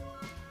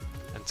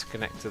 And to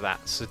connect to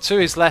that. So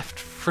 2 is left,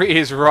 3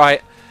 is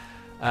right.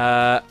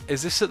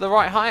 Is this at the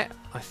right height?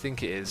 I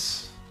think it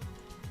is.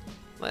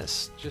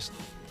 Let's just...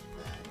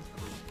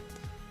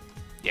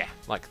 Yeah,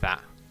 like that.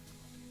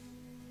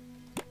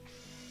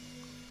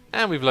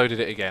 And we've loaded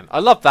it again. I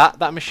love that.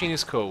 That machine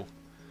is cool.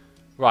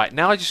 Right,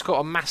 now I just got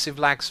a massive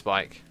lag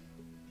spike.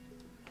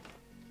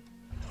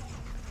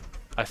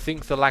 I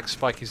think the lag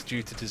spike is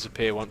due to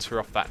disappear once we're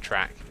off that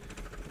track.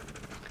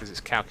 Because it's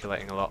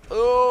calculating a lot.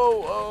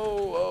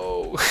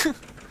 Oh,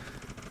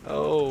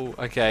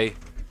 okay.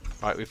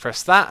 Right, we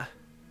press that.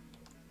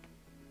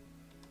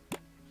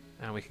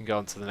 And we can go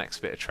on to the next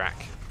bit of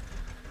track.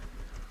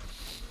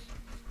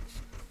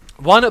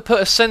 Why not put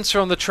a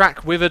sensor on the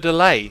track with a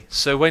delay?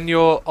 So when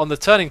you're on the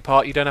turning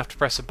part, you don't have to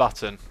press a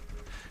button.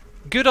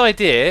 Good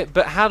idea,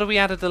 but how do we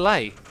add a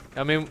delay?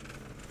 I mean,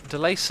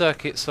 delay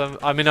circuits,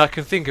 I mean, I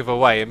can think of a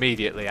way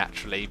immediately,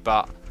 actually,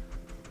 but...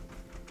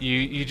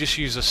 You just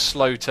use a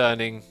slow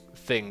turning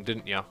thing,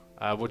 didn't you?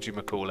 What do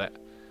you call it?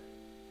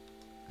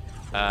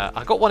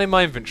 I got one in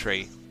my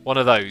inventory. One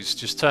of those.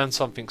 Just turn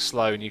something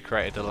slow and you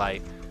create a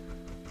delay.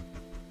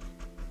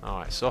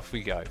 Alright, so off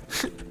we go.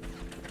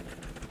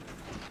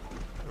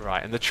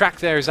 Right, and the track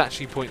there is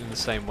actually pointing the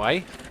same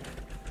way.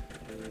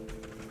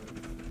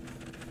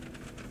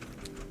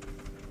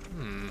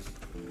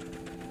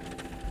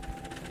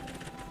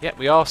 Yep,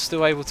 we are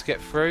still able to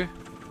get through.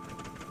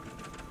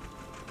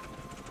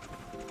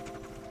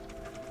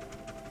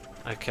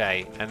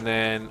 Okay, and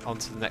then on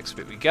to the next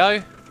bit we go.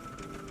 Do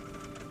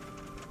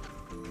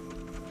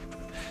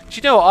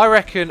you know what? I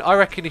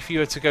reckon if you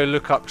were to go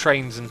look up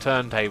trains and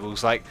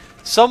turntables, like,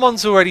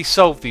 someone's already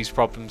solved these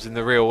problems in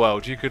the real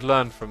world. You could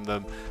learn from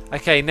them.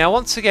 Okay, now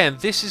once again,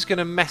 this is going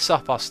to mess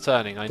up us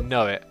turning. I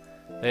know it.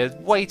 They're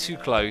way too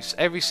close.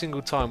 Every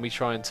single time we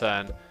try and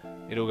turn,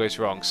 it all goes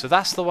wrong. So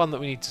that's the one that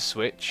we need to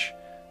switch.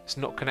 It's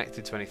not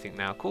connected to anything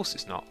now. Of course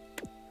it's not.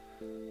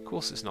 Of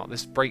course it's not.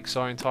 This breaks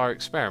our entire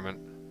experiment,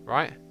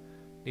 right?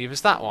 Neither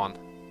is that one.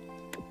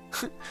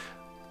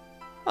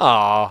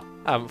 Ah,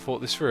 I haven't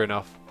thought this through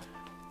enough.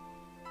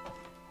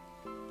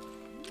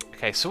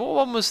 Okay, so what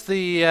one was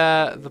the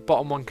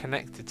bottom one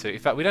connected to? In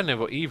fact, we don't know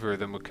what either of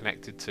them were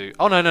connected to.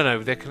 Oh,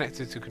 no, they're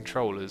connected to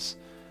controllers.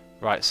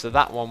 Right, so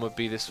that one would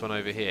be this one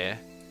over here.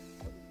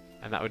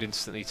 And that would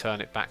instantly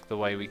turn it back the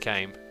way we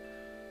came.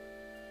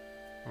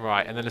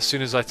 Right, and then as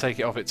soon as I take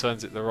it off, it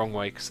turns it the wrong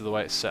way because of the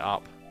way it's set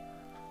up.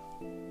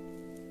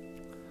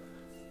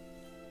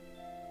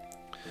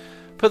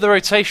 Put the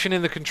rotation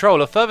in the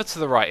controller further to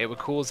the right, it would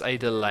cause a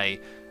delay.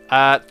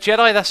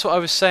 Jedi, that's what I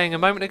was saying a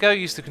moment ago,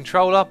 use the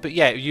controller, but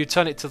yeah, you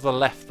turn it to the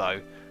left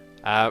though.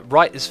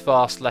 Right is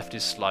fast, left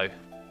is slow.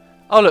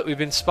 Oh look, we've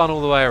been spun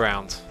all the way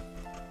around.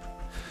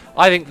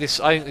 I think this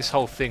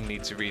whole thing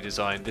needs a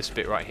redesign, this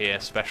bit right here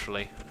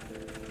especially.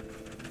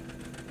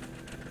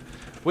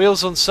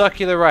 Wheels on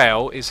circular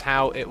rail is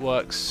how it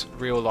works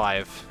real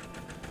live.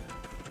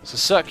 So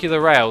circular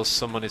rails,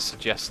 someone is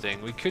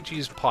suggesting. We could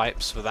use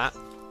pipes for that.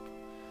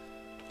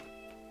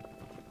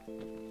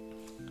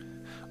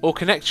 Or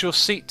connect your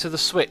seat to the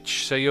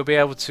switch, so you'll be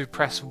able to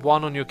press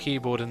 1 on your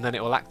keyboard and then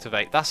it will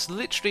activate. That's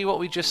literally what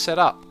we just set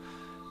up.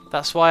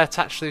 That's why I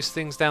attached those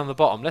things down the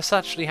bottom. Let's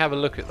actually have a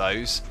look at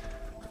those.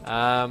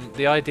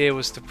 The idea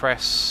was to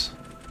press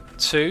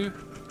 2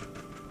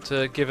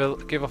 to give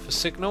off a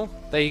signal.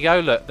 There you go,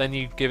 look, then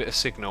you give it a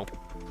signal.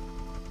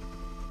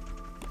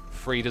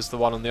 3 does the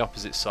one on the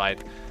opposite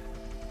side.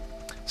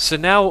 So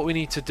now what we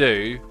need to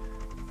do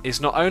is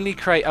not only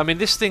create... I mean,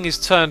 this thing is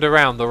turned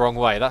around the wrong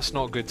way. That's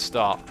not a good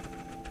start.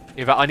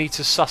 In fact, I need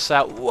to suss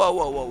out... Whoa,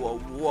 whoa, whoa, whoa,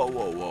 whoa,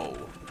 whoa, whoa.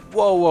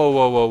 Whoa, whoa,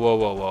 whoa, whoa, whoa,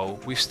 whoa, whoa.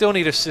 We still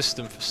need a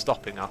system for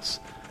stopping us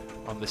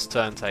on this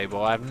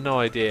turntable. I have no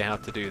idea how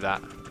to do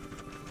that.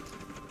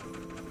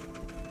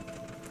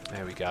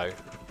 There we go.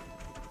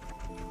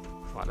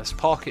 Right, let's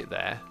park it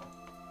there.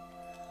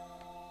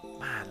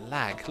 Man,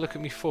 lag. Look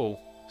at me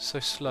fall. So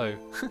slow.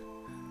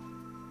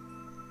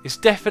 It's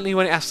definitely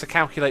when it has to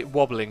calculate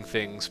wobbling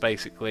things,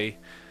 basically.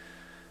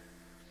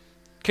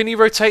 Can you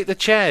rotate the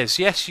chairs?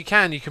 Yes, you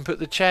can. You can put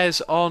the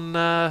chairs on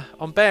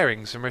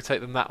bearings and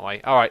rotate them that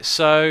way. Alright,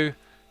 so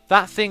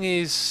that thing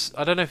is...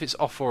 I don't know if it's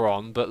off or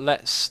on, but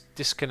let's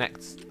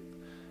disconnect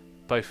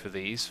both of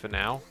these for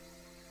now.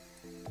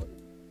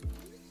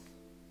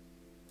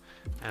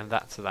 And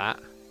that to that.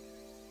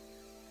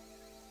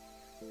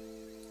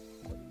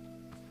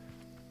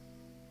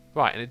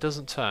 Right, and it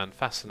doesn't turn.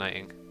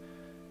 Fascinating.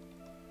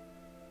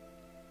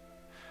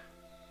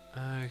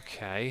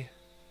 Okay.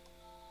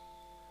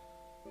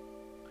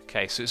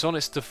 Okay, so it's on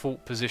its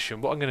default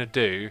position. What I'm going to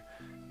do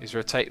is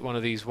rotate one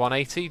of these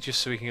 180 just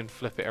so we can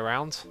flip it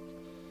around.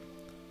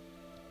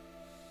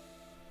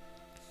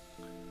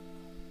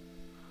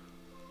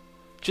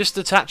 Just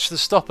attach the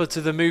stopper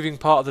to the moving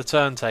part of the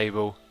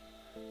turntable.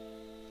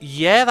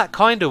 Yeah, that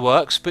kind of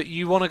works, but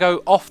you want to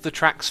go off the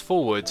tracks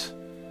forward.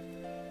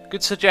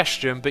 Good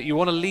suggestion, but you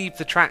want to leave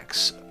the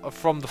tracks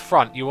from the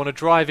front. You want to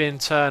drive in,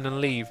 turn and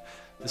leave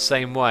the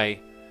same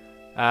way.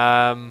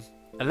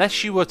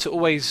 Unless you were to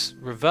always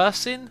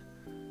reverse in.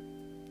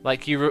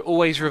 Like you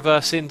always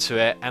reverse into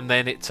it and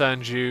then it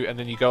turns you and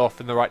then you go off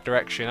in the right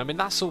direction. I mean,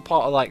 that's all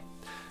part of like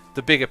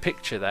the bigger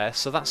picture there.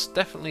 So that's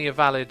definitely a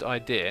valid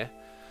idea.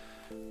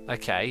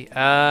 Okay.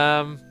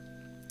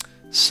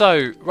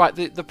 So, right,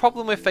 the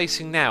problem we're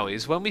facing now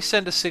is when we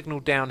send a signal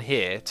down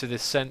here to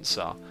this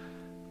sensor,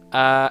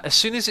 as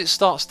soon as it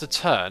starts to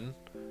turn,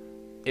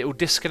 it will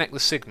disconnect the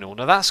signal.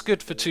 Now that's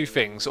good for two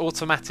things.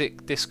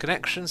 Automatic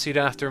disconnection, so you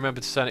don't have to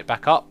remember to turn it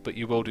back up, but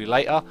you will do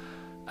later.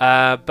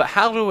 But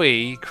how do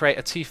we create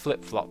a T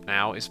flip-flop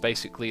now is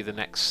basically the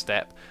next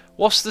step.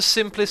 What's the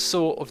simplest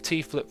sort of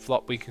T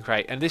flip-flop we can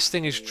create? And this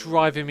thing is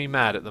driving me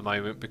mad at the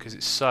moment because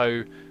it's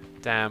so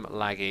damn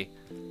laggy.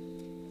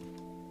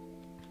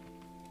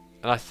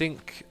 And I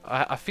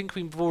think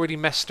we've already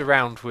messed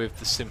around with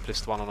the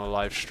simplest one on a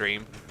live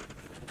stream,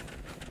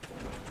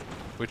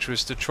 which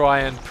was to try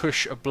and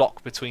push a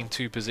block between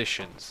two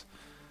positions.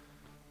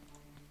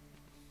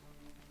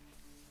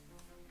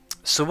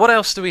 So what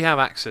else do we have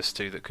access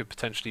to that could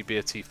potentially be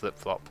a T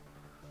flip-flop?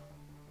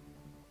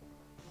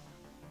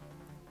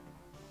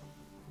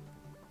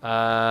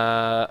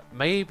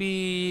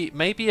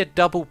 Maybe a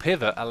double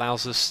pivot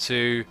allows us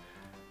to...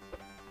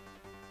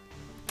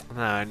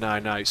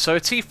 No. So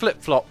a T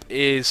flip-flop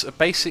is a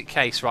basic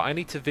case. Right, I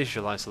need to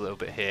visualize a little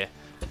bit here.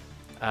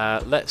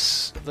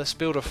 Let's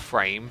build a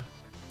frame.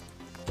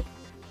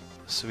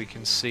 so we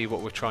can see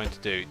what we're trying to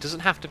do. It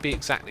doesn't have to be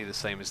exactly the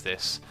same as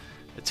this.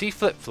 The T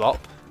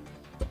flip-flop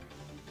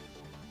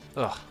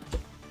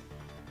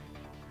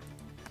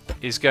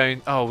is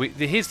going... Oh,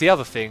 here's the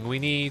other thing. We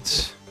need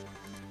 2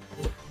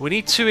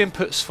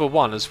 inputs for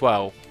one as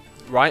well,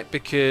 right?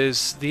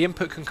 Because the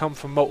input can come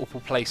from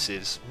multiple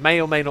places.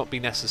 May or may not be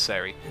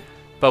necessary.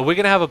 But we're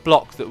going to have a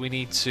block that we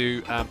need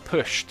to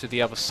push to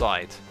the other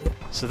side.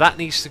 So that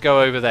needs to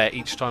go over there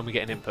each time we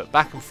get an input,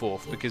 back and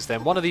forth, because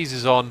then one of these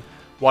is on,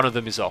 one of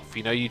them is off.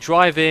 You know, you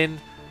drive in,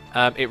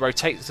 it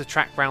rotates the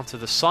track round to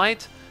the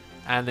side,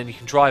 and then you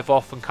can drive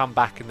off and come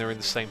back and they're in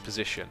the same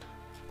position.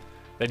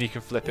 Then you can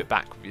flip it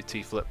back with your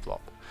T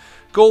flip-flop.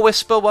 Gore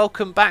Whisper,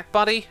 welcome back,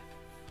 buddy.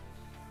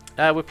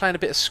 We're playing a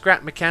bit of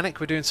Scrap Mechanic.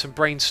 We're doing some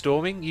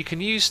brainstorming. You can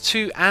use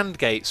 2 AND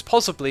gates,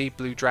 possibly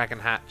Blue Dragon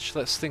Hatch.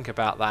 Let's think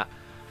about that.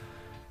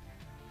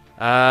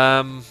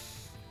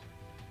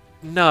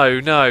 No,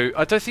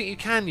 I don't think you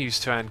can use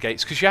 2 AND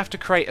gates because you have to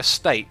create a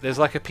state. There's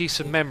like a piece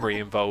of memory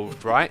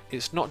involved, right?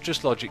 It's not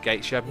just logic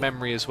gates, you have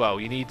memory as well.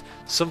 You need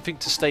something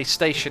to stay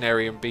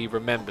stationary and be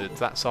remembered.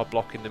 That's our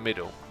block in the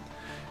middle.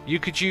 You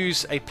could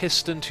use a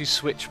piston to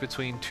switch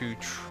between 2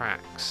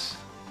 tracks.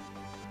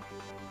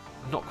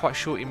 I'm not quite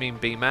sure what you mean,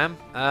 B-Man.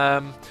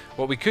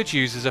 What we could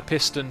use is a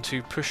piston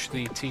to push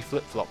the T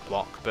flip-flop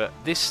block, but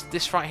this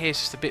right here is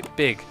just a bit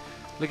big.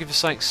 Looking for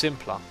something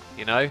simpler,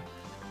 you know?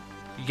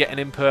 You get an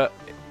input,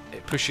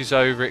 it pushes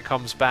over, it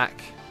comes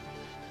back.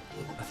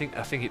 I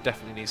think it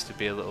definitely needs to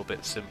be a little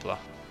bit simpler.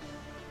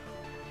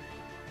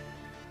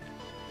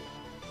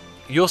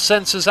 Your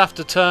sensors have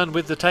to turn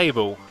with the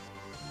table.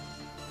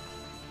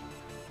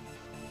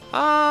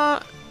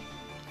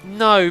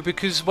 No,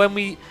 because when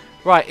we...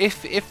 Right,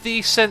 if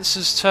the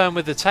sensors turn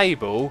with the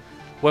table,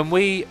 when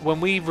we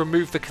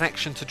remove the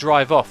connection to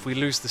drive off, we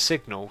lose the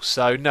signal.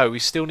 So no, we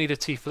still need a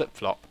T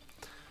flip-flop.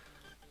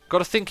 Got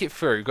to think it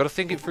through. Got to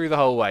think it through the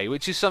whole way,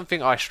 which is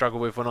something I struggle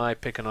with when I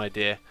pick an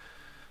idea.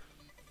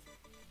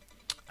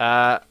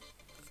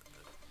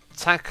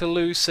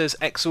 Takaloo says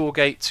XOR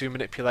gate to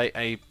manipulate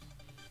a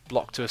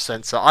block to a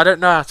sensor. I don't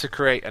know how to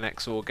create an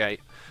XOR gate.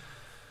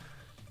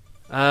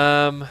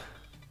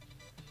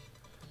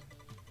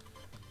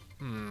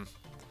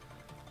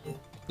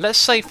 Let's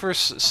say for a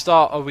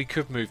starter we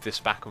could move this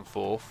back and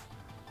forth.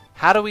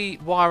 How do we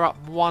wire up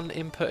 1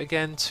 input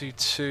again to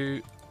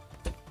 2?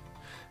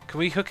 Can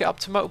we hook it up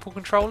to multiple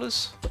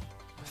controllers?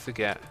 I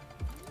forget.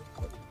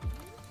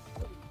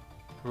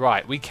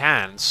 Right, we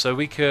can. So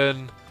we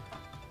can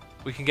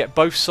get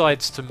both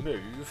sides to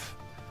move.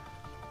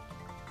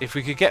 If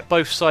we could get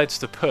both sides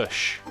to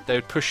push, they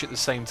would push at the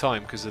same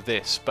time because of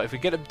this. But if we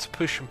get them to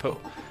push and put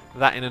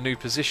that in a new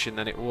position,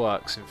 then it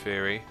works in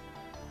theory.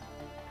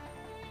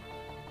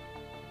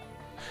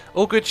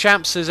 All good,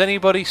 champs. Is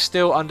anybody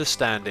still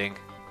understanding?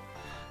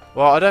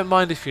 Well, I don't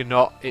mind if you're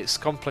not. It's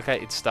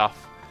complicated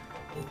stuff.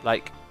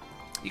 Like,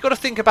 you got to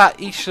think about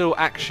each little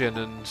action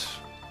and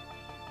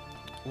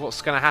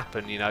what's going to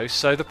happen, you know.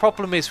 So the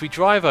problem is we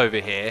drive over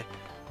here,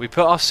 we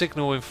put our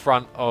signal in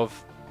front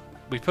of,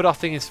 we put our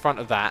thing in front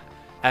of that,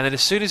 and then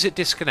as soon as it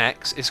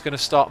disconnects, it's going to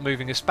start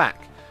moving us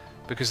back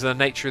because of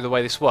the nature of the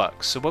way this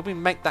works. So when we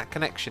make that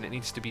connection, it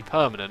needs to be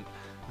permanent.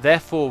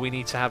 Therefore, we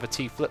need to have a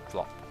T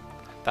flip-flop.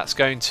 That's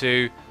going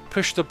to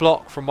push the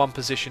block from one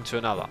position to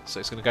another. So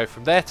it's going to go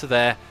from there to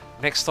there.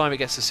 Next time it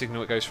gets the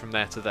signal, it goes from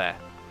there to there.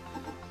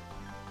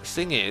 The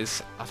thing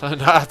is, I don't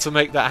know how to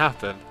make that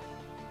happen.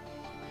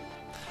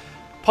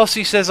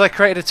 Posse says I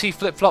created a T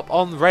flip-flop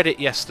on Reddit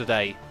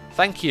yesterday.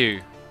 Thank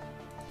you.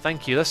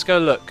 Thank you. Let's go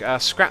look.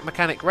 Scrap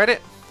Mechanic Reddit.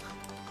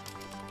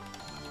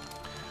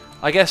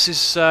 I guess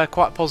it's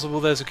quite possible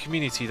there's a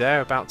community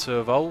there about to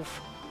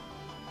evolve.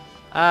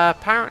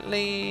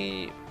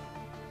 Apparently,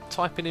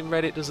 typing in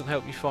Reddit doesn't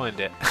help you find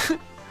it.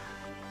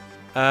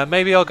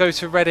 Maybe I'll go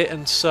to Reddit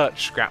and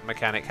search Scrap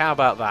Mechanic. How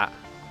about that?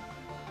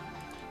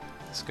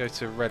 Let's go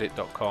to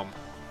reddit.com.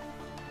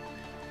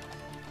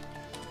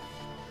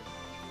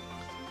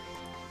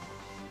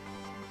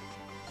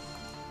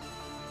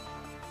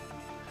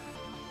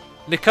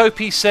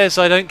 Nikopi says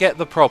I don't get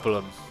the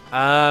problem.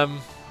 Let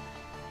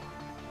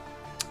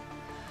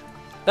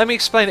me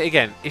explain it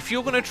again. If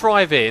you're going to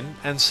drive in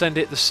and send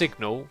it the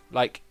signal,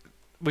 like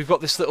we've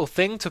got this little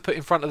thing to put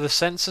in front of the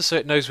sensor so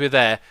it knows we're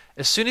there.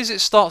 As soon as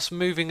it starts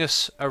moving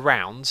us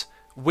around,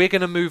 we're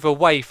going to move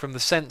away from the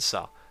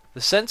sensor.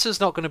 The sensor's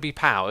not going to be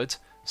powered,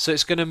 so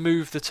it's going to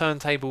move the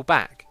turntable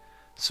back.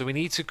 So we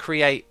need to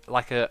create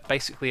like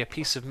basically a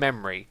piece of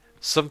memory,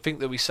 something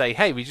that we say,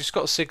 hey, we just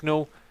got a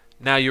signal,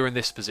 now you're in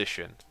this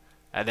position.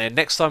 And then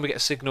next time we get a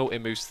signal, it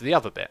moves to the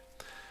other bit.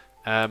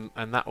 And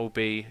that will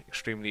be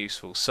extremely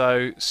useful.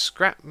 So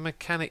Scrap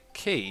Mechanic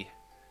Key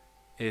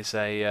is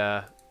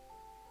a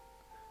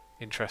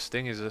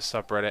interesting, is a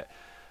subreddit.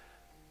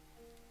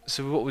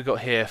 So what we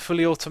got here,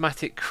 fully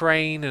automatic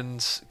crane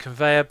and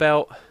conveyor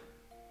belt.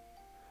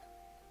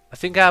 I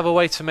think I have a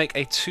way to make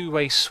a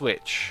two-way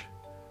switch.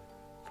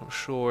 Not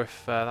sure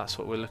if that's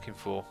what we're looking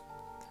for.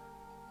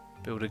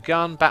 Build a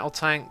gun, battle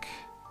tank.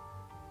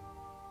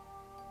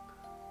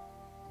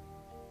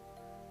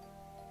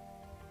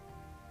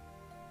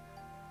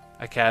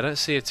 Okay, I don't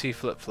see a T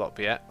flip-flop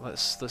yet.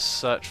 Let's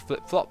search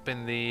flip-flop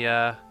in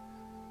the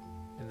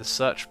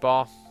search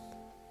bar.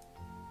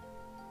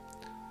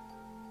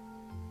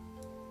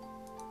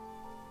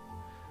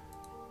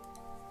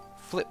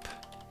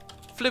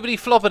 Flippity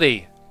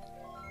floppity.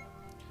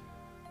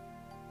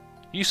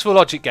 Useful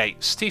logic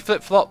gates. T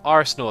flip-flop,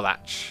 RS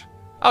Norlatch.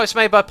 Oh, it's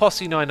made by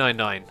Posse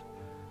 999.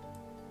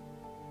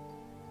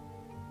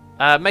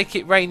 Make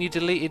it rain, you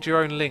deleted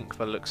your own link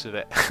by the looks of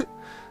it.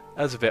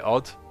 That's a bit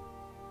odd.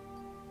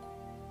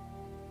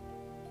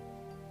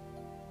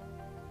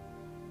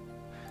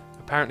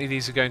 Apparently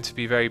these are going to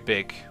be very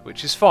big,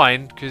 which is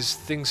fine because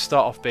things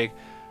start off big.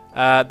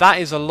 That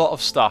is a lot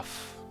of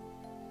stuff.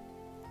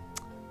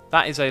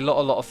 That is a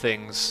lot of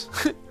things.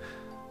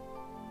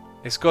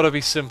 It's got to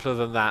be simpler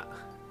than that.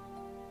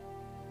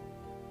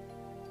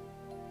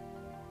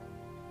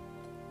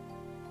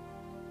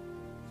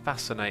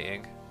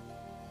 Fascinating.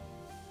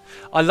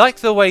 I like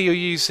the way you're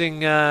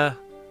using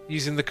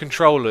using the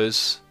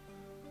controllers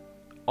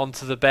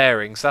onto the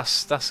bearings.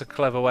 That's a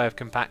clever way of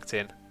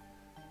compacting.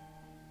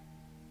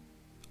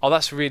 Oh,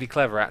 that's really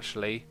clever,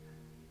 actually.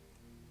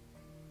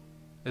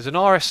 There's an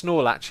RS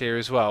Norlatch here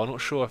as well. I'm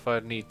not sure if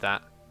I'd need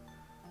that.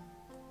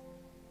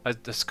 I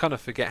just kind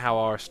of forget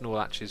how RS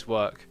Norlatches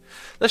work.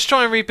 Let's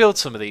try and rebuild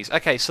some of these.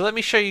 Okay, so let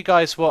me show you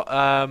guys what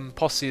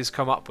Posse has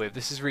come up with.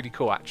 This is really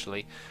cool,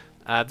 actually.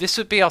 This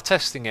would be our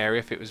testing area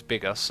if it was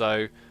bigger, so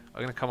I'm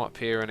going to come up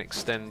here and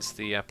extend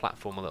the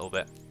platform a little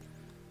bit.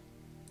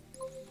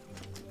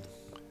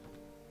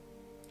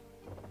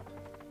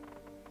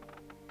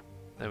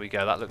 There we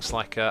go, that looks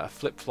like a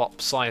flip-flop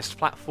sized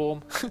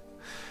platform.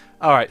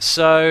 Alright,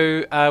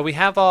 so we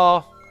have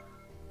our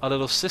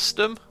little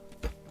system.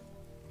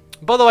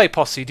 By the way,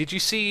 Posse, did you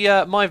see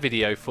my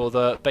video for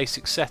the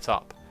basic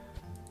setup?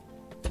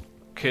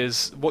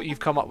 Because what you've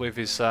come up with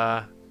is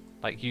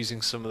like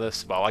using some of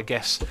this. Well, I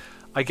guess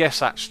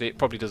actually it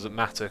probably doesn't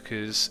matter,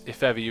 because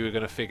if ever you were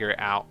going to figure it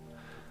out,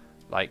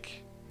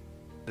 like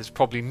there's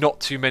probably not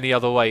too many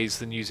other ways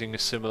than using a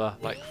similar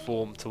like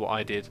form to what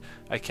I did.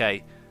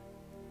 Okay.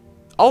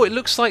 Oh, it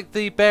looks like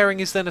the bearing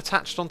is then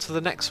attached onto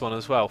the next one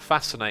as well.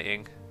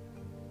 Fascinating.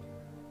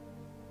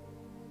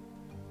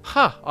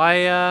 Huh,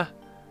 I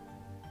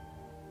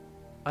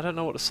don't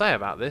know what to say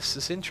about this.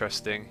 It's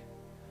interesting.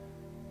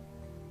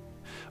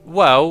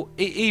 Well,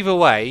 either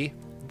way,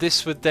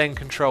 this would then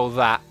control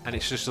that, and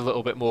it's just a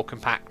little bit more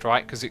compact,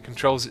 right? Because it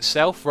controls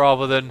itself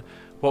rather than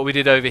what we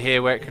did over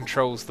here where it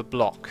controls the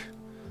block.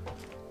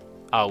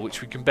 Oh,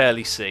 which we can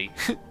barely see.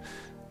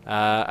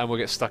 And we'll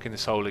get stuck in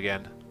this hole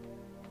again.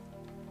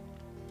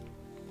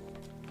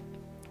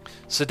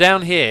 So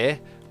down here,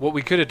 what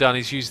we could have done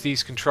is use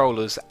these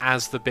controllers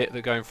as the bit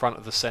that go in front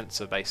of the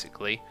sensor,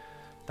 basically.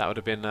 That would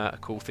have been a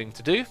cool thing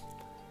to do.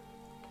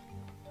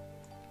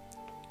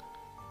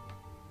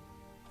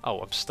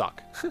 Oh, I'm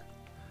stuck.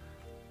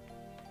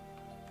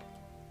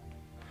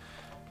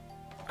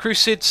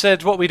 Crucid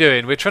said, what are we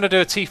doing? We're trying to do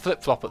a T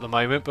flip-flop at the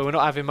moment, but we're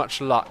not having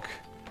much luck.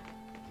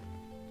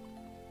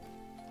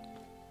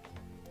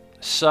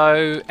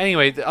 So,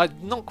 anyway, I'm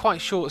not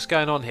quite sure what's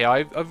going on here.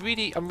 I'm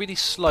really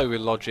slow with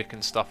logic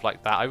and stuff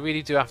like that. I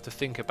really do have to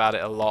think about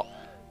it a lot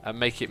and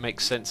make it make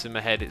sense in my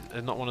head.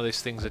 It's not one of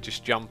those things I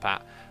just jump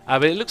at.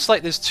 But it looks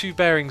like there's two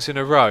bearings in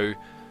a row,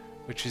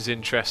 which is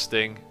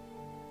interesting.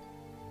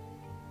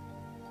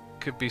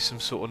 Could be some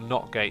sort of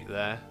NOT gate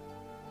there.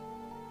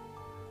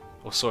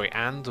 Or sorry,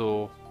 AND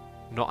or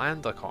not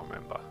AND, I can't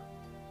remember.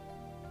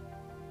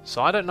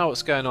 So I don't know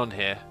what's going on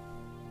here.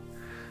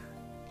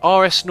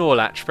 RS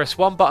Norlatch, press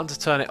one button to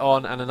turn it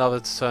on and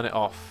another to turn it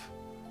off.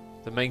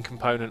 The main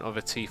component of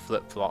a T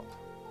flip-flop.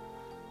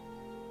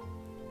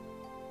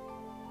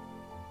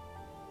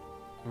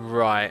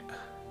 Right.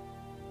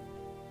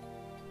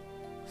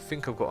 I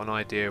think I've got an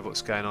idea of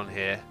what's going on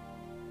here.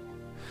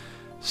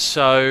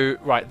 So,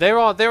 right, there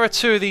are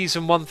two of these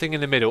and one thing in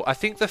the middle. I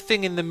think the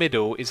thing in the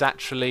middle is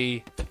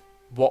actually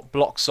what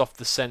blocks off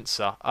the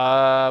sensor.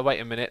 Wait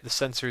a minute, the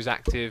sensor is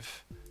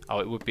active. Oh,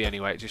 it would be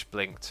anyway, it just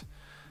blinked.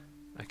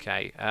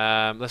 Okay,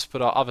 let's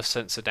put our other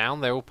sensor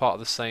down. They're all part of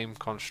the same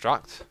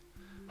construct.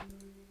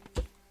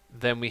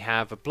 Then we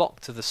have a block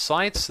to the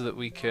side so that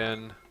we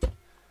can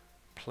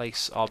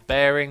place our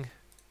bearing,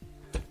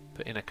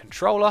 put in a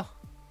controller,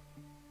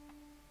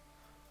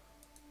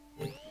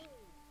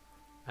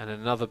 and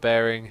another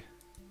bearing,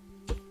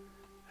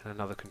 and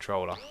another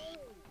controller.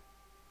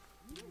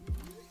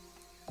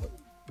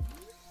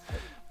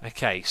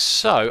 Okay,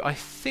 so I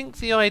think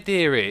the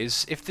idea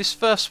is, if this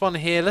first one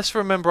here, let's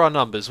remember our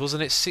numbers,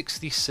 wasn't it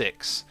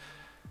 66?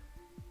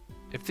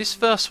 If this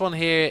first one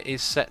here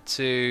is set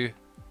to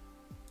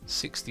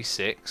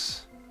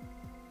 66,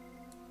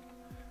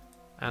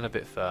 and a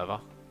bit further,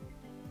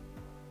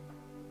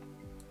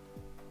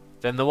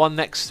 then the one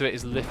next to it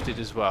is lifted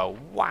as well.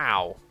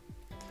 Wow!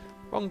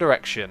 Wrong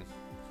direction.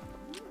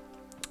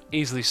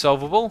 Easily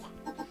solvable.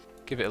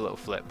 Give it a little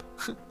flip.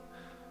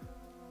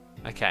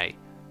 Okay.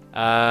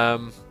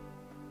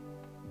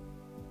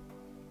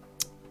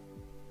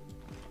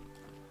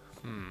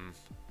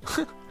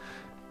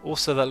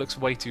 Also, that looks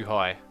way too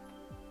high.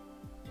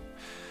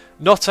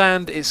 Not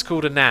and, it's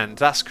called a NAND.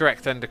 That's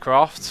correct,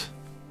 Endercraft.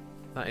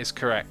 That is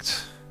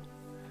correct.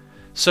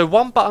 So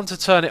one button to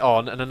turn it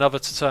on and another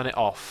to turn it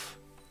off.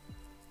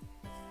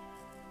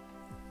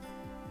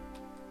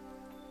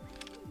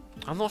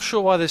 I'm not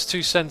sure why there's two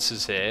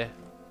sensors here.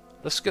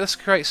 Let's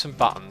create some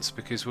buttons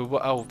because we're...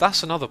 Oh,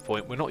 that's another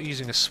point. We're not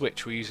using a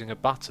switch, we're using a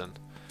button.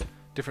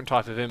 Different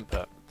type of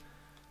input.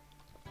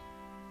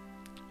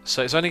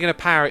 So it's only going to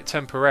power it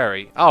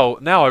temporary. Oh,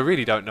 now I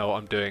really don't know what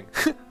I'm doing.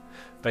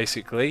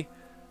 Basically.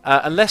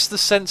 Unless the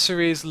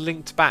sensor is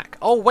linked back.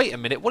 Oh, wait a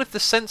minute. What if the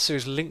sensor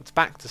is linked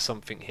back to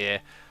something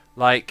here?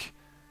 Like,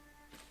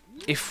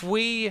 if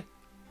we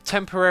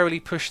temporarily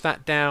push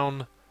that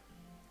down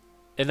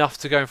enough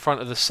to go in front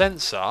of the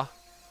sensor,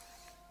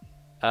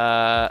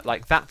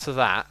 like that to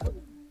that.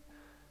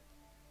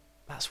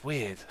 That's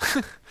weird.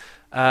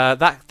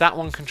 That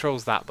one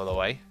controls that, by the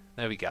way.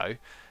 There we go.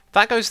 If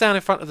that goes down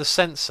in front of the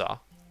sensor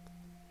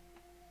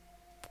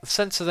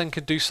then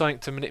could do something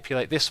to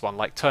manipulate this one,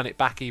 like turn it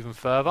back even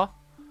further.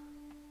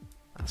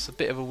 That's a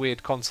bit of a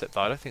weird concept,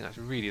 though. I don't think that's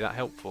really that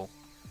helpful.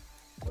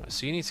 Right,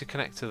 so you need to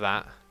connect to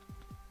that,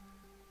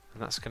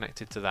 and that's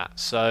connected to that.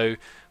 So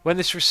when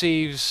this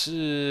receives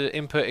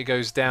input, it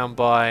goes down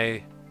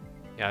by...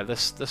 Yeah,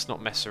 let's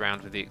not mess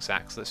around with the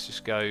exacts. Let's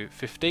just go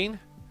 15.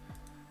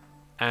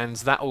 And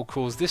that will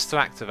cause this to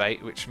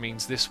activate, which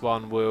means this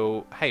one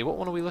will... Hey, what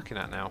one are we looking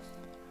at now?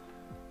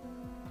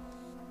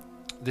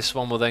 This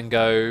one will then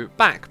go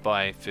back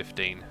by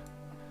 15.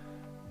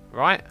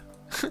 Right?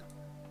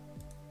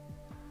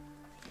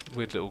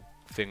 Weird little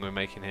thing we're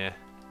making here.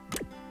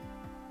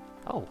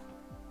 Oh.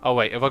 Oh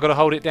wait, have I got to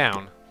hold it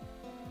down?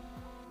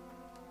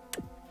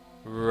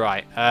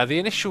 Right. The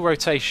initial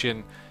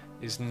rotation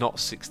is not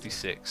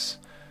 66.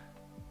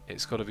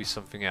 It's got to be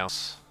something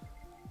else.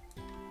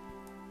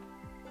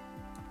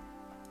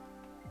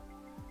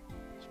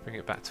 Let's bring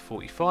it back to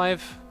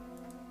 45.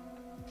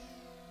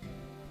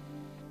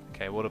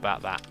 Okay, what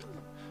about that?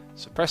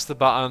 So press the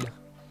button.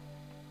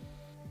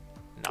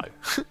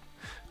 No.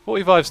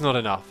 45's not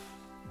enough.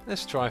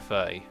 Let's try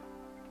 30.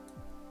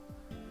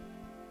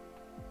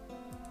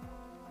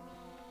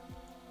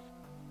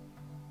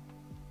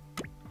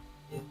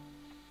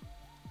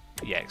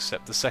 Yeah,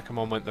 except the second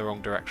one went the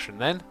wrong direction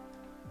then.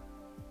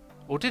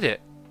 Or did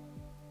it?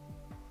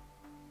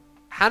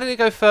 How did it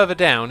go further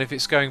down if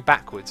it's going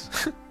backwards?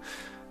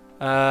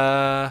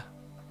 Did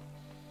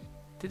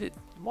it...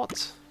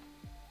 What?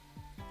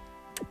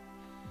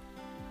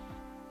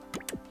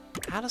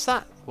 How does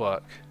that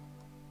work?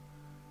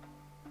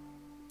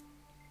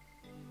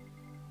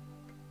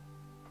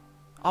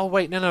 Oh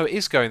wait, no, it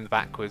is going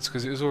backwards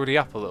because it was already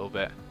up a little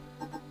bit.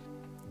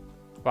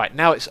 Right,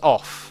 now it's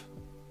off.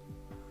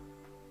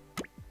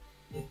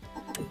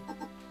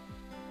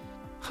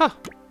 Huh.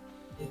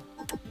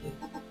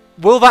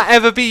 Will that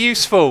ever be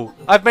useful?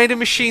 I've made a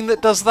machine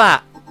that does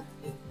that.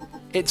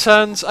 It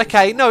turns...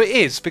 Okay, no, it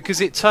is,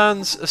 because it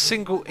turns a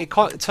single... It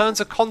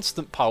turns a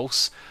constant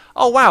pulse.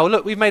 Oh wow,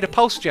 look, we've made a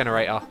pulse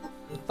generator.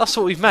 That's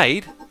what we've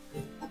made.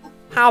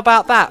 How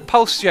about that?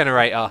 Pulse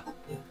generator.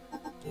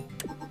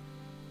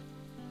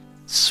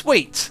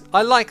 Sweet.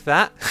 I like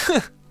that.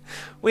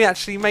 We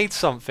actually made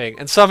something.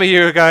 And some of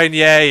you are going,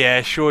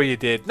 yeah, sure you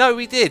did. No,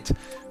 we did.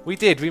 We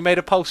did. We made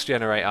a pulse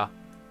generator.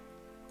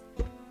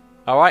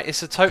 Alright,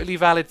 it's a totally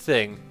valid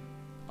thing.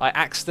 I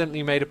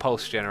accidentally made a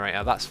pulse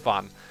generator. That's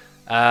fun.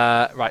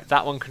 Right,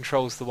 that one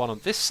controls the one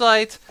on this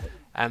side.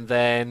 And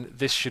then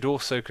this should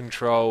also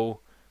control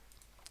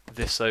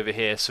this over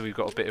here. So we've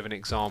got a bit of an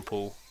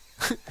example.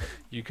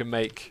 You can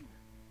make,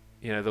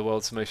 you know, the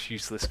world's most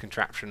useless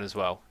contraption as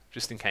well.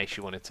 Just in case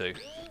you wanted to.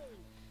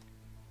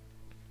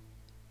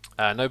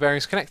 No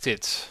bearings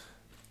connected.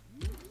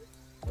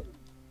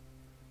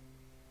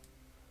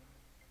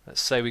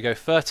 Let's say we go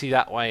 30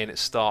 that way and it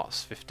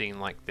starts 15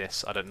 like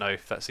this. I don't know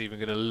if that's even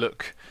going to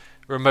look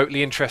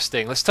remotely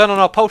interesting. Let's turn on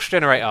our pulse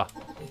generator.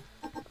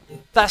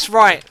 That's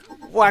right.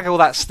 Waggle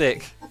that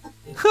stick.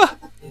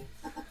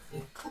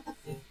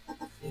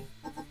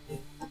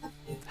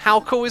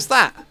 How cool is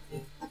that?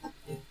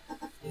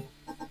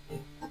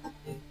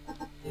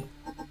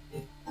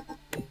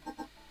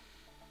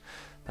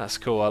 That's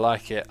cool, I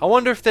like it. I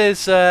wonder if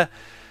there's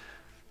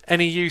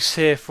any use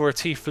here for a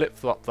T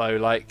flip-flop though.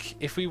 Like,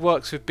 if we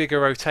worked with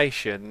bigger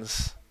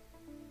rotations,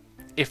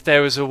 if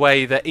there was a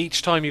way that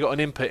each time you got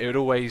an input it would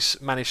always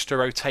manage to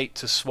rotate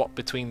to swap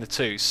between the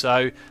two.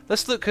 So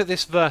let's look at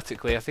this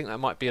vertically. I think that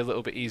might be a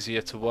little bit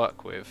easier to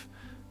work with.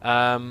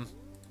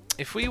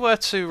 If we were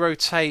to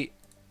rotate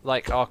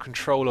like our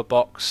controller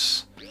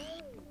box...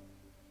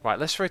 Right,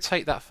 let's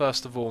rotate that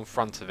first of all in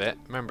front of it.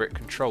 Remember, it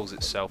controls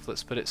itself.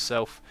 Let's put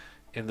itself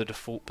in the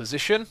default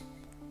position,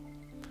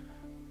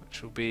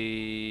 which will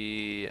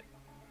be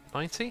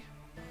 90.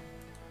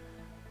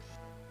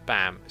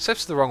 Bam. It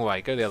sets the wrong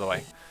way. Go the other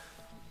way.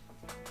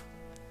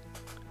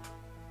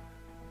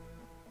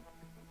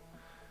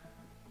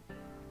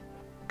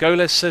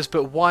 Goles says,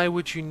 but why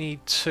would you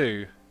need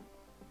two?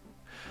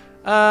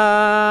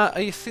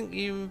 I think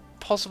you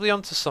possibly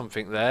onto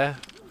something there.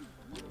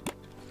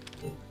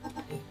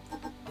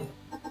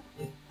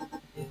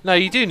 No,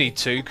 you do need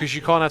two, because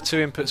you can't have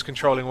two inputs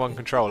controlling one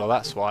controller,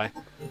 that's why.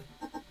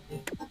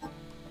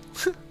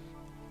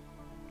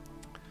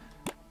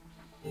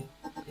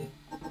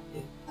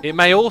 It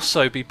may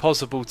also be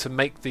possible to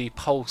make the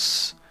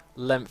pulse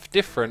length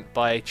different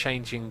by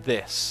changing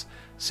this.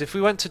 So if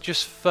we went to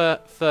just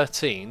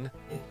 13...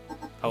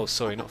 Oh,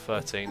 sorry, not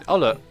 13. Oh,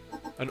 look.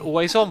 An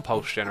always-on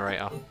pulse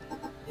generator.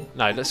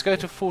 No, let's go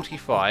to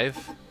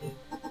 45.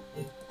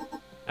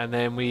 And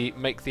then we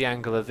make the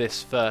angle of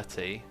this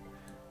 30.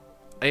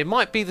 It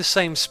might be the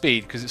same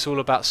speed, because it's all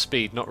about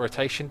speed, not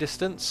rotation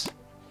distance.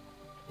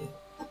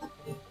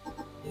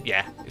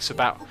 Yeah, it's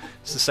the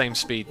same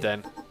speed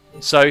then.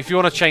 So if you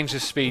want to change the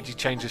speed, you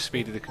change the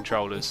speed of the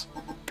controllers.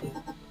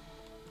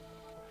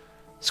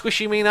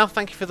 Squishy Mina,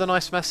 thank you for the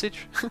nice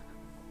message.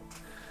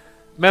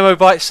 Memo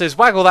Bite says,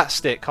 "Waggle that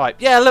stick." Hype.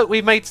 Yeah, look,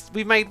 we made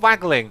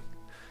waggling.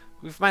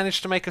 We've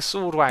managed to make a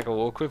sword waggle,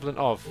 or equivalent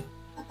of.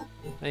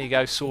 There you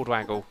go, sword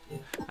waggle.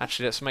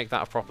 Actually, let's make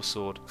that a proper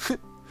sword.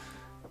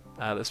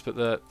 Let's put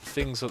the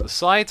things at the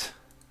side.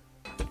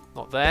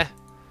 Not there.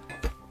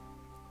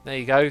 There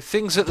you go.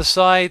 Things at the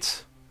side.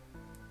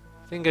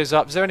 Thing goes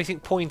up. Is there anything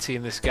pointy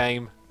in this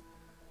game?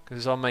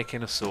 Because I'm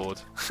making a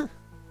sword.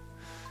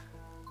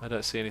 I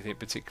don't see anything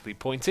particularly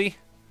pointy.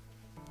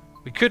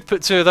 We could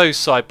put two of those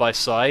side by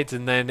side,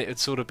 and then it would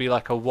sort of be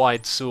like a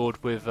wide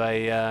sword with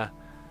a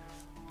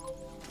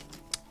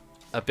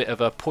bit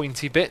of a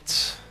pointy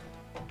bit.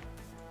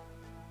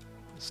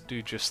 Let's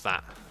do just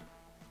that.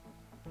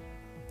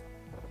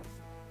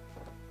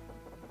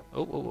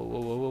 Oh, whoa, whoa, whoa,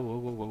 whoa,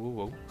 whoa, whoa, whoa,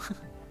 whoa.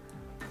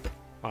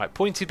 Alright,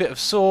 pointy bit of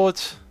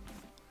sword.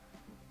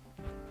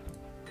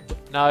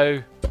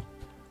 No,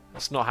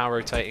 that's not how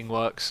rotating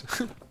works.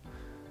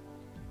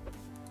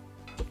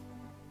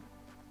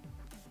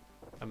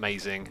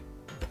 Amazing.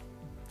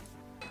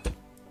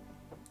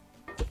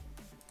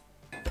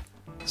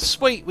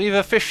 Sweet, we've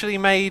officially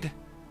made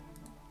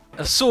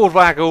a sword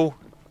waggle.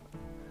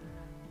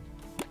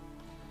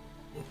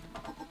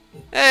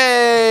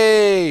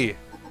 Hey!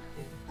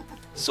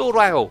 Sword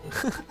waggle.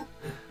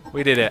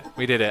 We did it.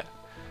 We did it.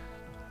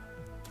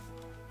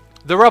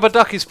 The rubber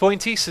duck is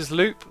pointy, says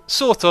Loop.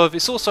 Sort of.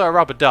 It's also a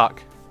rubber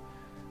duck.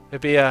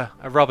 It'd be a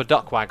rubber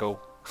duck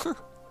waggle.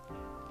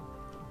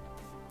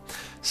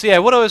 So yeah,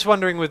 what I was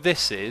wondering with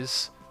this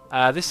is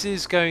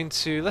going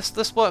to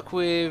let's work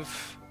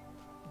with.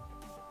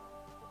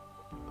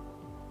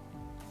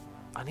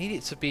 I need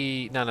it to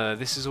be no.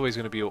 This is always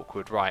going to be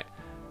awkward, right?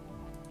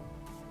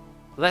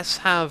 Let's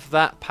have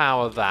that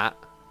power that.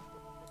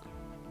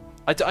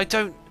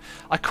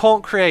 I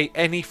can't create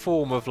any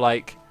form of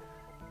like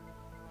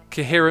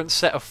coherent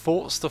set of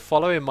thoughts to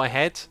follow in my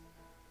head.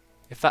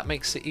 If that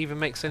even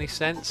makes any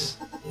sense.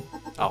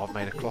 Oh, I've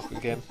made a clock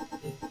again.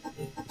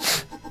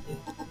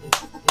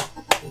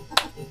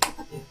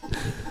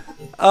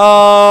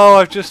 Oh,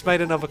 I've just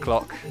made another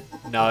clock.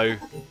 No.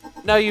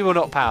 No, you will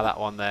not power that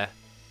one there.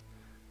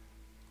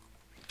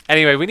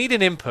 Anyway, we need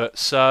an input,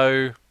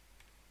 so...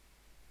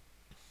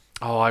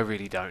 Oh, I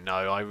really don't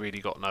know. I really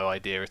got no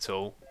idea at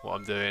all what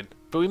I'm doing.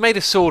 But we made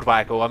a sword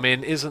waggle. I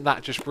mean, isn't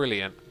that just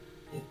brilliant?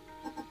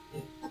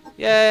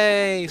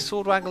 Yay!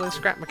 Sword waggle and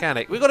scrap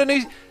mechanic. We've got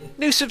a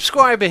new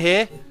subscriber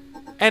here.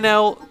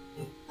 NL...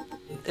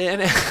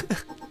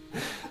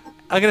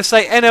 I'm going to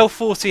say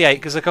NL48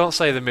 because I can't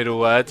say the middle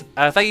word.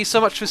 Thank you so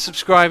much for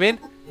subscribing.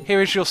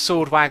 Here is your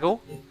sword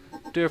waggle.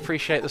 Do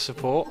appreciate the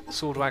support.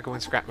 Sword waggle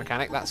and scrap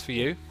mechanic. That's for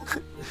you.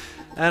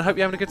 And hope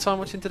you're having a good time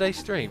watching today's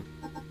stream.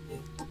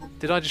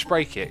 Did I just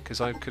break it?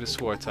 Because I could have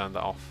swore I turned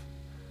that off.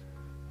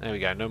 There we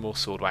go. No more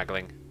sword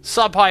waggling.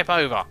 Sub-hype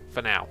over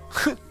for now.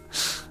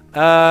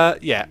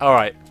 Yeah,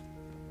 alright.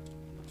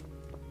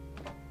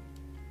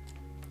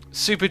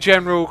 Super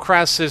General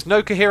Kraz says,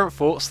 no coherent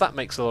thoughts. That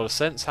makes a lot of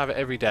sense. Have it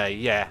every day.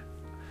 Yeah.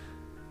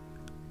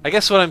 I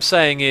guess what I'm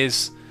saying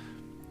is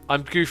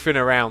I'm goofing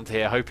around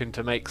here hoping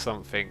to make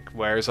something,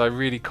 whereas I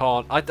really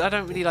can't. I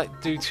don't really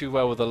like do too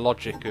well with the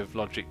logic of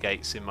logic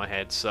gates in my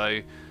head. So,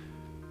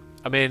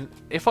 I mean,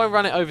 if I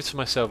run it over to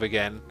myself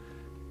again,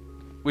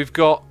 we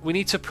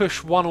need to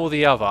push one or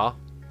the other.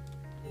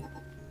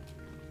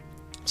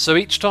 So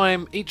each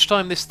time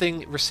this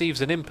thing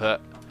receives an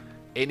input,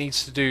 it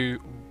needs to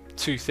do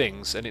two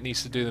things, and it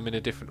needs to do them in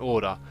a different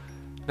order.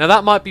 Now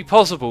that might be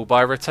possible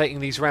by rotating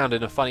these round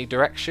in a funny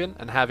direction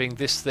and having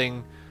this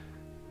thing,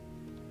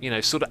 you know,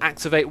 sort of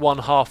activate one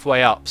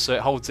halfway up so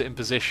it holds it in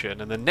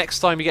position, and then next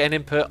time you get an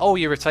input, oh,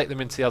 you rotate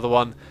them into the other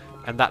one,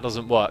 and that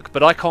doesn't work.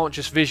 But I can't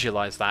just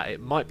visualize that.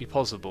 It might be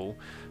possible,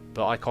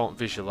 but I can't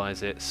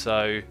visualize it,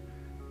 so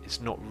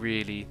it's not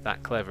really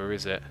that clever,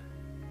 is it?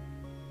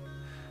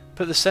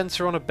 Put the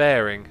sensor on a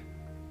bearing.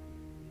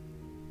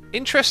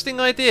 Interesting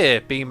idea,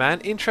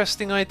 B-Man.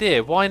 Interesting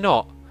idea. Why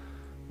not?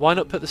 Why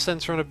not put the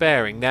sensor on a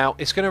bearing? Now,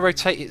 it's going to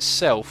rotate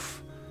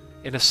itself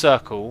in a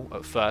circle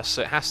at first,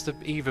 so it has to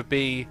either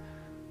be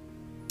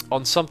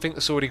on something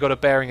that's already got a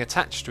bearing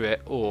attached to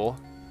it, or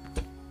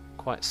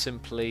quite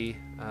simply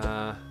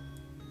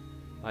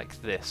like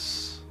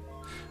this.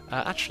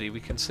 Actually, we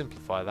can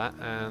simplify that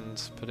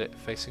and put it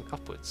facing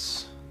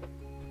upwards.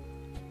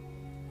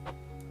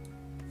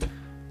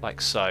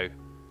 like so.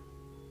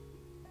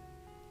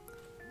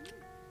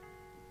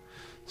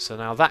 So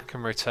now that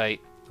can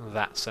rotate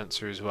that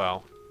sensor as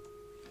well.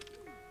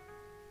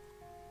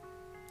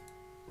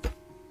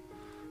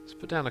 Let's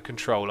put down a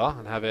controller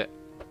and have it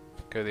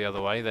go the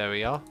other way. There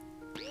we are.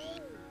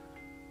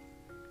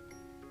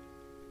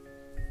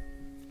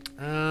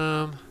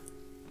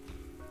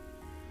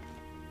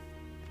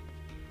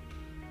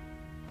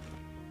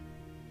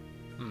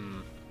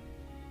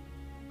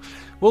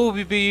 Will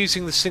we be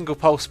using the single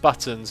pulse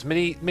buttons?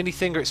 Mini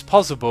Finger, it's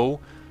possible.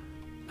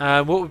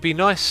 What would be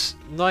nice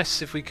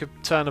if we could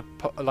turn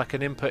like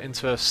an input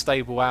into a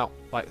stable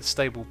like a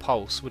stable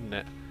pulse, wouldn't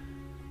it?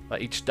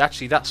 Like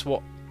actually, that's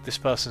what this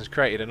person's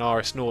created, an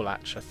RS NOR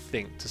latch, I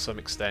think, to some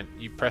extent.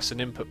 You press an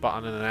input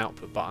button and an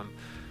output button.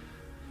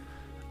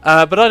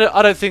 But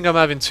I don't think I'm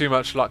having too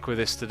much luck with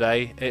this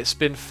today. It's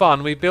been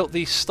fun. We built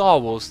the Star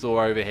Wars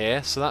door over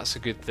here, so that's a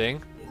good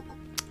thing.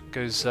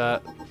 Goes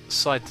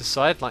side to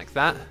side like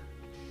that.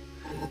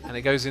 And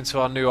it goes into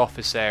our new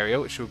office area,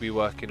 which we'll be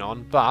working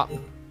on. But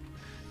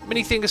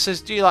Minifinger says,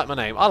 do you like my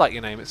name? I like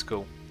your name, it's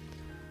cool.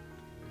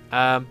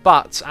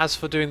 But as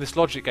for doing this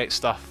logic gate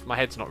stuff, my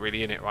head's not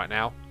really in it right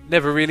now.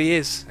 Never really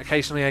is.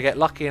 Occasionally I get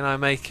lucky and I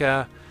make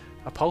a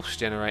pulse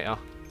generator.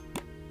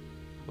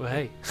 Well,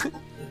 hey.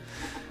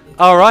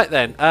 Alright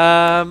then,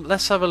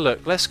 let's have a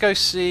look. Let's go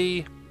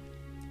see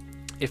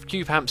if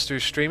Cube Hamster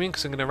is streaming,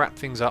 because I'm going to wrap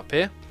things up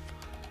here.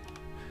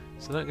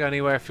 So don't go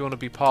anywhere if you want to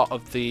be part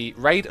of the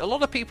raid. A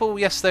lot of people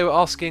yesterday were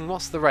asking,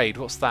 what's the raid?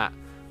 What's that?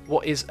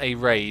 What is a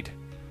raid?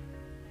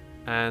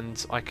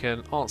 And I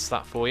can answer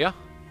that for you.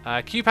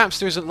 Cube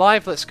Hamster isn't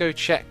live. Let's go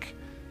check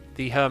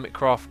the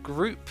Hermitcraft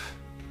group.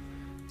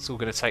 It's all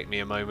going to take me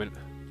a moment.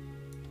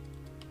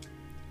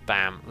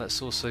 Bam.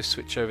 Let's also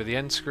switch over the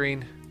end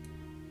screen.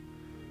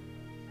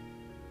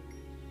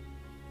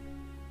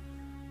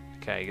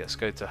 Okay, let's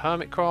go to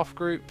Hermitcraft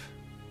group.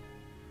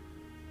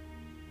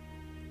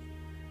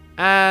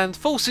 And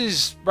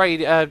False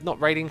raid, not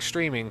raiding,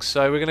 streaming.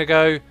 So we're going to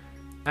go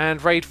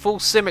and raid Full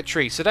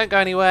Symmetry. So don't go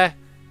anywhere.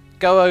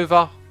 Go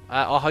over.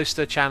 I'll host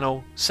a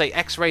channel. Say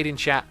X-Raid in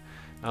chat.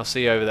 And I'll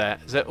see you over there.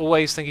 As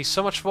always, thank you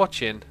so much for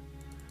watching.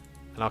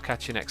 And I'll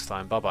catch you next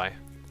time. Bye-bye.